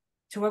will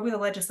to work with the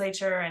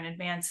legislature and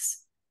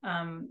advance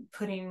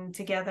putting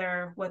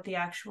together what the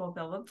actual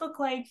bill would look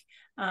like,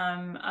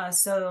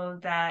 so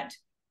that,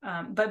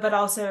 but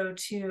also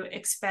to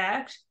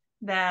expect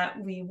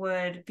that we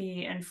would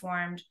be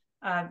informed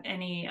of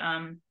any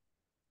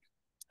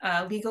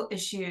legal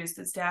issues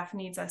that staff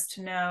needs us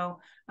to know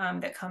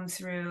that come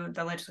through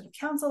the Legislative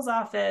Counsel's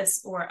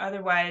office or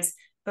otherwise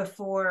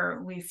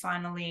before we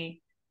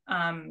finally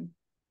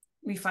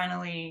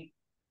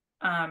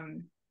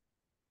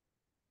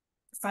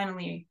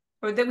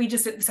or that we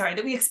just, sorry,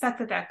 that we expect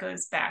that that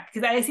goes back.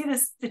 Because I see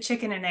this, the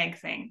chicken and egg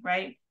thing,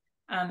 right?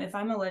 If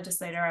I'm a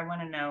legislator, I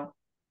want to know,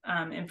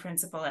 in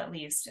principle at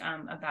least,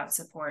 about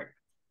support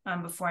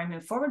before I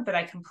move forward, but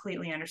I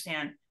completely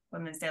understand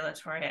what Ms. De La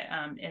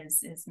Torre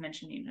is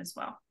mentioning as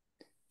well.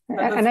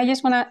 And I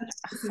just want to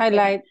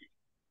highlight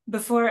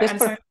before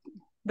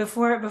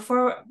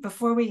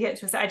we get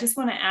to this, I just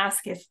want to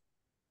ask if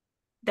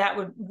that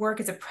would work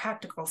as a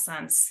practical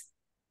sense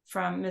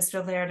from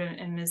Mr. Laird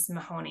and Ms.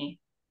 Mahoney.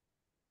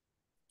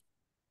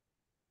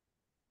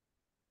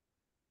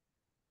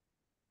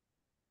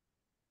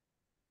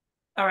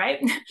 All right,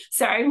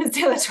 sorry, Ms.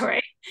 De La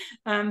Torre.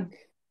 Go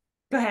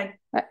ahead.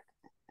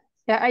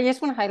 Yeah, I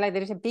just want to highlight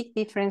there is a big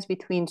difference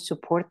between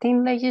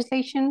supporting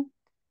legislation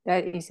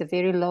that is a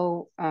very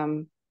low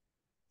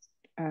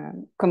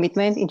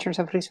commitment in terms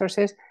of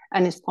resources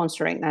and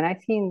sponsoring. And I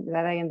think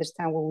that I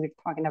understand what we're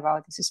talking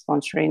about is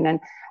sponsoring. And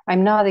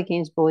I'm not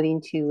against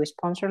voting to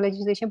sponsor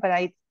legislation, but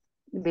I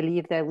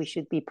believe that we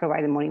should be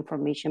providing more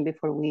information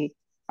before we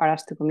are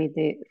asked to commit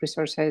the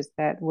resources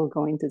that will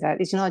go into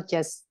that. It's not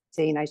just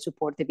saying I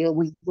support the bill.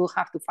 We will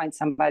have to find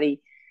somebody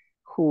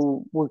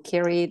who will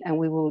carry it, and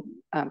we will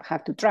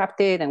have to draft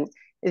it, and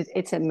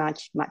it's a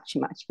much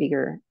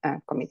bigger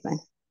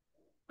commitment.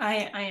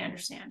 I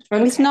understand.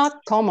 And it's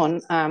not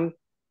common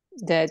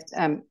that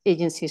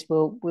agencies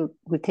will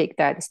take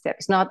that step.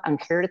 It's not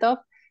unheard of,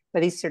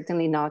 but it's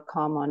certainly not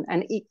common,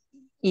 and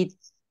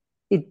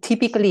it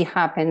typically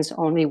happens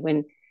only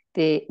when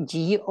the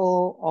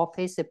GO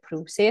office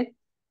approves it.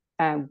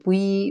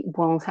 We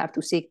won't have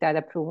to seek that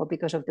approval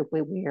because of the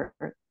way we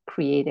are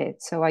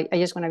created. So I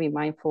just want to be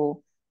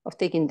mindful of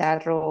taking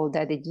that role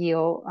that the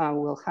GO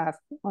will have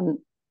on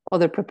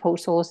other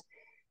proposals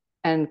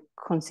and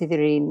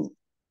considering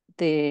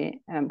the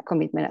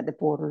commitment at the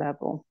board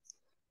level.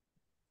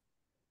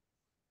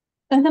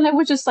 And then I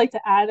would just like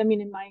to add, I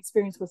mean, in my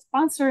experience with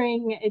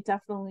sponsoring, it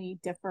definitely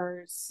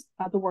differs.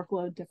 The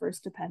workload differs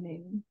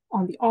depending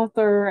on the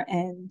author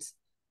and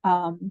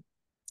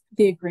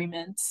the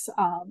agreements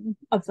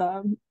of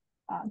the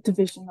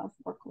division of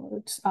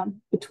workload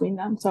between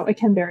them. So it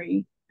can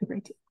vary a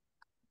great deal.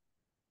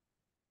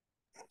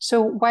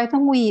 So why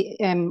don't we,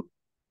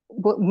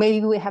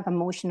 maybe we have a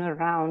motion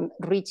around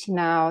reaching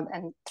out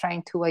and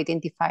trying to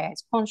identify a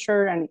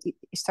sponsor and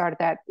start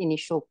that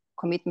initial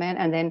commitment,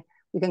 and then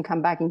we can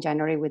come back in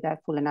January with that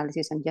full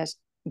analysis and just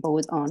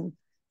vote on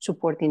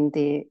supporting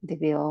the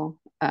bill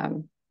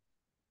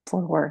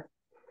forward.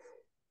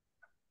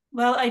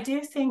 Well, I do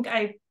think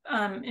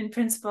in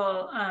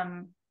principle,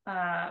 I'm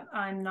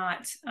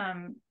not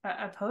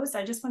opposed.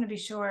 I just want to be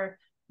sure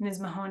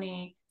Ms.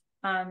 Mahoney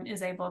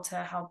is able to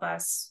help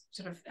us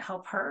sort of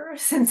help her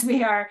since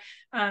we are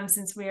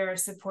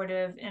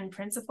supportive in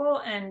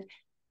principle, and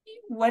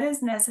what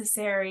is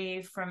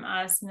necessary from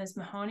us, Ms.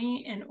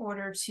 Mahoney, in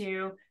order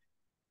to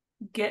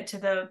get to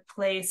the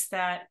place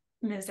that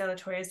Ms. De La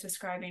Torre is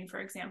describing, for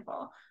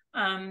example.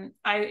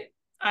 I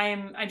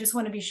just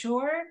want to be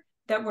sure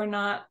that we're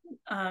not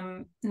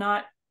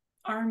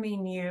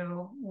arming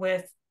you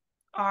with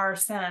our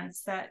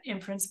sense that in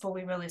principle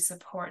we really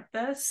support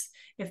this,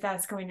 if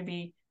that's going to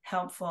be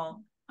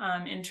helpful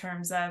in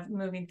terms of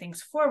moving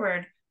things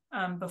forward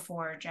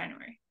before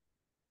January.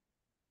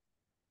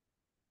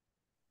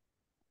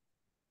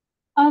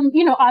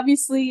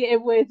 Obviously it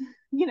would,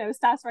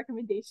 staff's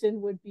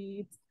recommendation would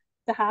be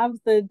to have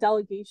the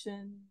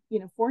delegation,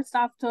 for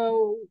staff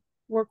to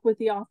work with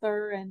the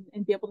author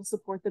and be able to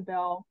support the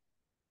bill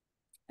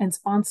and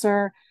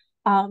sponsor.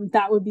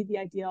 That would be the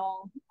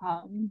ideal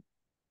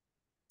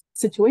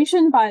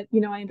situation, but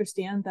I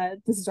understand that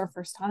this is our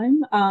first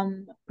time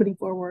putting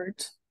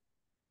forward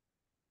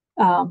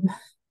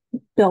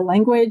bill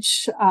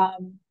language.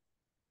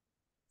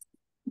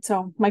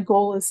 So my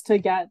goal is to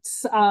get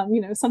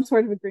some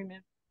sort of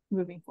agreement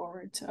moving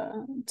forward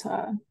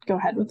to go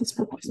ahead with this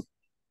proposal.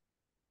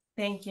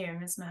 Thank you,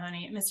 Ms.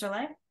 Mahoney. Mr.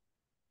 Lai?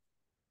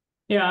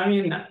 Yeah, I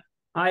mean,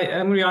 I'm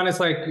gonna be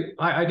honest, like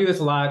I do this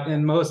a lot,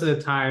 and most of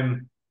the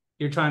time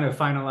you're trying to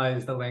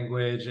finalize the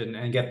language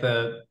and get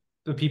the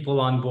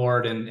people on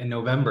board in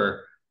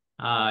November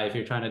if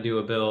you're trying to do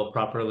a bill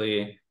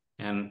properly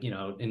and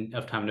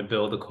enough time to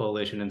build a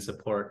coalition and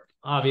support.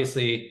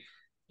 Obviously,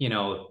 you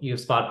have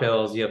spot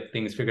bills, you have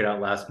things figured out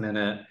last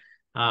minute.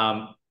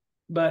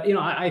 But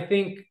I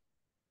think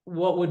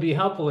what would be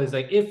helpful is,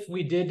 like, if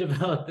we did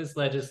develop this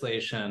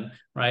legislation,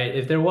 right?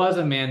 If there was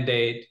a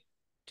mandate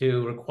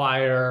to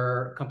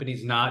require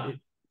companies not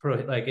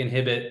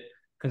inhibit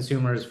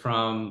consumers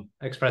from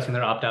expressing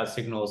their opt-out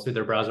signals through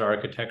their browser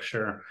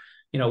architecture,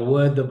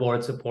 would the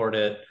board support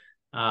it?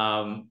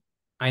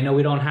 I know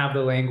we don't have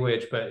the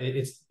language, but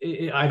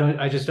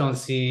I just don't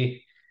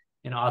see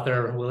an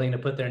author willing to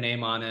put their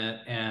name on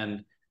it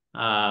and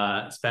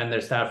spend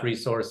their staff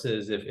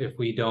resources if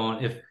we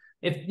don't,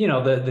 if you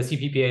know, the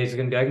CPPA is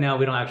going to be like, no,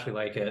 we don't actually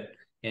like it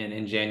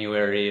in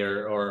January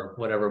or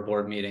whatever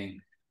board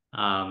meeting.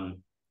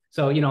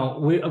 So, you know,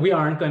 we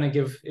aren't going to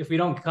give, if we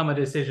don't come a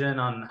decision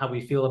on how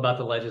we feel about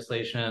the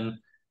legislation,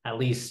 at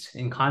least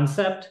in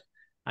concept,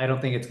 I don't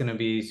think it's going to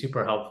be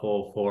super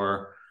helpful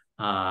for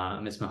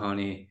Ms.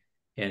 Mahoney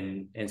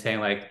in saying,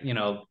 like, you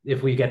know,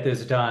 if we get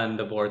this done,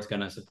 the board's going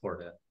to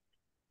support it.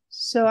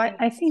 So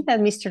I think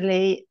that Mr.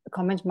 Lay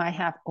comments might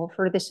have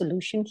offered the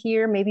solution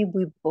here. Maybe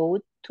we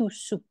vote to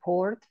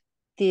support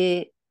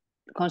the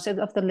concept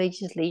of the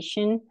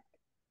legislation,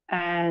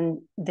 and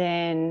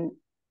then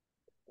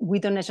we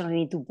don't necessarily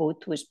need to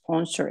vote to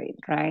sponsor it,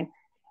 right?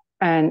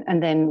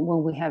 And then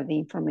when we have the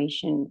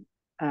information,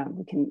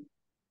 we can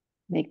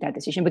make that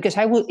decision. Because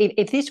I will,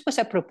 if this was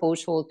a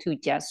proposal to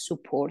just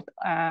support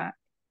a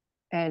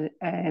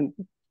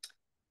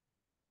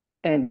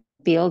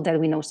bill that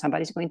we know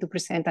somebody's going to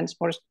present and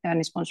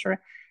sponsor,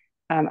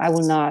 I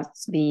will not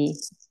be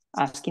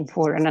asking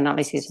for an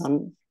analysis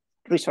on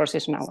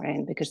resources on our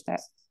end, because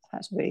that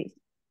has very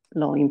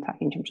low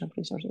impact in terms of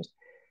resources.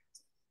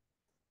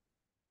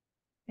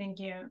 Thank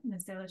you,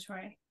 Ms. De La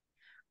Torre.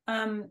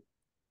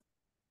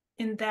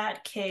 In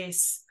that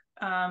case,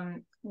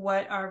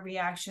 what are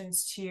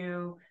reactions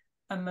to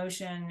a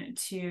motion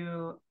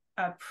to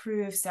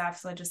approve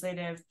staff's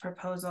legislative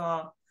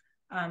proposal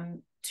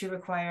to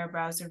require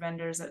browser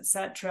vendors, et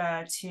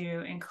cetera,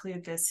 to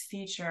include this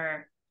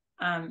feature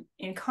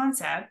in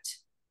concept,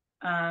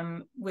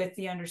 with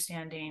the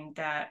understanding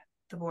that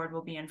the board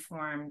will be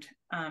informed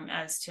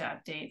as to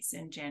updates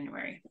in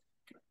January?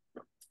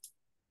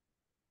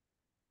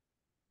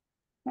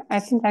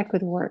 I think that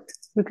could work.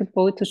 We could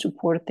vote to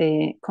support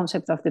the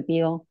concept of the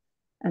bill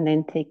and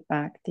then take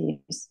back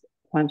this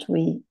once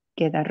we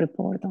get a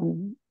report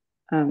on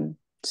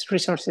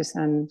resources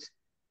and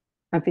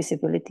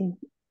feasibility.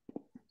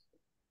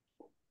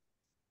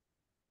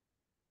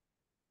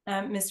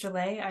 Mr.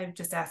 Lay, I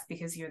just asked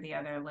because you're the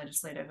other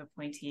legislative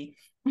appointee.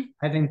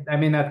 I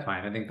mean, that's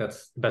fine. I think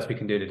that's the best we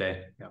can do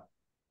today. Yeah.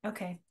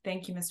 Okay,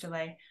 thank you, Mr.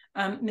 Lay.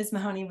 Ms.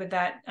 Mahoney, would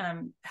that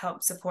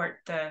help support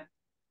the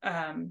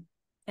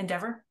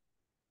endeavor?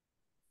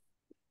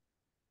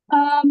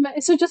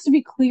 So just to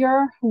be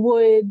clear,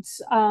 would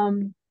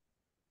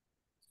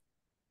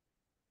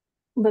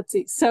let's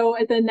see. So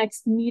at the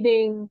next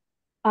meeting,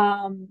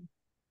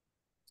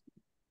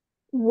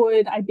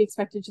 would I be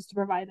expected just to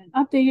provide an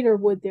update, or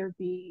would there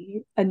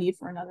be a need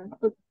for another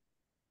vote?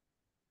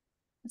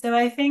 So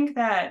I think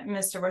that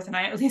Mr. Worth and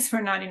I, at least,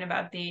 were nodding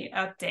about the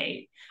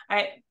update.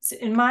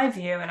 In my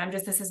view, and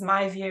this is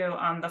my view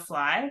on the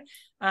fly,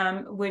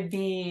 would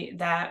be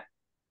that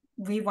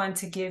we want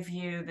to give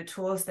you the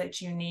tools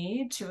that you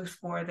need to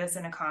explore this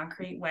in a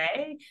concrete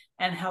way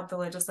and help the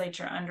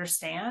legislature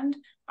understand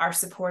our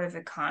support of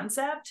the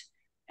concept,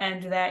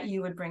 and that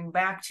you would bring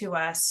back to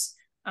us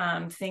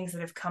things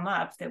that have come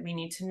up that we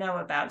need to know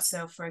about.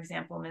 So, for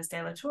example, Ms.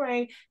 De La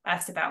Torre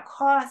asked about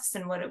costs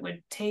and what it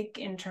would take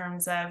in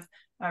terms of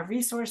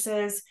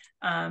resources.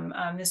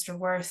 Mr.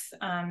 Worth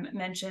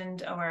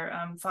mentioned or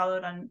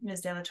followed on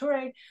Ms. De La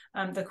Torre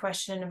the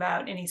question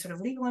about any sort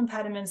of legal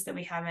impediments that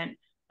we haven't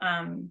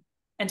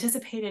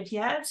anticipated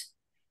yet,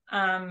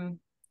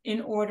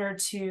 in order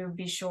to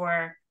be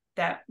sure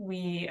that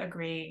we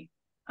agree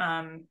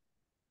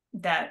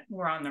that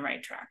we're on the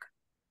right track.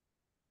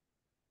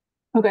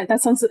 Okay,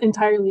 that sounds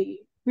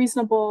entirely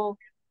reasonable.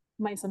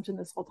 My assumption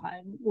this whole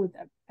time would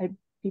that I'd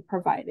be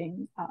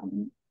providing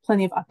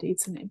plenty of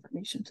updates and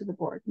information to the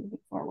board moving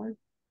forward.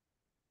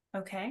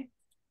 Okay.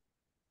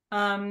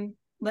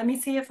 Let me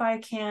see if I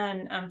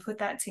can put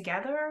that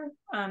together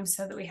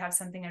so that we have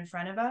something in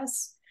front of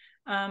us.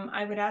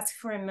 I would ask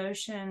for a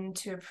motion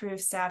to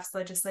approve staff's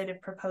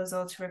legislative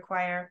proposal to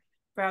require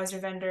browser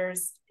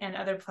vendors and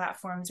other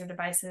platforms or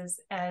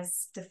devices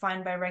as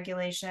defined by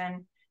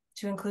regulation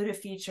to include a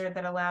feature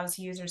that allows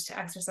users to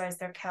exercise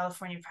their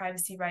California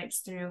privacy rights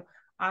through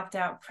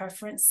opt-out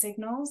preference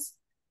signals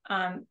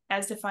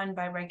as defined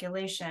by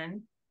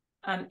regulation,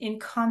 in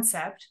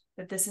concept,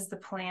 that this is the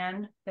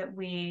plan that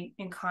we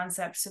in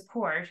concept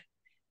support,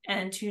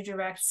 and to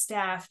direct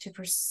staff to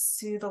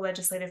pursue the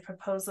legislative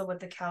proposal with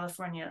the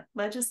California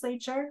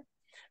legislature,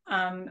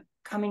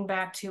 coming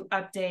back to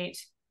update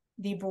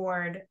the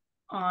board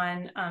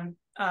on,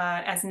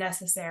 as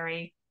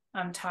necessary,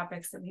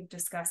 topics that we've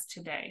discussed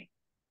today.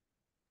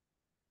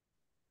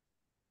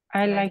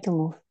 I'd like to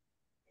move.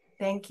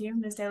 Thank you,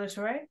 Ms. De La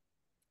Torre.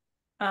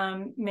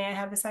 May I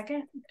have a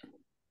second?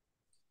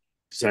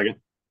 Second.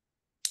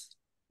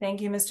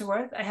 Thank you, Mr.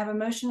 Worth. I have a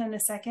motion and a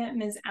second.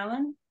 Ms.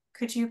 Allen,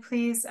 could you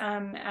please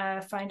find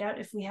out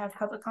if we have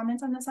public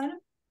comments on this item?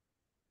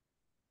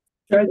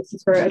 Sure, this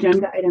is for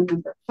agenda item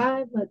number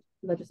 5,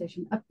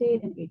 legislation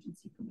update and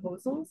agency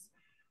proposals.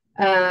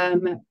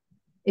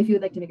 If you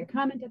would like to make a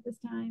comment at this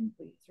time,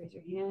 please raise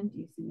your hand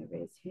using the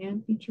raise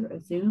hand feature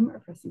of Zoom or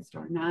pressing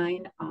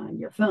 *9 on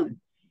your phone.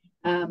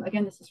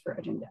 Again, this is for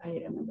agenda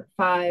item number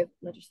 5,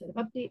 legislative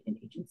update and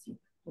agency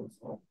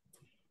proposal.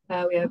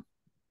 We have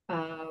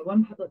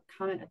one public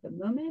comment at the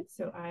moment.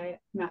 So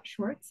Matt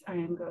Schwartz, I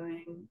am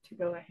going to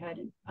go ahead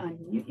and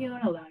unmute you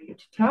and allow you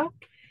to talk.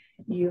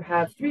 You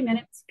have 3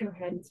 minutes. Go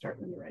ahead and start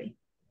when you're ready.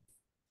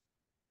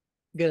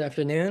 Good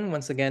afternoon.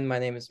 Once again, my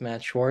name is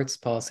Matt Schwartz,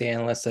 policy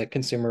analyst at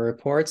Consumer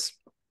Reports.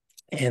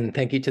 And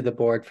thank you to the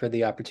board for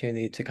the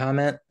opportunity to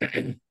comment.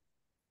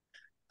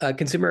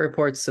 Consumer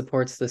Reports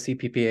supports the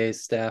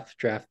CPPA's staff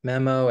draft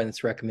memo and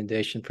its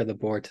recommendation for the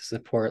board to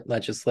support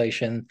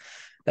legislation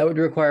that would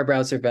require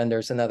browser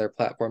vendors and other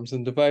platforms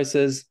and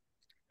devices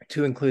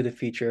to include a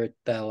feature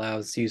that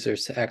allows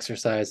users to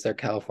exercise their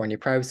California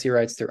privacy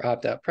rights through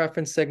opt-out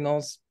preference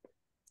signals.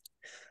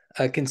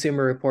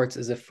 Consumer Reports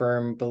is a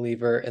firm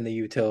believer in the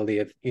utility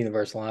of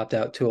universal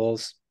opt-out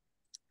tools.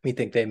 We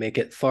think they make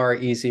it far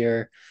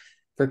easier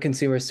for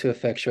consumers to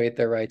effectuate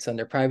their rights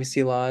under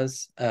privacy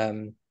laws.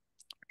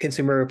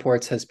 Consumer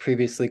Reports has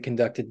previously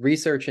conducted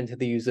research into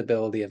the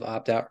usability of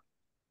opt-out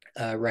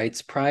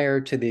rights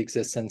prior to the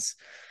existence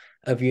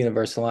of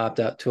universal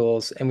opt-out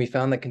tools, and we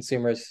found that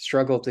consumers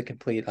struggle to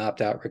complete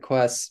opt-out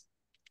requests.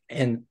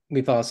 And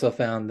we've also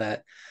found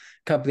that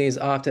companies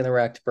often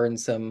erect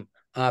burdensome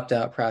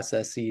opt-out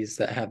processes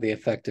that have the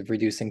effect of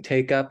reducing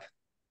take-up.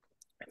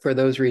 For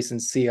those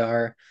reasons,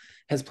 CR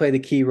has played a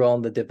key role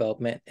in the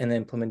development and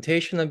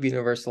implementation of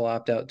universal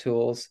opt-out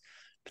tools,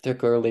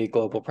 particularly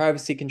global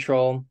privacy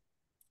control,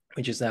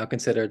 which is now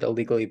considered a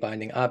legally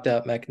binding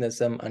opt-out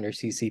mechanism under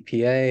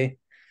CCPA.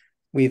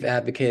 We've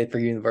advocated for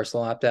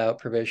universal opt-out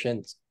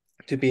provisions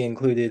to be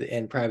included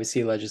in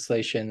privacy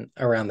legislation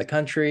around the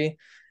country,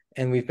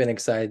 and we've been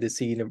excited to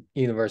see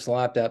universal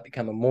opt-out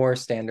become a more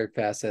standard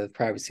facet of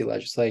privacy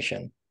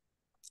legislation.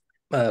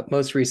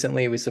 Most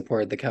recently, we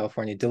supported the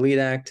California Delete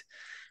Act,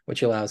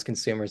 which allows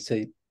consumers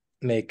to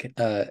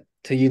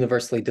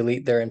universally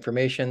delete their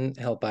information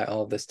held by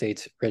all of the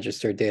state's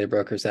registered data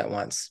brokers at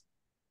once.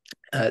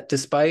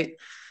 Despite,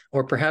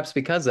 or perhaps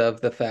because of,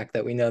 the fact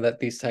that we know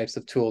that these types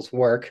of tools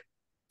work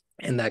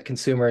and that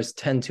consumers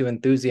tend to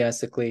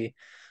enthusiastically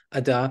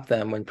adopt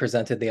them when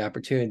presented the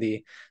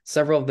opportunity,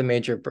 several of the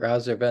major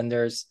browser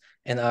vendors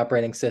and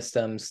operating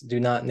systems do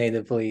not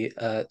natively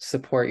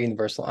support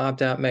universal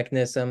opt-out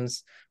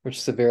mechanisms, which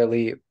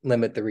severely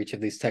limit the reach of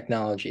these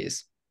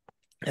technologies.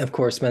 Of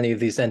course, many of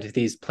these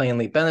entities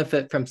plainly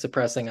benefit from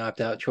suppressing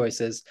opt-out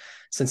choices,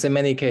 since in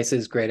many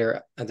cases,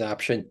 greater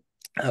adoption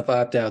of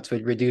opt-outs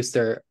would reduce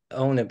their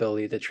own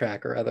ability to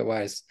track or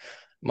otherwise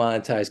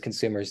monetize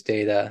consumers'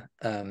 data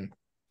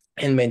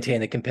and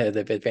maintain a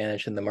competitive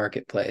advantage in the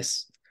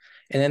marketplace.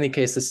 In any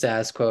case, the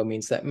status quo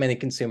means that many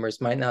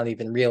consumers might not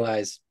even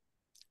realize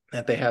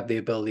that they have the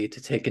ability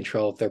to take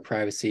control of their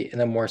privacy in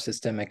a more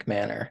systemic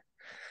manner.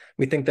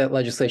 We think that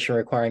legislation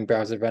requiring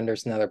browser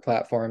vendors and other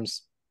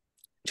platforms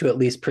to at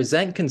least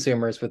present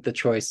consumers with the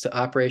choice to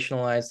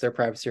operationalize their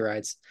privacy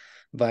rights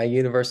via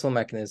universal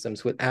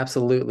mechanisms would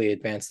absolutely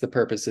advance the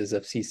purposes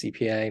of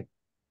CCPA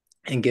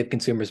and give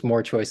consumers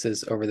more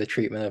choices over the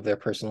treatment of their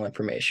personal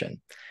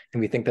information.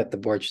 And we think that the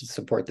board should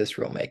support this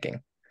rulemaking,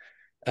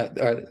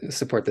 or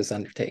support this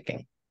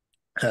undertaking.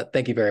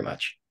 Thank you very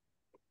much.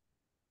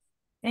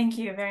 Thank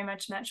you very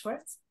much, Matt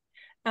Schwartz.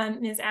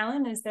 Ms.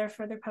 Allen, is there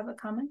further public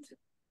comment?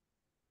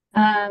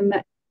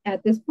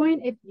 At this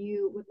point, if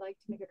you would like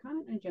to make a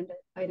comment on agenda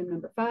item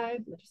number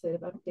 5,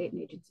 legislative update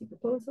and agency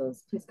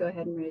proposals, please go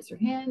ahead and raise your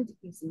hand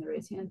using the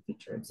raise hand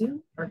feature of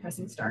Zoom or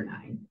pressing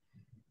 *9.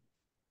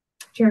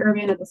 Chair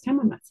Irvin, at this time,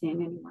 I'm not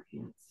seeing any more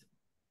hands.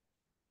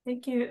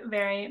 Thank you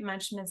very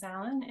much, Ms.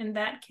 Allen. In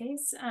that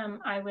case,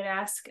 I would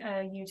ask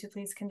you to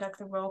please conduct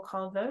the roll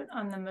call vote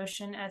on the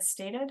motion as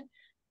stated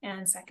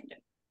and seconded.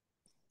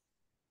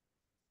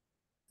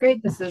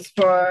 Great. This is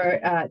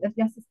for,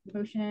 yes, the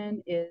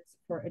motion is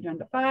for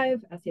agenda 5,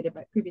 as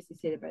previously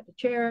stated by the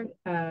chair.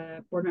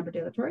 Board Member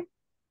De La Torre?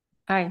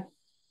 Aye.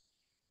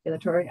 De La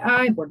Torre,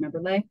 aye. Board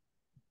Member Lay?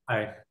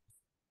 Aye.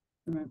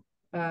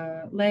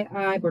 Lay,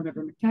 aye. Board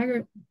Member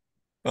McTaggart?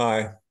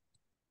 Aye.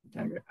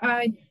 McTaggart,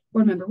 aye.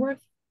 Board Member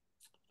Worth?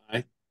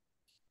 Aye.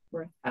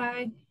 Worth,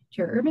 aye.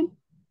 Chair Urban?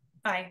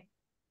 Aye.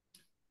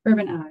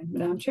 Urban, aye.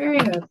 Madam Chair, you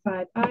have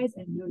 5 ayes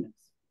and no noes.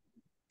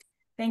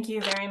 Thank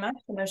you very much.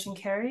 The motion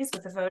carries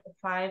with a vote of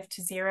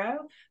 5-0.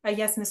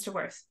 Yes, Mr.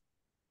 Worth.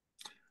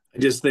 I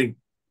just think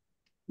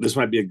this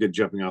might be a good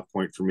jumping off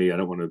point for me. I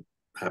don't want to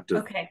have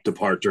to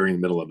depart during the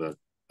middle of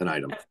an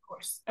item.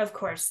 Of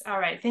course. All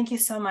right. Thank you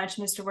so much,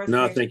 Mr. Worth.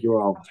 No, thank you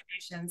all.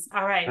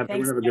 All right. Have a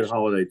good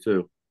holiday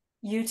too.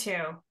 You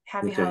too.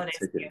 Happy holidays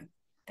to you.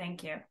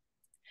 Thank you.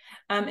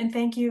 And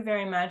thank you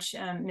very much,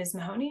 Ms.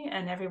 Mahoney,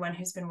 and everyone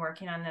who's been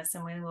working on this.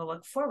 And we will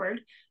look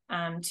forward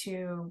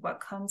to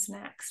what comes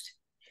next.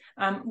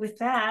 With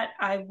that,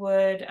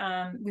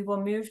 we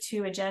will move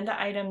to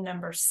agenda item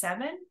number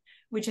 7,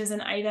 which is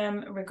an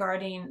item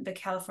regarding the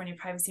California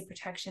Privacy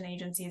Protection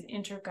Agency's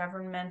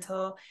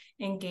intergovernmental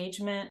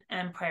engagement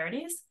and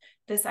priorities.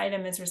 This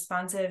item is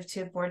responsive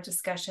to board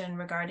discussion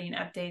regarding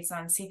updates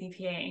on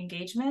CPPA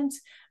engagement,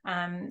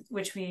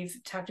 which we've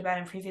talked about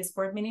in previous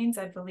board meetings.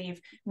 I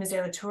believe Ms.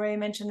 De La Torre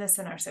mentioned this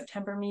in our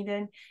September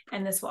meeting,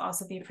 and this will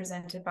also be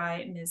presented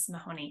by Ms.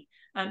 Mahoney.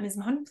 Ms.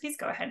 Mahoney, please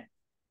go ahead.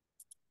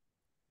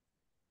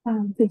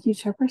 Thank you,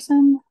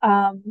 Chairperson,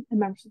 and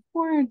members of the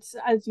board.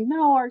 As you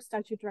know, our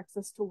statute directs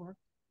us to work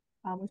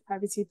with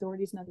privacy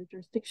authorities in other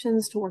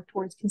jurisdictions to work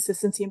towards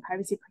consistency and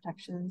privacy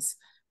protections.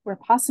 Where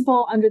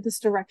possible, under this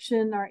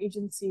direction, our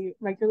agency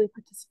regularly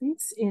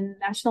participates in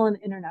national and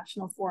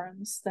international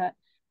forums that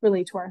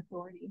relate to our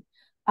authority.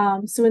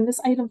 So in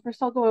this item,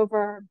 first I'll go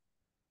over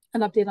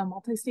an update on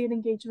multi-state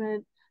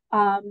engagement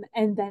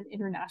and then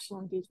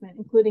international engagement,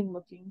 including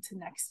looking to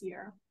next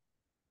year.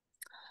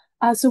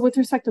 So with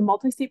respect to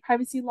multi-state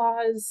privacy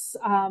laws,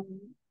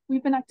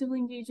 we've been actively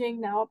engaging.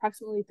 Now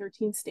approximately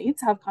 13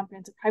 states have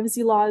comprehensive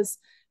privacy laws.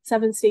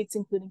 7 states,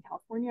 including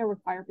California,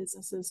 require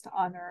businesses to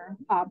honor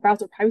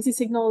browser privacy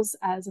signals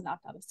as an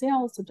opt-out of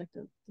sale, subject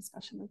to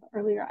discussion of the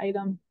earlier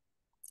item.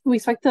 We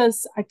expect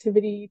this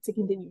activity to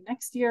continue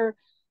next year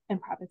and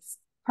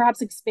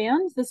perhaps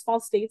expand. This fall,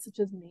 states such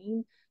as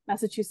Maine,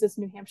 Massachusetts,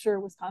 New Hampshire,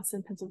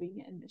 Wisconsin,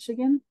 Pennsylvania, and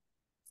Michigan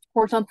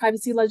worked on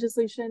privacy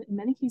legislation, in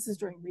many cases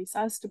during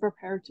recess, to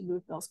prepare to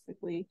move bills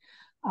quickly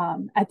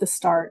at the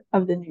start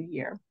of the new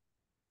year.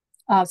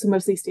 So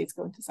most of these states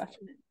go into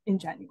session in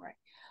January.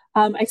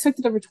 I expect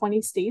that over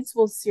 20 states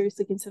will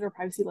seriously consider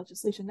privacy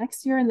legislation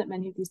next year and that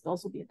many of these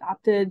bills will be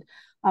adopted.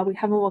 We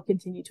have and will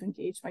continue to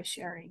engage by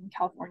sharing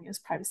California's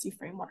privacy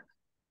framework.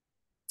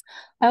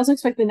 I also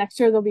expect that next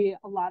year there'll be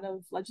a lot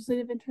of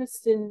legislative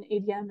interest in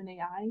ADM and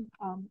AI.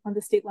 On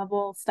the state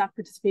level, staff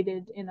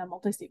participated in a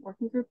multi-state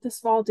working group this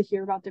fall to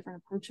hear about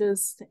different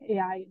approaches to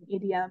AI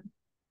and ADM,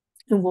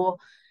 and we'll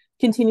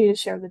continue to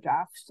share the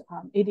draft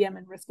ADM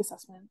and risk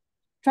assessment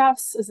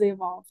drafts as they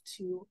evolve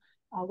to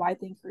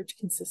widely encourage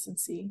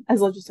consistency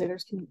as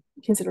legislators can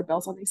consider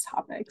bills on these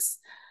topics.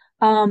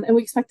 And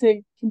we expect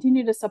to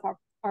continue to step up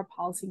our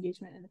policy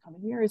engagement in the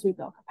coming year as we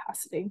build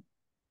capacity.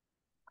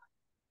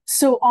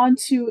 So on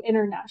to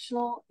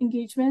international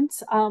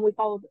engagement. We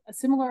followed a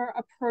similar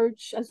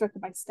approach as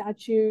directed by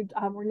statute.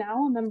 We're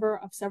now a member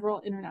of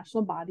several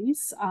international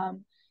bodies.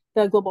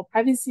 The Global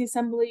Privacy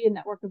Assembly, a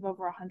network of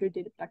over 100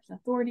 data protection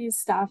authorities.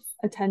 Staff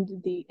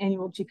attended the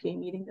annual GPA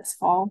meeting this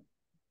fall.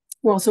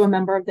 We're also a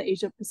member of the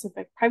Asia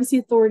Pacific Privacy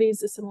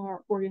Authorities, a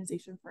similar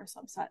organization for a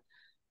subset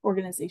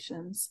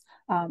organizations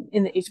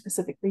in the Asia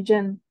Pacific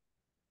region.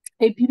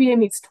 APPA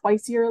meets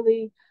twice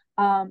yearly.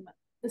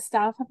 The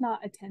staff have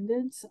not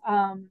attended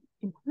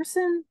in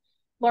person,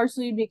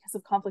 largely because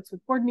of conflicts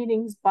with board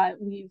meetings, but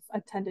we've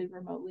attended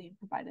remotely and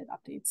provided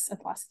updates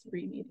at the last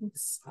 3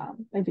 meetings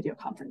by video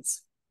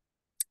conference.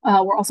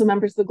 We're also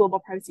members of the Global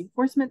Privacy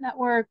Enforcement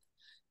Network,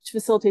 which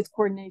facilitates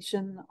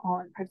coordination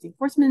on privacy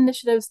enforcement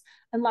initiatives.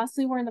 And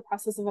lastly, we're in the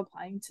process of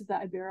applying to the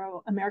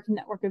Ibero-American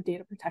Network of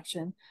Data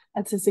Protection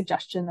at the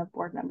suggestion of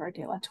board member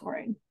De La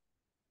Torre.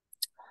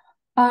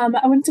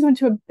 I wanted to go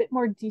into a bit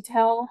more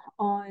detail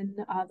on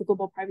the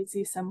Global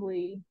Privacy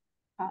Assembly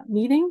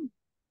meeting.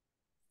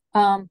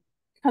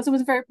 Because it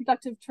was a very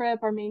productive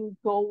trip, our main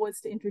goal was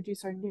to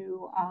introduce our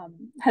new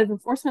head of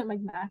enforcement, Mike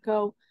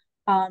Macco,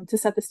 to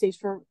set the stage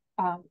for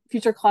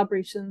future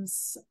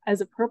collaborations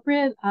as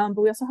appropriate. But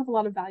we also have a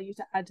lot of value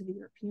to add to the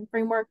European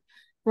framework.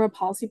 From a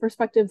policy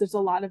perspective, there's a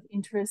lot of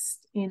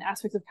interest in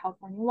aspects of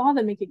California law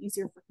that make it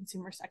easier for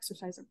consumers to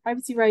exercise their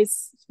privacy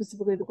rights,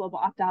 specifically the Global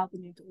Opt-out, the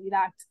new Delete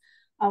Act.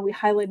 We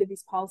highlighted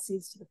these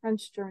policies to the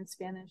French, German,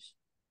 Spanish,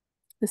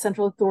 the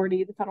Central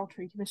Authority, the Federal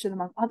Trade Commission,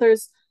 among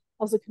others,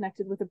 also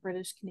connected with the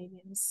British,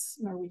 Canadians,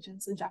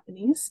 Norwegians, and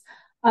Japanese.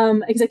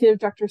 Executive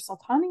Director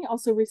Soltani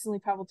also recently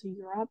traveled to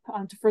Europe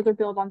to further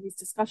build on these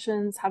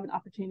discussions, have an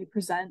opportunity to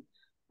present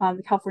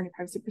the California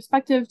privacy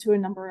perspective to a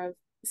number of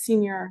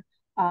senior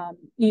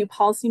EU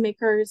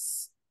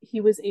policymakers.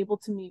 He was able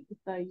to meet with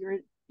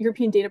the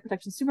European Data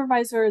Protection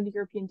Supervisor, the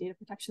European Data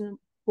Protection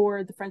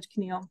Board, the French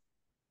CNIL,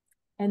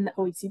 and the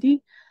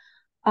OECD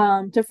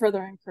to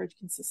further encourage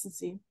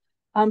consistency.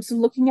 So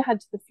looking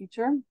ahead to the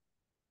future,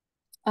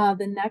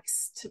 the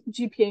next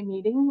GPA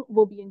meeting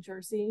will be in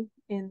Jersey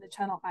in the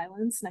Channel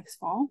Islands next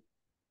fall.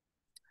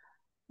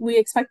 We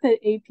expect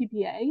that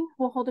APPA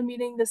will hold a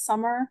meeting this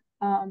summer,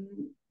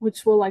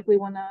 which we'll likely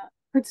want to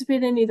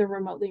participate in either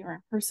remotely or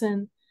in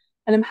person.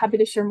 And I'm happy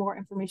to share more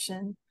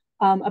information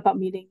about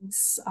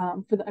meetings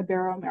for the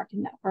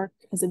Ibero-American Network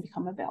as they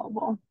become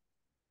available.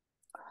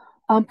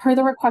 Per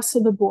the request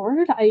of the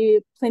board,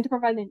 I plan to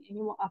provide an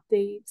annual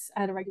update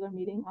at a regular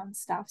meeting on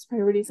staff's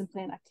priorities and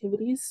planned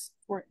activities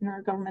for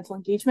intergovernmental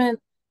engagement,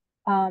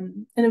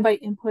 and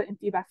invite input and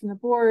feedback from the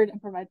board and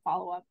provide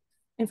follow-up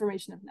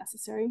information if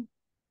necessary.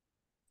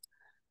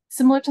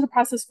 Similar to the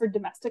process for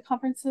domestic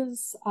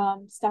conferences,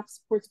 staff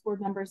supports board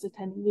members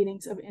attending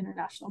meetings of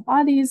international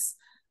bodies.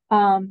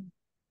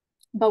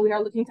 but we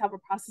are looking to have a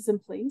process in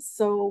place.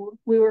 So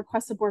we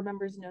request the board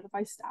members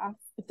notify staff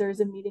if there is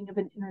a meeting of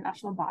an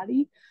international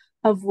body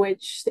of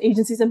which the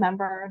agency is a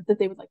member that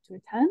they would like to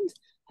attend.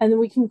 And then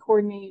we can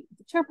coordinate with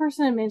the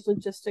chairperson and manage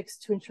logistics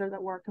to ensure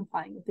that we're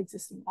complying with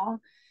existing law,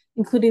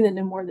 including that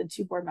no more than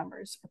 2 board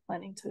members are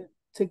planning to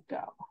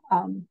go.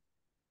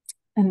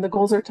 And the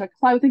goals are to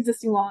comply with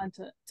existing law and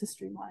to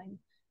streamline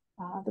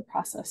the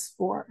process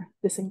for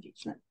this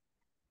engagement.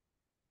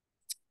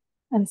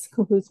 And this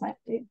concludes my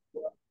update.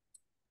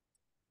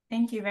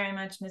 Thank you very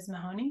much, Ms.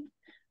 Mahoney.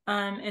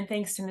 And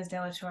thanks to Ms. De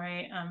La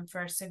Torre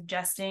for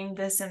suggesting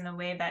this in the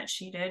way that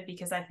she did,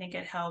 because I think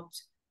it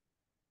helped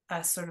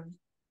us sort of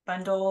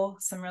bundle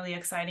some really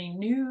exciting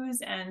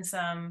news and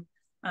some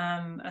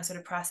sort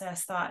of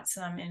process thoughts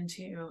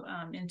into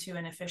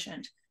an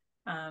efficient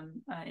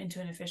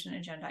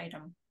agenda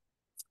item.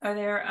 Are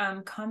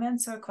there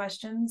comments or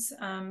questions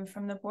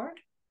from the board?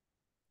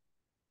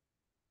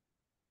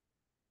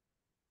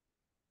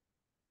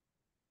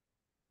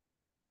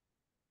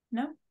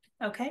 No?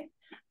 Okay.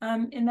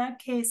 In that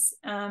case,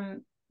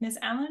 Ms.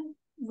 Allen,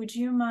 would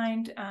you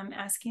mind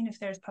asking if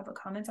there's public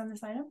comments on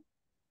this item?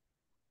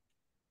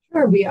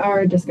 Sure. We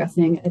are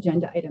discussing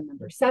agenda item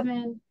number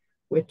 7,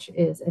 which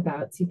is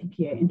about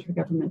CPPA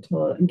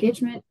intergovernmental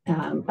engagement,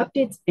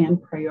 updates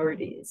and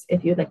priorities.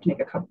 If you'd like to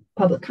make a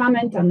public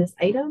comment on this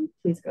item,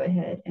 please go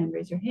ahead and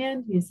raise your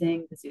hand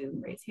using the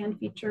Zoom raise hand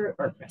feature,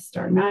 or press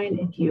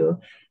 *9 if you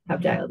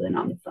have dialed in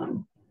on the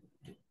phone.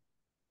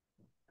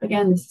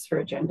 Again, this is for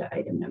agenda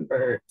item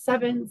number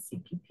 7,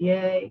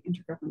 CPPA,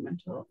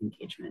 intergovernmental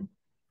engagement.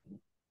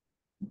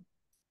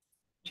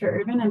 Chair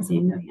Urban, I'm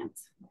seeing no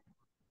hands.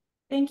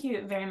 Thank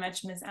you very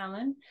much, Ms.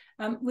 Allen.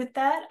 With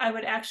that, I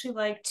would actually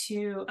like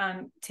to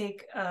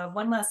take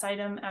one last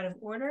item out of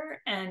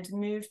order and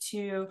move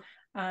to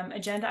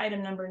agenda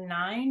item number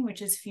 9,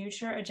 which is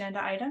future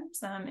agenda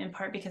items, in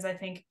part because I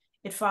think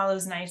it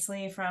follows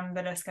nicely from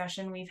the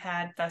discussion we've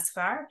had thus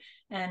far,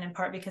 and in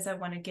part because I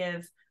want to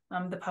give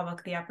the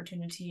public the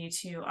opportunity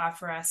to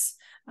offer us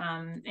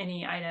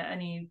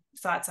any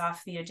thoughts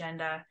off the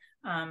agenda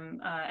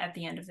at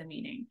the end of the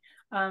meeting.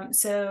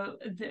 So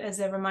as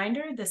a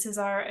reminder, this is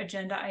our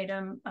agenda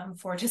item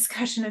for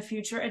discussion of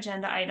future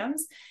agenda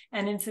items,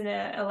 and it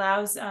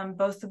allows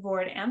both the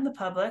board and the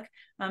public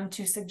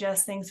to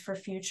suggest things for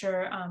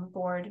future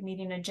board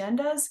meeting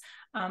agendas.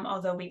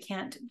 Although we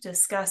can't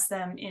discuss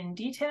them in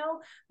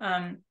detail,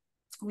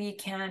 we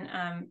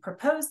can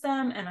propose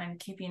them, and I'm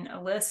keeping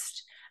a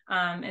list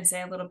and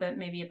say a little bit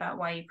maybe about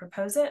why you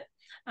propose it.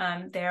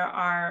 There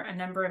are a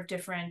number of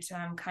different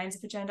kinds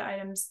of agenda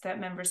items that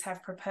members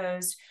have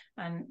proposed.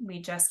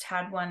 We just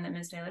had one that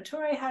Ms. De La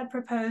Torre had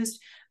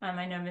proposed.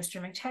 I know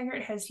Mr.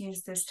 McTaggart has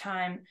used this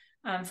time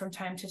from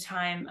time to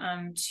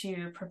time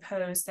to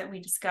propose that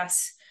we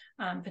discuss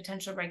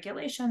potential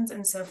regulations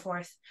and so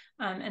forth.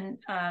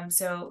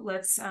 So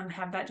let's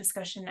have that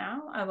discussion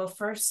now. I will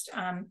first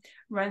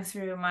run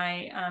through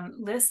my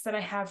list that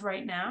I have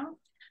right now.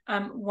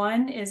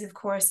 One is, of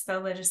course, the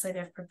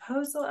legislative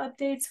proposal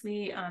updates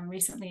we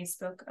recently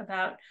spoke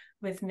about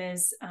with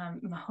Ms.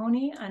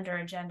 Mahoney under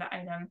agenda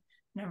item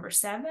number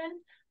 7.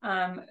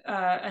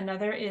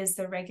 Another is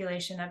the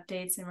regulation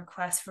updates and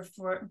requests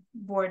for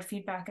board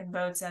feedback and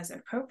votes as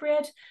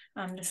appropriate,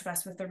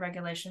 discussed with the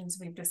regulations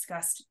we've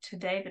discussed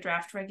today, the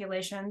draft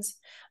regulations.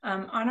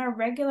 On our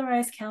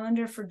regularized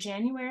calendar for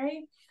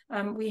January,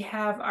 we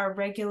have our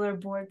regular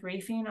board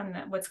briefing on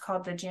what's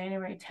called the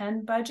January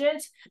 10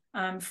 budget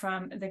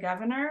from the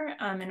governor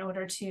in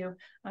order to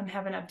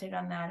have an update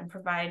on that and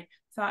provide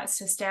thoughts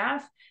to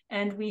staff.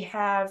 And we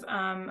have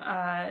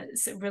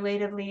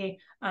relatedly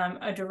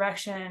a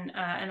direction,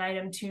 an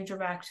item to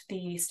direct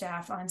the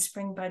staff on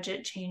spring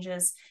budget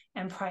changes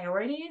and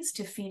priorities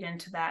to feed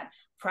into that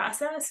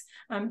process.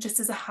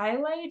 Just as a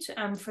highlight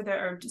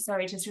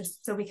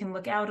just so we can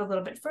look out a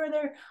little bit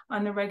further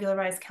on the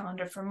regularized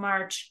calendar for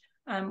March,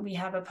 we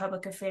have a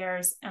public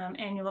affairs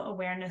annual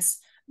awareness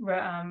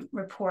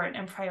report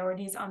and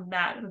priorities on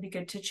that. It would be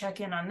good to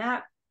check in on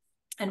that.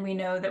 And we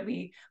know that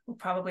we will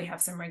probably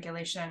have some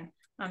regulation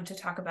to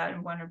talk about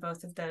in one or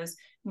both of those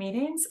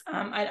meetings.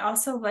 I'd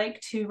also like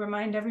to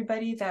remind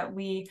everybody that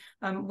we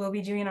will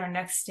be doing our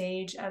next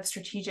stage of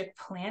strategic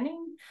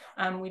planning.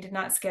 We did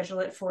not schedule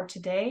it for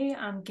today,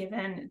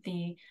 given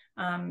the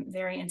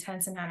very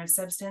intense amount of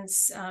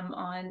substance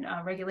on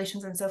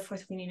regulations and so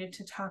forth we needed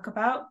to talk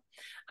about.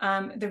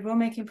 The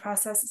rulemaking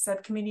process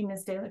subcommittee,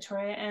 Ms. De La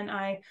Torre and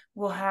I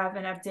will have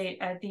an update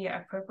at the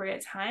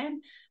appropriate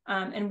time.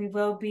 And we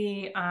will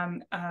be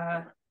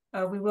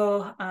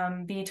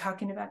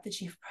talking about the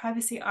chief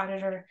privacy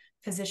auditor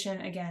position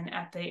again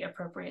at the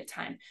appropriate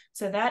time.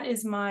 So that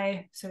is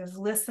my sort of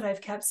list that I've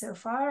kept so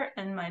far,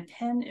 and my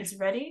pen is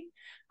ready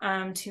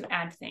to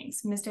add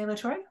things. Ms. De La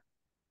Torre?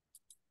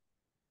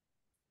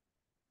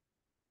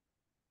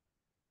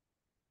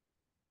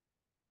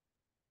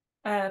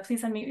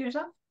 Please unmute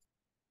yourself.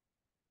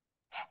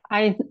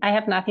 I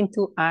have nothing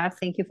to add.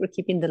 Thank you for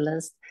keeping the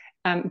list.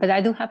 But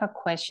I do have a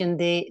question.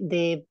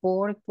 The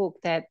board book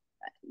that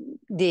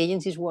the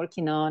agency is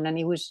working on, and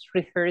it was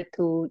referred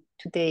to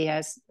today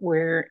as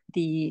where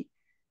the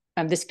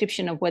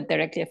description of what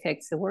directly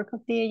affects the work of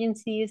the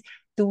agency is.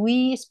 Do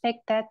we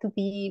expect that to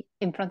be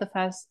in front of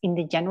us in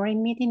the January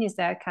meeting? Is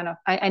that kind of,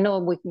 I know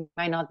we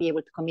might not be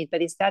able to commit,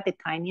 but is that the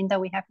timing that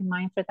we have in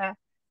mind for that?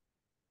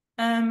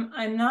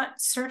 I'm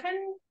not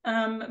certain,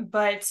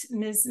 but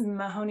Ms.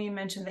 Mahoney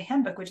mentioned the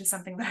handbook, which is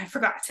something that I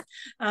forgot.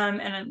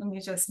 And let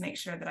me just make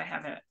sure that I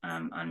have it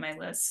on my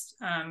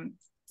list,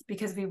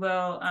 because we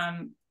will,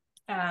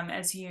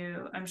 as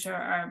you, I'm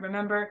sure,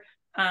 remember,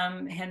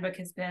 handbook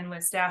has been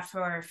with staff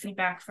for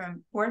feedback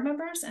from board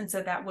members, and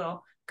so that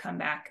will come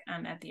back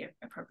at the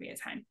appropriate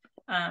time.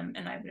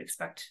 And I would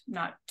expect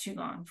not too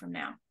long from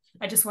now.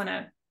 I just want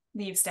to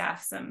leave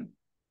staff some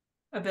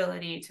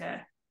ability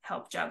to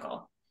help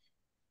juggle.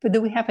 But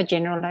do we have a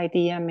general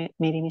idea,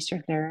 maybe,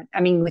 Mr. Laird?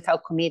 I mean,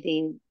 without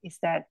committing, is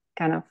that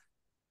kind of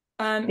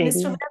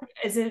Mr. Laird,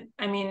 is it,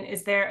 I mean,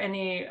 is there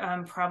any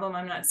problem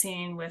I'm not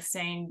seeing with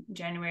saying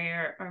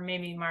January or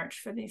maybe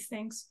March for these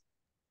things?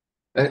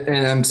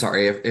 And I'm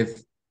sorry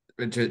if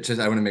just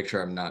I want to make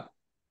sure I'm not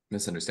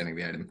misunderstanding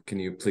the item. Can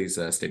you please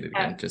state it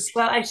again?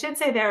 Well, I should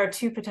say there are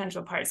two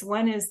potential parts.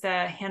 One is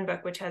the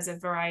handbook, which has a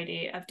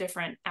variety of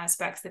different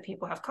aspects that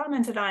people have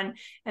commented on.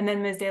 And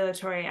then Ms. De La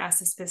Torre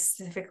asked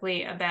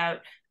specifically about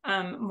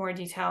more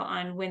detail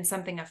on when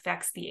something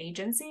affects the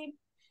agency.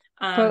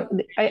 Well,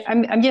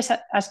 I'm just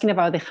asking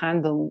about the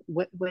handbook.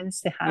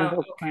 When's the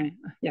handbook? Oh, okay.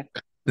 Yeah.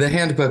 The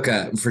handbook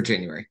for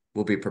January.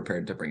 We'll be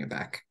prepared to bring it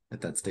back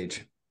at that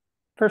stage.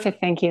 Perfect.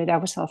 Thank you. That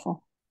was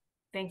helpful.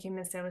 Thank you,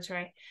 Ms. De La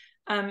Torre.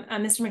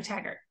 Mr.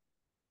 McTaggart.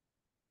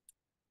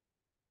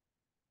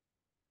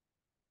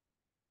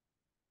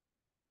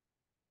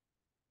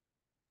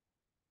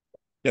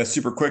 Yeah,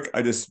 super quick.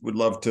 I just would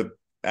love to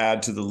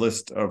add to the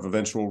list of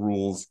eventual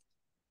rules,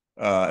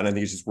 and I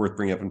think it's just worth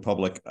bringing up in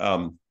public,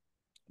 the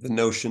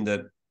notion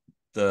that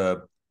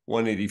the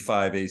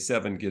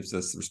 185A7 gives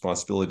us the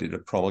responsibility to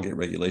promulgate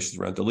regulations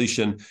around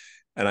deletion.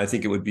 And I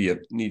think it would be a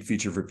neat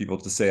feature for people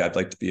to say, I'd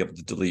like to be able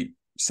to delete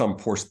some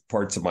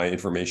parts of my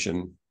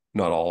information,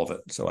 not all of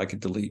it. So I could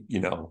delete,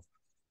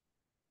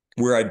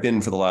 where I'd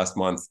been for the last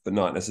month, but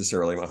not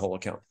necessarily my whole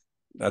account.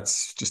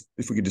 That's just,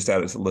 if we could just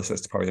add it to the list,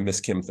 that's probably a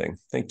Miss Kim thing.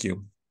 Thank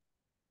you.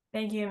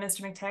 Thank you,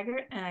 Mr.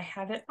 McTaggart. And I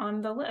have it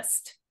on the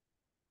list.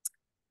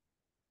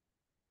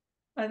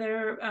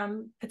 Other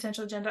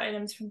potential agenda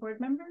items from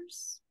board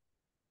members?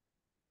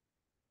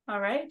 All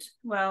right.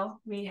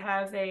 Well, we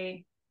have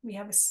a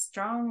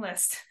strong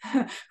list.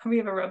 We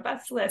have a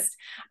robust list.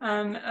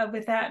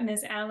 With that,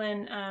 Ms.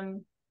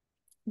 Allen,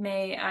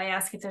 may I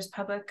ask if there's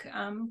public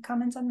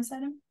comments on this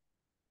item?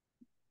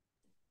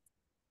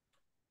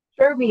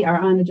 Sure, we are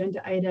on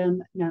agenda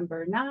item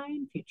number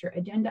 9, future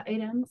agenda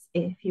items.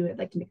 If you would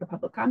like to make a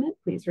public comment,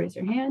 please raise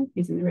your hand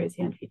using the raise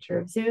hand feature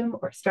of Zoom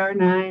or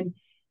 *9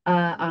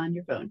 on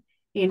your phone.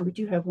 And we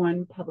do have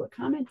one public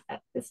comment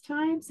at this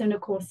time. So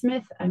Nicole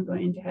Smith, I'm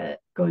going to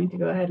go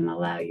ahead and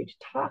allow you to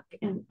talk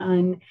and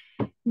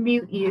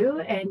unmute you.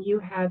 And you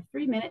have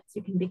 3 minutes.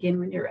 You can begin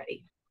when you're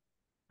ready.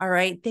 All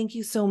right. Thank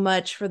you so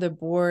much for the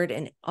board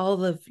and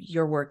all of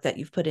your work that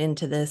you've put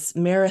into this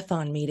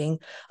marathon meeting.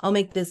 I'll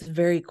make this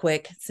very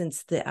quick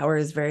since the hour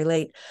is very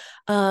late.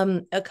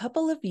 A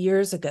couple of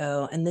years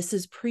ago, and this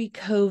is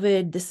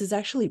pre-COVID, this is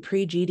actually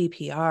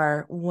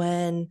pre-GDPR,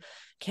 when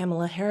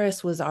Kamala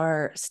Harris was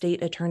our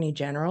state attorney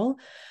general,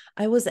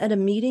 I was at a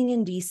meeting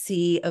in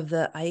DC of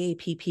the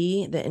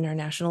IAPP, the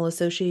International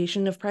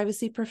Association of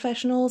Privacy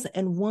Professionals,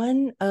 and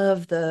one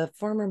of the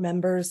former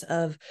members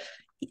of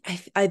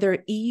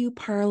either EU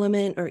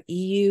Parliament or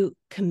EU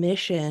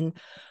Commission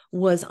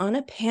was on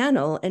a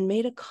panel and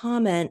made a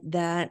comment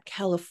that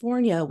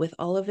California, with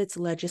all of its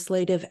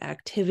legislative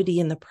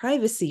activity in the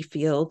privacy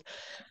field,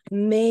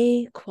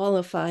 may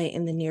qualify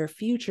in the near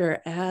future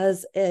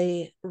as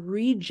a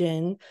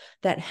region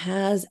that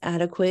has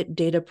adequate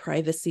data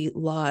privacy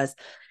laws.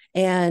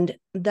 And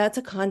that's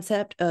a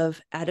concept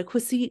of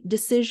adequacy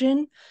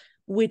decision,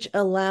 which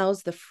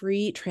allows the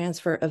free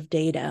transfer of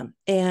data.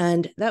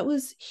 And that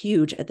was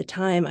huge at the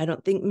time. I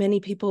don't think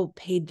many people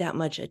paid that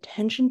much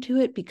attention to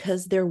it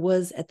because there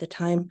was at the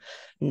time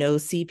no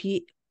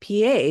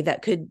CPPA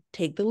that could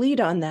take the lead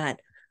on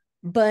that.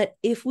 But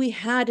if we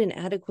had an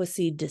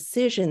adequacy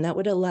decision, that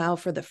would allow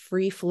for the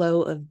free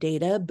flow of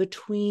data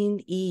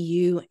between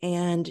EU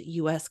and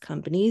US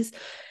companies.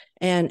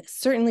 And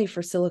certainly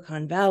for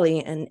Silicon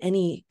Valley and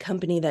any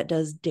company that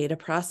does data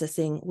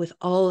processing, with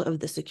all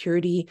of the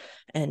security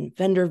and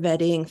vendor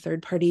vetting,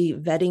 third-party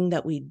vetting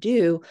that we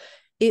do,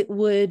 it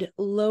would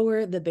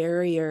lower the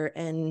barrier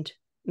and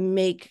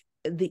make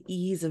the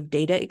ease of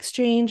data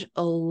exchange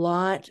a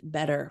lot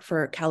better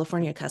for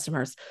California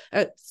customers,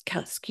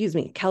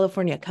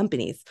 California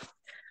companies.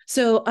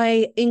 So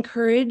I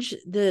encourage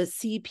the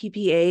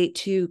CPPA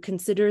to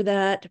consider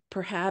that,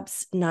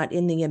 perhaps not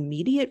in the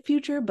immediate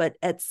future, but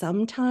at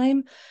some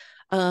time,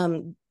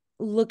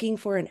 looking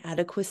for an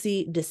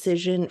adequacy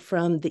decision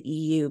from the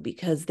EU,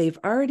 because they've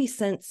already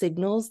sent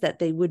signals that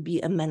they would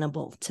be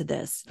amenable to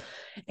this.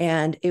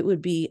 And it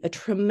would be a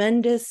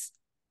tremendous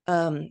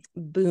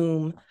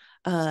boom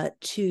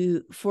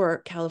for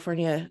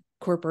California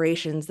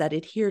corporations that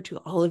adhere to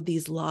all of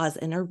these laws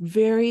and are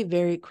very,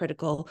 very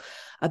critical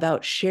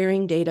about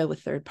sharing data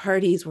with third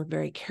parties. We're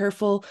very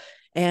careful,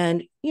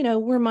 and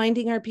we're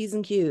minding our P's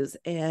and Q's,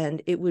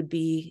 and it would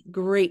be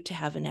great to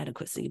have an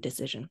adequacy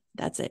decision.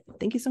 That's it.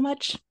 Thank you so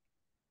much.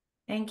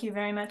 Thank you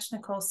very much,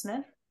 Nicole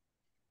Smith.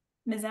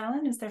 Ms.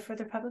 Allen, is there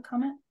further public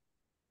comment?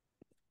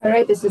 All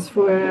right, this is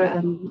for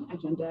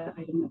agenda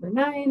item number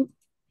 9,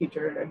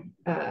 future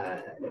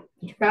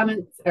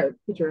comments or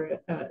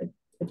future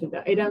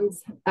agenda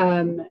items.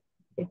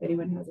 If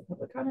anyone has a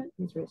public comment,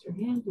 please raise your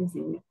hand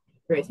using the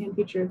raise hand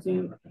feature of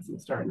Zoom or pressing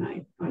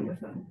 *9 on your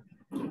phone.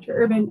 Teacher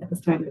Urban, at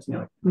this time, there's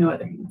no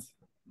other hands.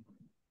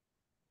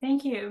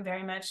 Thank you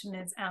very much,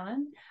 Ms.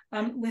 Allen.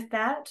 With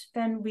that,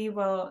 then we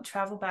will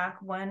travel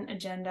back one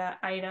agenda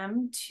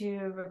item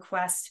to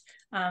request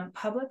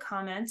public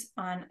comment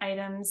on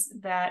items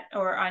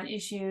or on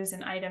issues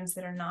and items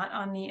that are not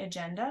on the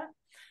agenda.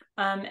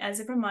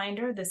 As a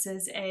reminder, this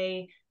is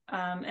an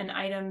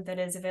item that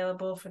is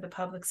available for the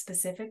public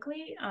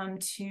specifically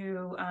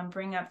to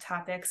bring up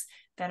topics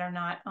that are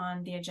not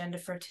on the agenda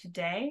for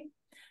today.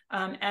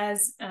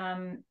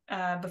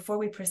 Before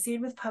we proceed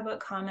with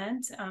public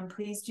comment,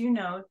 please do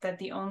note that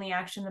the only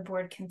action the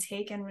board can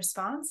take in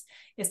response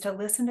is to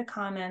listen to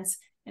comments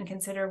and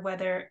consider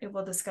whether it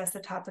will discuss the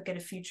topic at a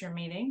future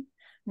meeting.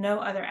 No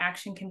other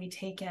action can be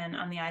taken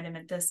on the item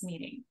at this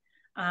meeting.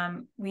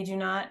 We do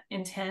not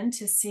intend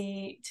to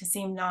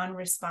seem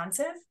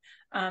non-responsive.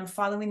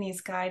 Following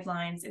these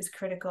guidelines is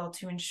critical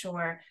to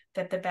ensure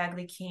that the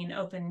Bagley-Keene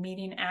Open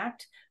Meeting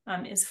Act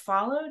is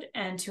followed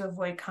and to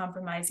avoid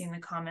compromising the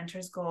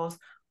commenter's goals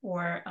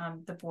or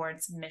the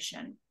board's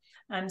mission.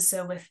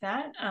 So with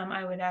that,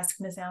 I would ask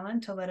Ms.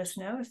 Allen to let us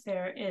know if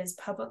there is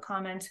public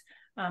comment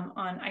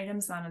on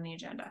items not on the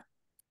agenda.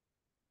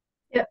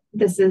 Yep,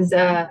 this is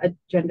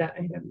agenda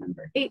item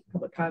number 8,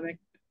 public comment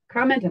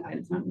on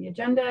items not on the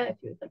agenda. If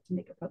you would like to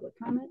make a public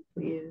comment,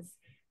 please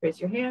raise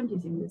your hand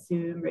using the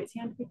Zoom raise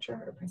hand feature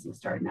or pressing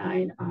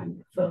 *9 on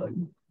your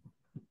phone.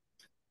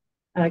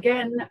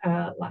 Again,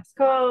 last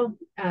call.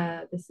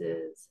 This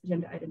is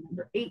agenda item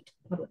number 8,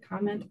 public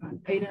comment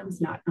on items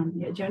not on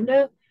the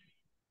agenda.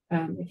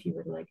 If you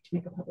would like to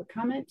make a public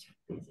comment,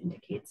 please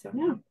indicate so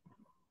now.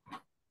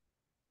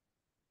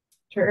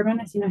 Chair Urban,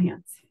 I see no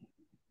hands.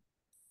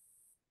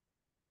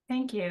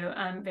 Thank you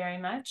very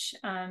much,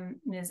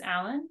 Ms.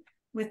 Allen.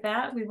 With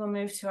that, we will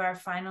move to our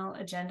final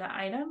agenda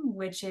item,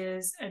 which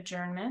is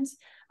adjournment.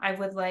 I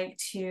would like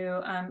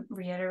to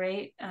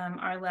reiterate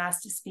our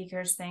last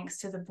speaker's thanks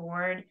to the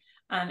board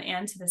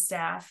and to the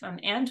staff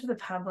and to the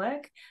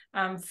public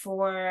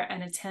for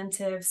an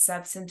attentive,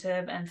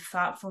 substantive, and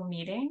thoughtful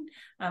meeting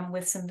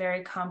with some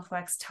very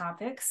complex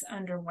topics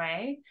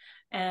underway.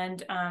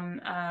 And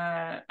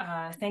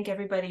thank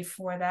everybody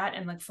for that,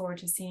 and look forward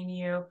to seeing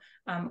you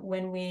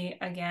when we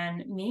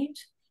again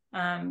meet.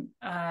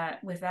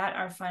 With that,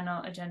 our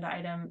final agenda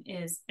item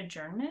is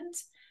adjournment.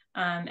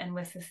 And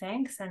with the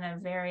thanks and a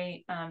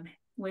very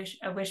wish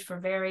for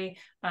very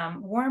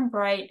warm,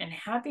 bright, and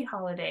happy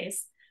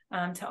holidays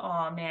to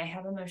all. May I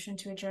have a motion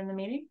to adjourn the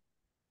meeting?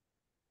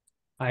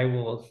 I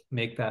will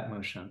make that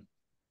motion.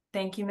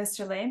 Thank you,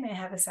 Mr. Lay. May I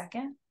have a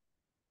second?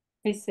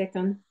 A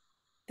second.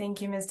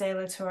 Thank you, Ms. De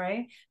La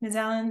Torre. Ms.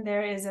 Allen,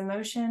 there is a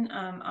motion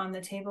on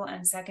the table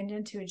and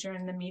seconded to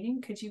adjourn the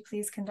meeting. Could you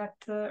please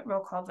conduct the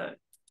roll call vote?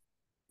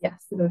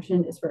 Yes, the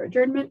motion is for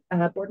adjournment.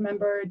 Board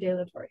Member De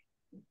La Torre.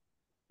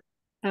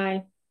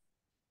 Aye.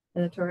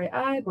 De La Torre,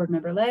 aye. Board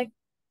Member Lay.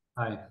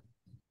 Aye.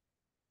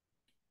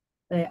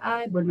 Lay,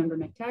 aye. Board Member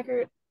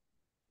McTaggart.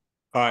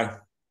 Aye.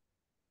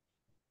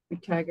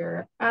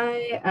 McTaggart,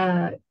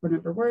 aye. Board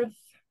Member Worth.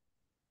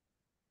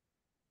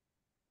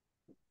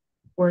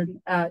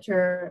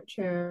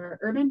 Chair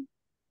Urban.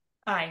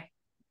 Aye.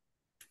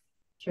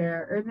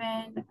 Chair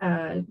Urban.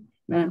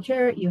 Madam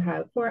Chair, you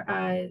have 4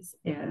 ayes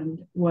and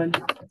 1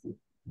 not present.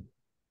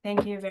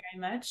 Thank you very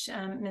much,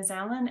 Ms.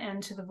 Allen,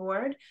 and to the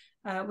board.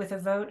 With a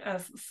vote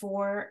of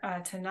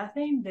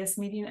 4-0, this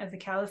meeting of the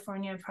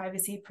California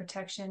Privacy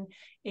Protection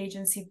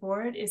Agency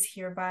Board is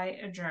hereby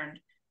adjourned.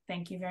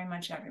 Thank you very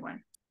much,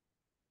 everyone.